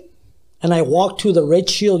freeway and I walked to the Red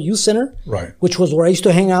Shield Youth Center, Right. which was where I used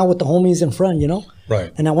to hang out with the homies in front, you know?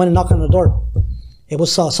 Right. And I went and knocked on the door. It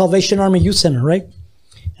was Salvation Army Youth Center, right?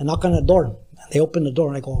 And knock on the door. And they opened the door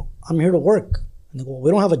and I go, I'm here to work. And they go,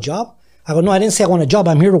 we don't have a job? I go, no, I didn't say I want a job.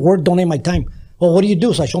 I'm here to work, donate my time. Well, what do you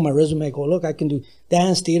do? So I show my resume. I go, look, I can do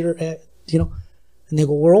dance, theater, you know. And they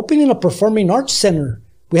go, we're opening a performing arts center.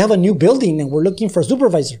 We have a new building and we're looking for a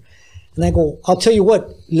supervisor. And I go, I'll tell you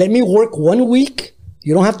what, let me work 1 week.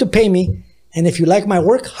 You don't have to pay me. And if you like my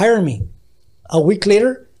work, hire me. A week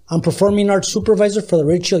later, I'm performing arts supervisor for the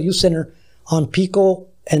Red Shield Youth Center on Pico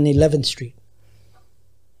and 11th Street.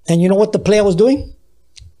 And you know what the play I was doing?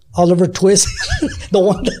 Oliver Twist, the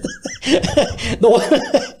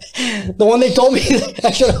one they told me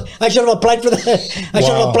I should have applied for that. I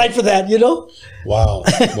should have applied for that, you know? Wow.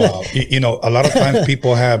 You know, a lot of times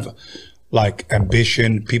people have like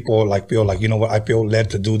ambition. People like feel like, you know what, I feel led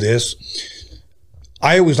to do this.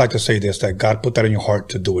 I always like to say this, that God put that in your heart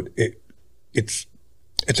to do it. It's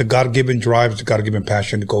a God-given drive. It's a God-given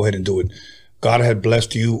passion to go ahead and do it. God had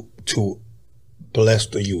blessed you to bless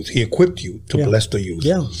the youth. He equipped you to bless the youth.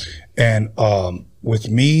 Yeah. And with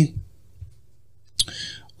me,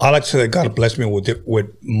 I like to say that God blessed me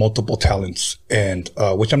with multiple talents, and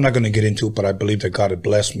which I'm not going to get into, but I believe that God had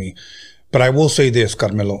blessed me. But I will say this,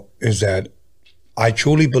 Carmelo, is that I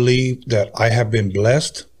truly believe that I have been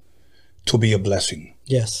blessed to be a blessing.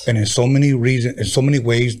 Yes. And in so many reasons, in so many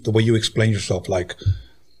ways, the way you explain yourself, like,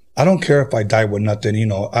 I don't care if I die with nothing, you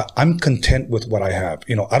know, I'm content with what I have.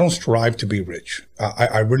 You know, I don't strive to be rich.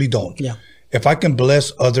 I really don't. Yeah. If I can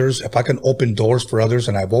bless others, if I can open doors for others,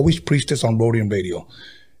 and I've always preached this on Roadium Radio,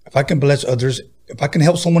 if I can bless others, if I can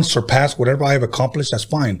help someone surpass whatever I have accomplished, that's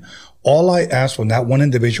fine. All I ask from that one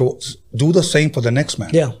individual is do the same for the next man.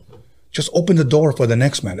 Yeah. Just open the door for the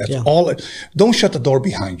next man. That's Yeah. all. Don't shut the door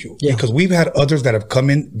behind you. Yeah. Because we've had others that have come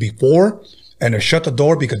in before and they shut the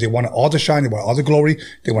door because they wanted all the shine, they wanted all the glory,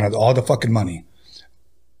 they wanted all the fucking money.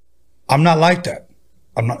 I'm not like that.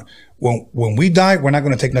 I'm not. When we die, we're not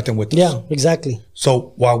going to take nothing with us. Yeah, exactly.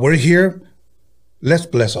 So while we're here, let's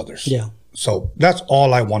bless others. Yeah. So that's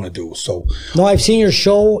all I want to do. So No, I've seen your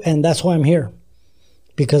show, and that's why I'm here.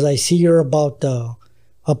 Because I see you're about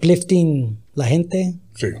uplifting la gente,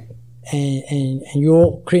 see, and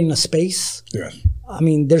you're creating a space. yes, I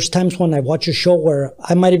mean, there's times when I watch your show where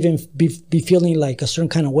I might even be feeling like a certain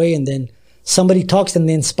kind of way, and then somebody talks and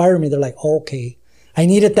they inspire me. They're like, oh, okay, I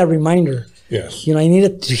needed that reminder. yes, You know, I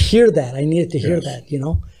needed to hear that. I needed to hear Yes. that, you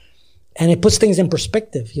know. And it puts things in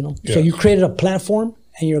perspective, you know. So Yeah. you created a platform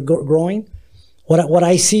and you're growing. What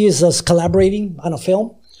I see is us collaborating on a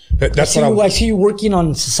film. That's I what see you working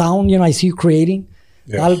on sound, you know, I see you creating.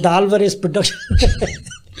 Yes. The Alvarez production.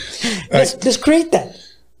 Let's create that.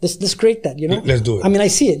 Let's create that, you know? Let's do it. I mean, I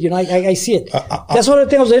see it, you know, I see it. That's one of the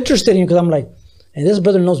things I was interested in, because I'm like, and this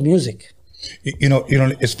brother knows music. You know,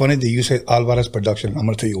 it's funny that you say Alvarez production. I'm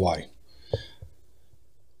going to tell you why.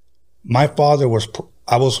 My father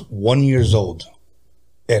I was 1 year old,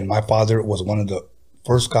 and my father was one of the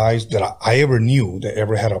first guys that I ever knew that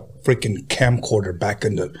ever had a freaking camcorder back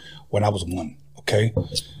when I was 1. Okay.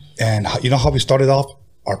 And you know how we started off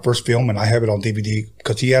our first film, and I have it on DVD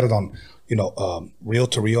because he had it on, you know, reel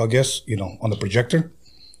to reel, I guess, you know, on the projector.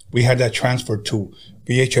 We had that transferred to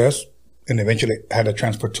VHS, and eventually had that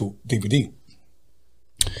transferred to DVD.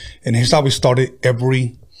 And here's how we started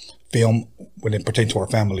every film when it pertained to our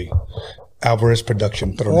family. Alvarez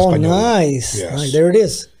Production. Pero en Oh, español. nice. Yes. Nice. There it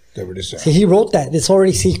is. There it is. See, he wrote that. It's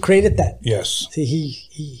already, see, he created that. Yes. See,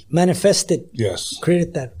 he manifested, Yes.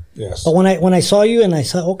 created that. Yes. But when I saw you and I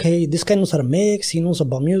saw, okay, this guy knows how to mix. He knows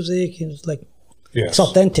about music. He was like, Yes. it's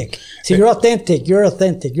authentic. See, you're authentic. You're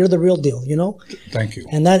authentic. You're the real deal. You know, Thank you.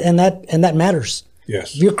 and that matters.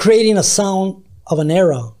 Yes. If you're creating a sound of an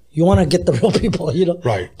era, you want to get the real people, you know,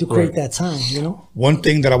 Right, to create right. that sound, you know. One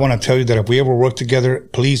thing that I want to tell you that if we ever work together,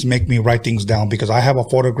 please make me write things down because I have a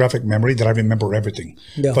photographic memory that I remember everything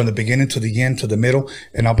Yeah. from the beginning to the end to the middle.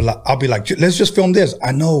 And I'll be like, let's just film this.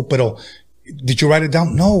 I know, but did you write it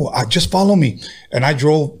down? No, I just follow me. And I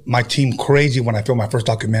drove my team crazy when I filmed my first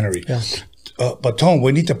documentary. Yeah. But Tone,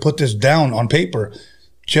 we need to put this down on paper.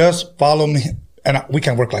 Just follow me. And we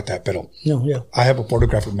can work like that, but No, yeah. I have a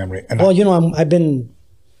photographic memory. And Well, you know, I've been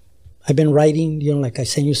writing, you know, like I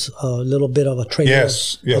sent you a little bit of a trailer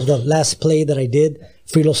Yes, yes. of the last play that I did,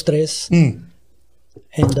 Filos Tres.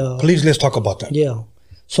 And please, let's talk about that. yeah.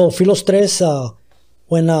 So Filos Tres,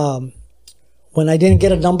 when I didn't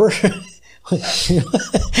get a number,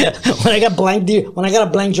 when I got a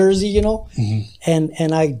blank jersey, you know,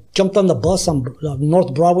 and I jumped on the bus on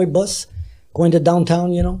North Broadway bus going to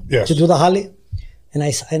downtown, you know, Yes. to do the Halle. And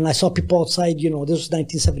I saw people outside, you know, this was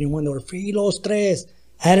 1971. They were Filos Tres.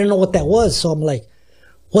 I didn't know what that was. So I'm like,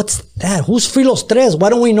 what's that? Who's Filos Tres? Why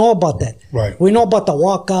don't we know about that? Right. We know about the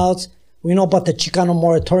walkouts. We know about the Chicano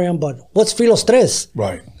moratorium, but what's Filos Tres?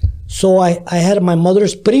 Right. So I had my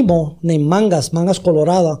mother's primo named Mangas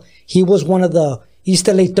Colorado. He was one of the East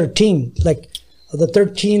LA 13, like the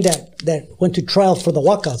 13 that went to trial for the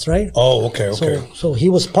walkouts, right? Oh, okay. So he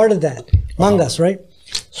was part of that, Mangas, right?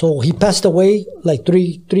 So he passed away like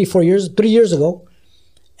 3 years ago.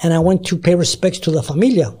 And I went to pay respects to the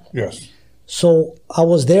familia. Yes. So I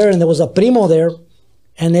was there and there was a primo there.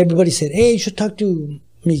 And everybody said, hey, you should talk to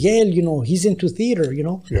Miguel. You know, he's into theater, you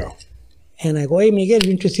know. Yeah. And I go, hey, Miguel, you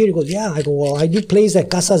into theater? He goes, yeah. I go, well, I do plays at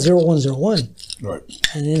Casa 0101. Right.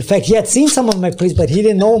 And in fact, he had seen some of my plays, but he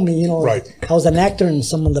didn't know me, you know. Right. I was an actor in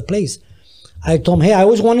some of the plays. I told him, hey, I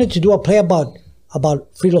always wanted to do a play about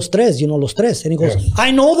Filos Tres, you know, Los Tres. And he goes, Yes. I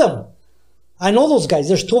know them. I know those guys.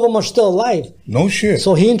 There's 2 of them are still alive. No shit.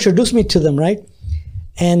 So he introduced me to them, right?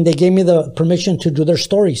 And they gave me the permission to do their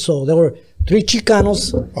story. So there were 3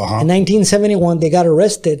 Chicanos. In 1971, they got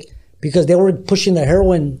arrested because they were pushing the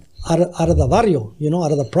heroin out of the barrio, you know,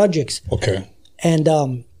 out of the projects. Okay. And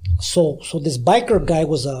so this biker guy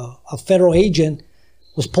was a federal agent,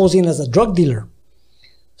 was posing as a drug dealer.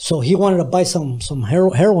 So he wanted to buy some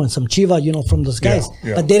heroin, some chiva, you know, from those guys.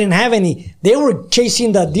 Yeah. But they didn't have any. They were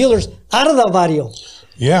chasing the dealers out of the barrio.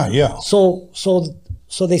 Yeah, yeah. So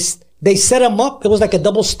they set him up. It was like a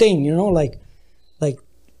double sting, you know, like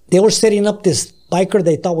they were setting up this biker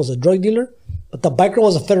they thought was a drug dealer, but the biker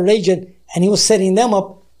was a federal agent, and he was setting them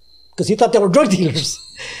up because he thought they were drug dealers.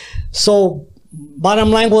 So bottom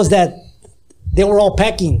line was that they were all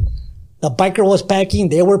packing. The biker was packing.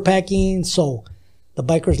 They were packing. So the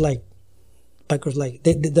bikers like,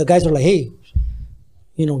 the guys are like, hey,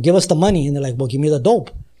 you know, give us the money. And they're like, well, give me the dope.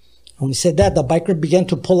 And when he said that, the biker began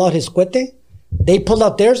to pull out his cuete. They pulled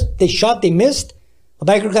out theirs. They shot. They missed. The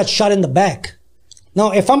biker got shot in the back.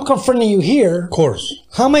 Now, if I'm confronting you here, Of course.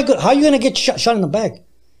 how are you going to get shot in the back?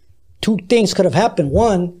 2 things could have happened.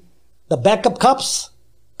 One, the backup cops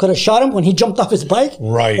could have shot him when he jumped off his bike.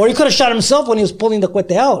 Right. Or he could have shot himself when he was pulling the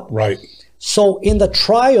cuete out. Right. So in the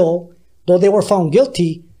trial, though they were found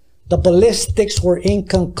guilty, the ballistics were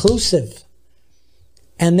inconclusive.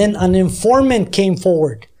 And then an informant came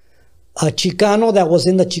forward, a Chicano that was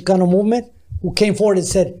in the Chicano movement, who came forward and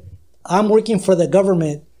said, I'm working for the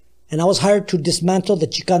government, and I was hired to dismantle the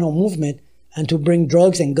Chicano movement and to bring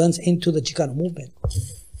drugs and guns into the Chicano movement.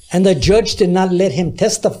 And the judge did not let him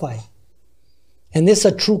testify. And this is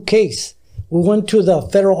a true case. We went to the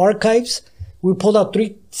federal archives. We pulled out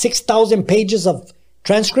 6,000 pages of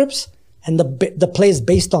transcripts, and the play is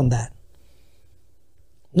based on that.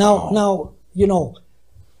 Now, you know,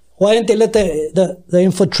 why didn't they let the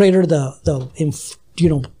infiltrator, the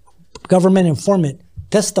government informant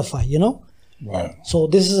testify, you know? Right. So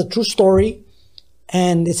this is a true story,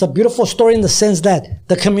 and it's a beautiful story in the sense that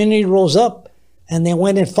the community rose up and they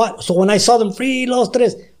went and fought. So when I saw them, free Los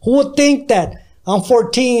Tres, who would think that I'm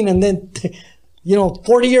 14 and then,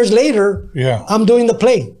 40 years later, Yeah. I'm doing the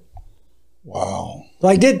play. Wow. So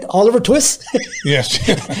I did Oliver Twist Yes.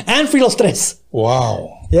 and Free Los Tres.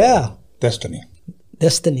 Wow. Yeah, Destiny.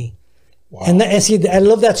 destiny. Wow. And see, I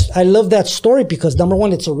love that story because number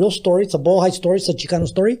one, it's a real story. It's a Boyle Heights story. It's a Chicano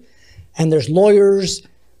story. And there's lawyers,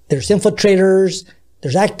 there's infiltrators,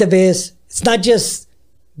 there's activists. It's not just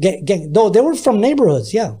Though they were from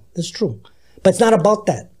neighborhoods, yeah, that's true. But it's not about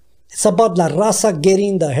that. It's about La Raza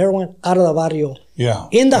getting the heroin out of the barrio Yeah.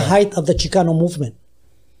 in the height of the Chicano movement.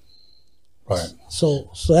 Right. So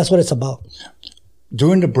that's what it's about.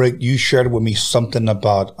 During the break, you shared with me something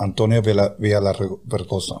about Antonio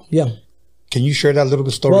Villaraigosa. Yeah. Can you share that little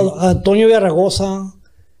bit story? Well, Antonio Villaraigosa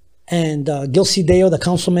and Gil Cedillo, the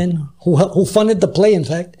councilman who funded the play, in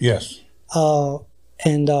fact, yes.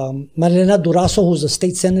 and Marilena Durazo, who's a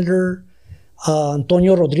state senator,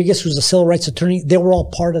 Antonio Rodriguez, who's the civil rights attorney, they were all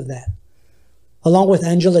part of that. Along with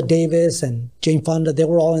Angela Davis and Jane Fonda, they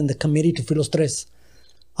were all in the committee to Filos Tres.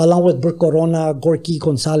 Along with Bert Corona, Gorky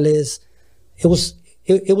Gonzalez. It was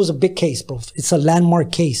a big case, bro. It's a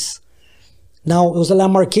landmark case. Now, it was a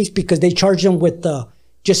landmark case because they charged him with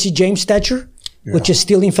Jesse James stature, which is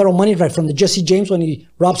stealing federal money right from the Jesse James when he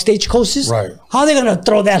robbed stagecoaches. Right. How are they going to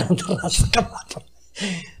throw that on the last? Come on.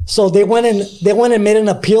 So they went and made an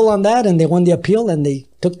appeal on that, and they won the appeal, and they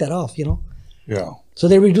took that off, Yeah. So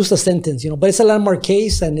they reduced the sentence, But it's a landmark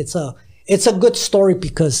case, and it's a good story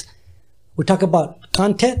because we talk about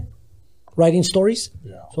content, writing stories.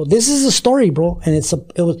 Yeah. So this is a story, bro, and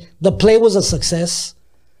the play was a success,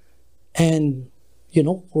 and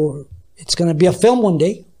it's gonna be a film one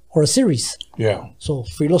day or a series. Yeah. So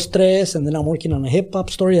Filos Tres, and then I'm working on a hip hop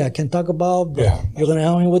story I can't talk about. But Yeah. you're gonna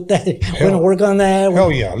help me with that. We're gonna work on that.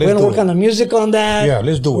 Hell yeah, We're gonna work on the music on that. Yeah,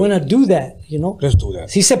 let's do it. We're gonna do that. Let's do that.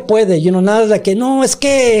 Si se puede. Nada like que no es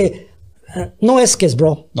que. No es que,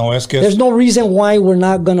 bro. No es que. There's no reason why we're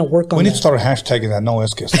not gonna work on We need that. to start hashtagging that. No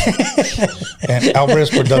es que. And Alvarez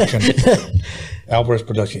Production. Alvarez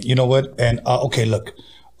Production. You know what? And okay, look,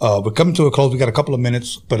 we're coming to a close. We got a couple of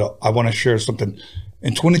minutes, but I want to share something.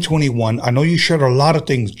 In 2021, I know you shared a lot of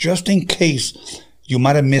things. Just in case you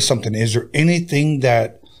might have missed something, is there anything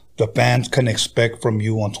that the fans can expect from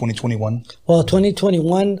you on 2021? Well,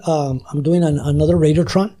 2021, I'm doing another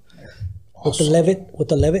Radiotron with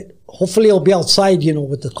the Levitt. Hopefully, it'll be outside,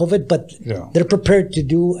 with the COVID, but they're prepared to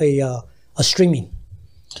do a streaming.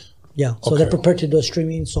 Yeah, so they're prepared to do a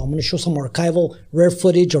streaming. So I'm going to show some archival, rare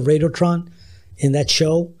footage of Radiotron in that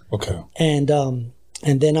show. Okay. And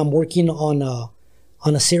then I'm working on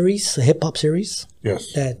a series, a hip hop series.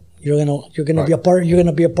 Yes. That you're gonna be a part. You're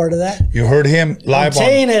gonna be a part of that. You heard him live.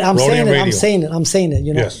 I'm saying it.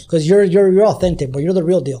 Yes. Because you're authentic, but you're the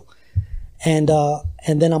real deal. And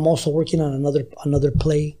then I'm also working on another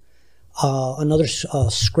play, another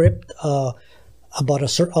script about a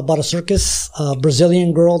circus,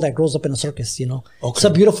 Brazilian girl that grows up in a circus. Okay. It's a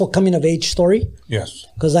beautiful coming of age story. Yes.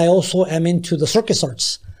 Because I also am into the circus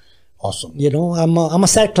arts. Awesome. I'm a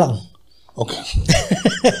sad clown. Okay.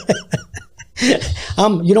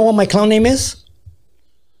 You know what my clown name is?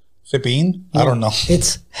 Cepin? I don't know.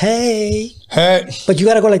 It's Hey. Hey. But you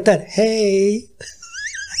gotta go like that. Hey.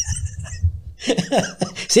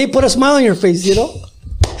 See, put a smile on your face,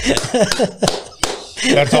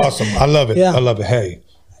 That's awesome. I love it. Yeah. I love it. Hey.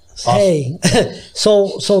 Awesome. Hey.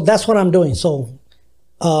 So that's what I'm doing. So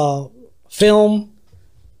film,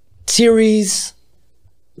 series,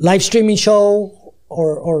 live streaming show,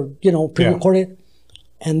 or pre-recorded.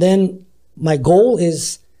 And then my goal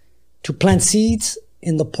is to plant seeds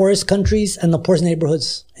in the poorest countries and the poorest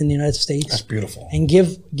neighborhoods in the United States. That's beautiful. And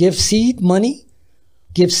give seed money.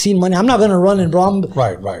 Give seed money. I'm not gonna run and bro.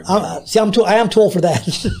 Right. I am too old for that.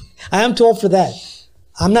 I am too old for that.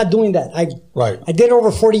 I'm not doing that. I did it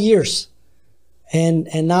over 40 years. And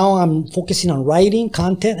now I'm focusing on writing,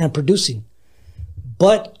 content, and producing.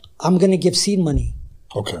 But I'm gonna give seed money.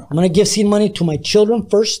 Okay. I'm gonna give seed money to my children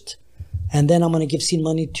first, and then I'm gonna give seed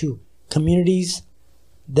money to communities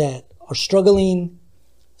that are struggling.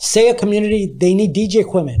 Say a community, they need DJ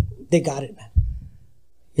equipment. They got it, man.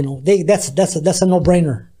 That's a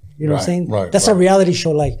no-brainer. You know what I'm saying? Right. That's a reality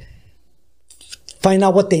show. Like, find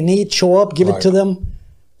out what they need, show up, give it to them.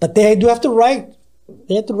 But they do have to write.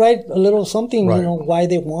 They have to write a little something. Why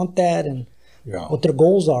they want that and what their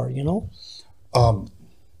goals are.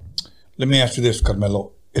 Let me ask you this,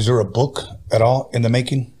 Carmelo. Is there a book at all in the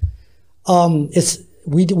making?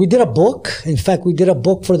 We did a book. In fact, we did a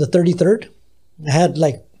book for the 33rd. I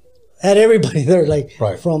had everybody there,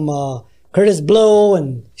 from Curtis Blow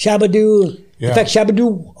and Shabadoo. Yeah. In fact,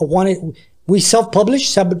 Shabadoo wanted. We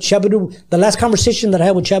self-published Shabadoo. The last conversation that I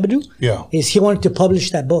had with Shabadoo is he wanted to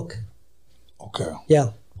publish that book. Okay.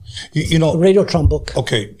 Yeah. Radiotron book.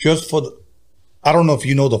 Okay, I don't know if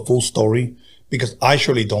you know the full story, because I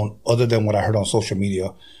surely don't, other than what I heard on social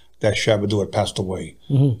media, that Shabadoo had passed away.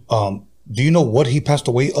 Mm-hmm. Do you know what he passed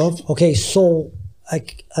away of? Okay, so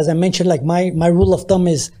as I mentioned, my rule of thumb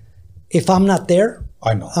is, if I'm not there,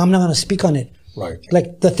 I know, I'm not going to speak on it. Right.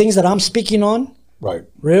 Like the things that I'm speaking on, Right.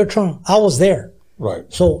 Radiotron, I was there. Right.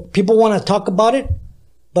 So people want to talk about it,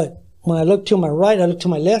 but when I look to my right, I look to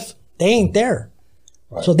my left, they ain't there.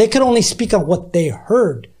 Right. So they could only speak on what they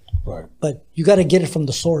heard, Right. but you got to get it from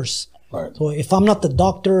the source. Right. So if I'm not the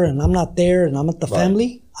doctor and I'm not there and I'm not the Right.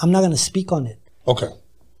 family, I'm not going to speak on it. Okay.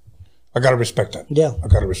 I got to respect that. Yeah. I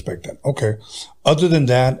got to respect that. Okay. Other than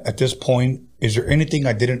that, at this point, is there anything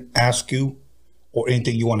I didn't ask you or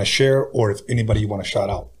anything you want to share or if anybody you want to shout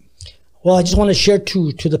out? Well, I just want to share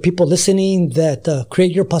to the people listening that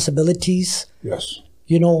create your possibilities. Yes.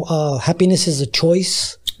 You know, happiness is a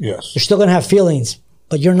choice. Yes. You're still going to have feelings,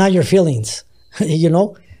 but you're not your feelings. You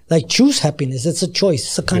know, like choose happiness. It's a choice.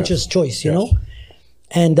 It's a conscious choice, you know,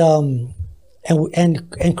 and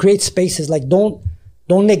create spaces. Like don't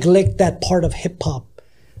neglect that part of hip hop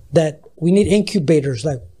that we need incubators.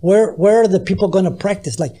 Like where are the people going to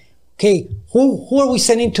practice? Like, okay, who are we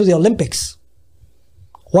sending to the Olympics?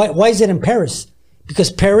 Why is it in Paris? Because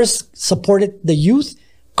Paris supported the youth.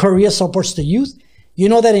 Korea supports the youth. You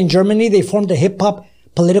know that in Germany, they formed a hip hop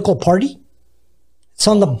political party. It's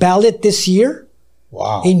on the ballot this year.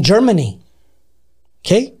 Wow. In Germany.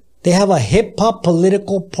 Okay. They have a hip hop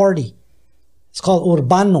political party. It's called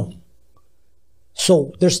Urbano.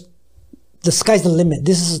 So the sky's the limit.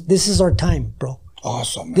 This is our time, bro.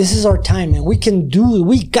 Awesome. Man. This is our time, man. We can do it.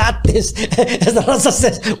 We got this. As the Raza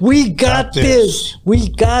says, we got this. We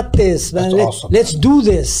got this, man. That's awesome, Let's do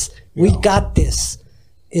this. Yeah. We got this.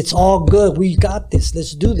 It's all good. We got this.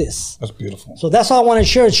 Let's do this. That's beautiful. So that's all I want to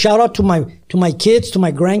share. Shout out to my kids, to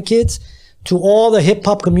my grandkids, to all the hip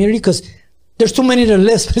hop community, because there's too many to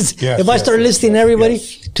list. If I start listing everybody,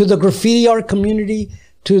 to the graffiti art community,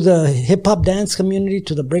 to the hip hop dance community,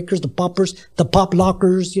 to the breakers, the poppers, the pop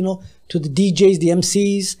lockers, you know, to the DJs, the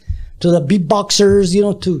MCs, to the beatboxers, you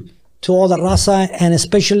know, to all the raza, and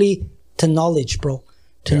especially to knowledge, bro.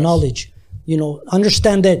 To knowledge. You know,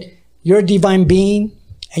 understand that you're a divine being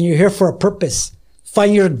and you're here for a purpose.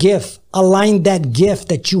 Find your gift. Align that gift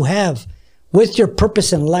that you have with your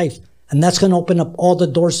purpose in life. And that's going to open up all the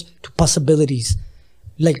doors to possibilities.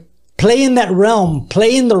 Like, play in that realm.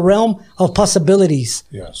 Play in the realm of possibilities.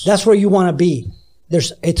 Yes. That's where you want to be.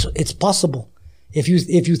 It's possible. If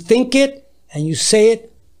you think it and you say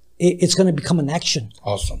it, it's going to become an action.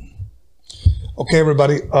 Awesome. Okay,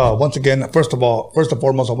 everybody. Once again, first and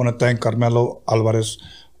foremost, I want to thank Carmelo Alvarez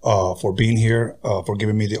for being here, for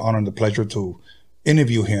giving me the honor and the pleasure to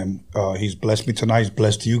interview him. He's blessed me tonight. He's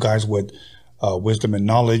blessed you guys with wisdom and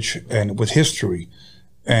knowledge and with history.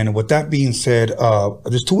 And with that being said,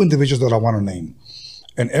 there's two individuals that I want to name.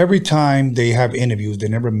 And every time they have interviews, they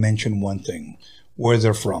never mention one thing, where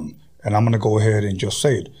they're from. And I'm going to go ahead and just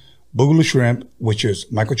say it. Boogaloo Shrimp, which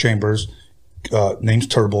is Michael Chambers, name's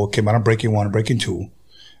Turbo, came out of Breaking 1 and Breaking 2.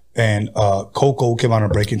 And Coco came out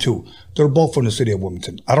of Breaking 2. They're both from the city of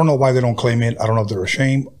Wilmington. I don't know why they don't claim it. I don't know if they're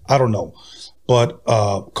ashamed. I don't know. But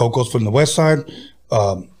Coco's from the west side.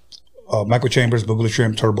 Michael Chambers, Boogaloo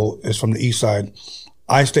Shrimp, Turbo is from the east side.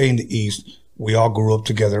 I stay in the east. We all grew up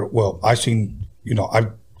together. Well, Boogaloo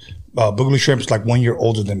Shrimp is like 1 year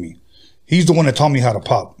older than me. He's the one that taught me how to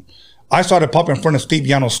pop. I started popping in front of Steve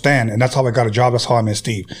Yano's stand, and that's how I got a job. That's how I met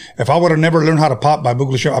Steve. If I would have never learned how to pop by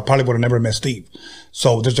Boogaloo Shrimp, I probably would have never met Steve.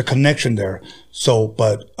 So there's a connection there. So,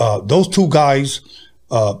 but those two guys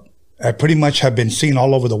I pretty much have been seen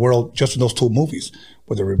all over the world just in those two movies,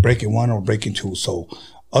 whether we're Breaking 1 or Breaking 2. So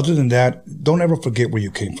other than that, don't ever forget where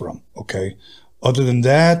you came from, okay? Other than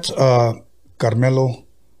that, Carmelo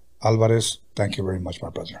Alvarez, thank you very much, my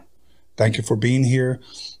brother. Thank you for being here.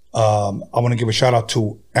 I want to give a shout out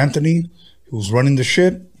to Anthony, who's running the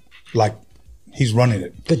shit like he's running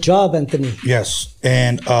it. Good job, Anthony. Yes.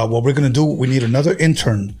 And what we're going to do, we need another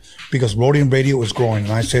intern because Rhodium Radio is growing.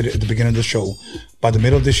 And I said at the beginning of the show, by the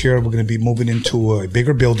middle of this year, we're going to be moving into a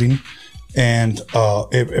bigger building. And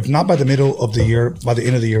if not by the middle of the year, by the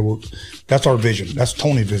end of the year, that's our vision. That's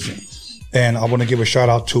Tony's vision. And I want to give a shout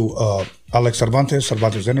out to Alex Cervantes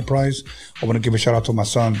Enterprise. I want to give a shout out to my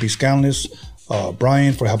son, B. Scanless,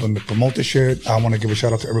 Brian, for helping me promote this shit. I want to give a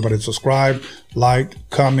shout out to everybody that subscribe, like,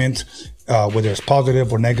 comment, whether it's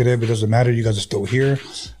positive or negative. It doesn't matter. You guys are still here.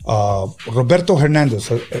 Roberto Hernandez,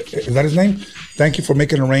 is that his name? Thank you for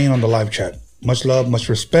making it rain on the live chat. Much love, much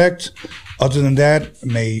respect. Other than that,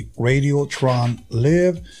 may Radiotron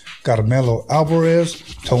live. Carmelo Alvarez,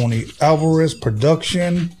 Tony Alvarez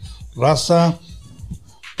Production, Raza.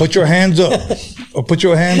 Put your hands up. Or put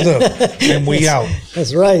your hands up. And we out.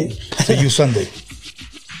 That's right. See you Sunday.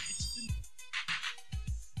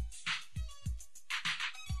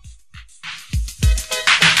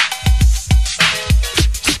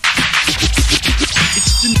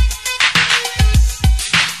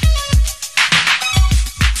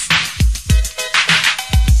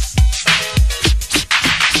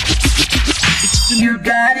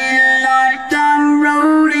 got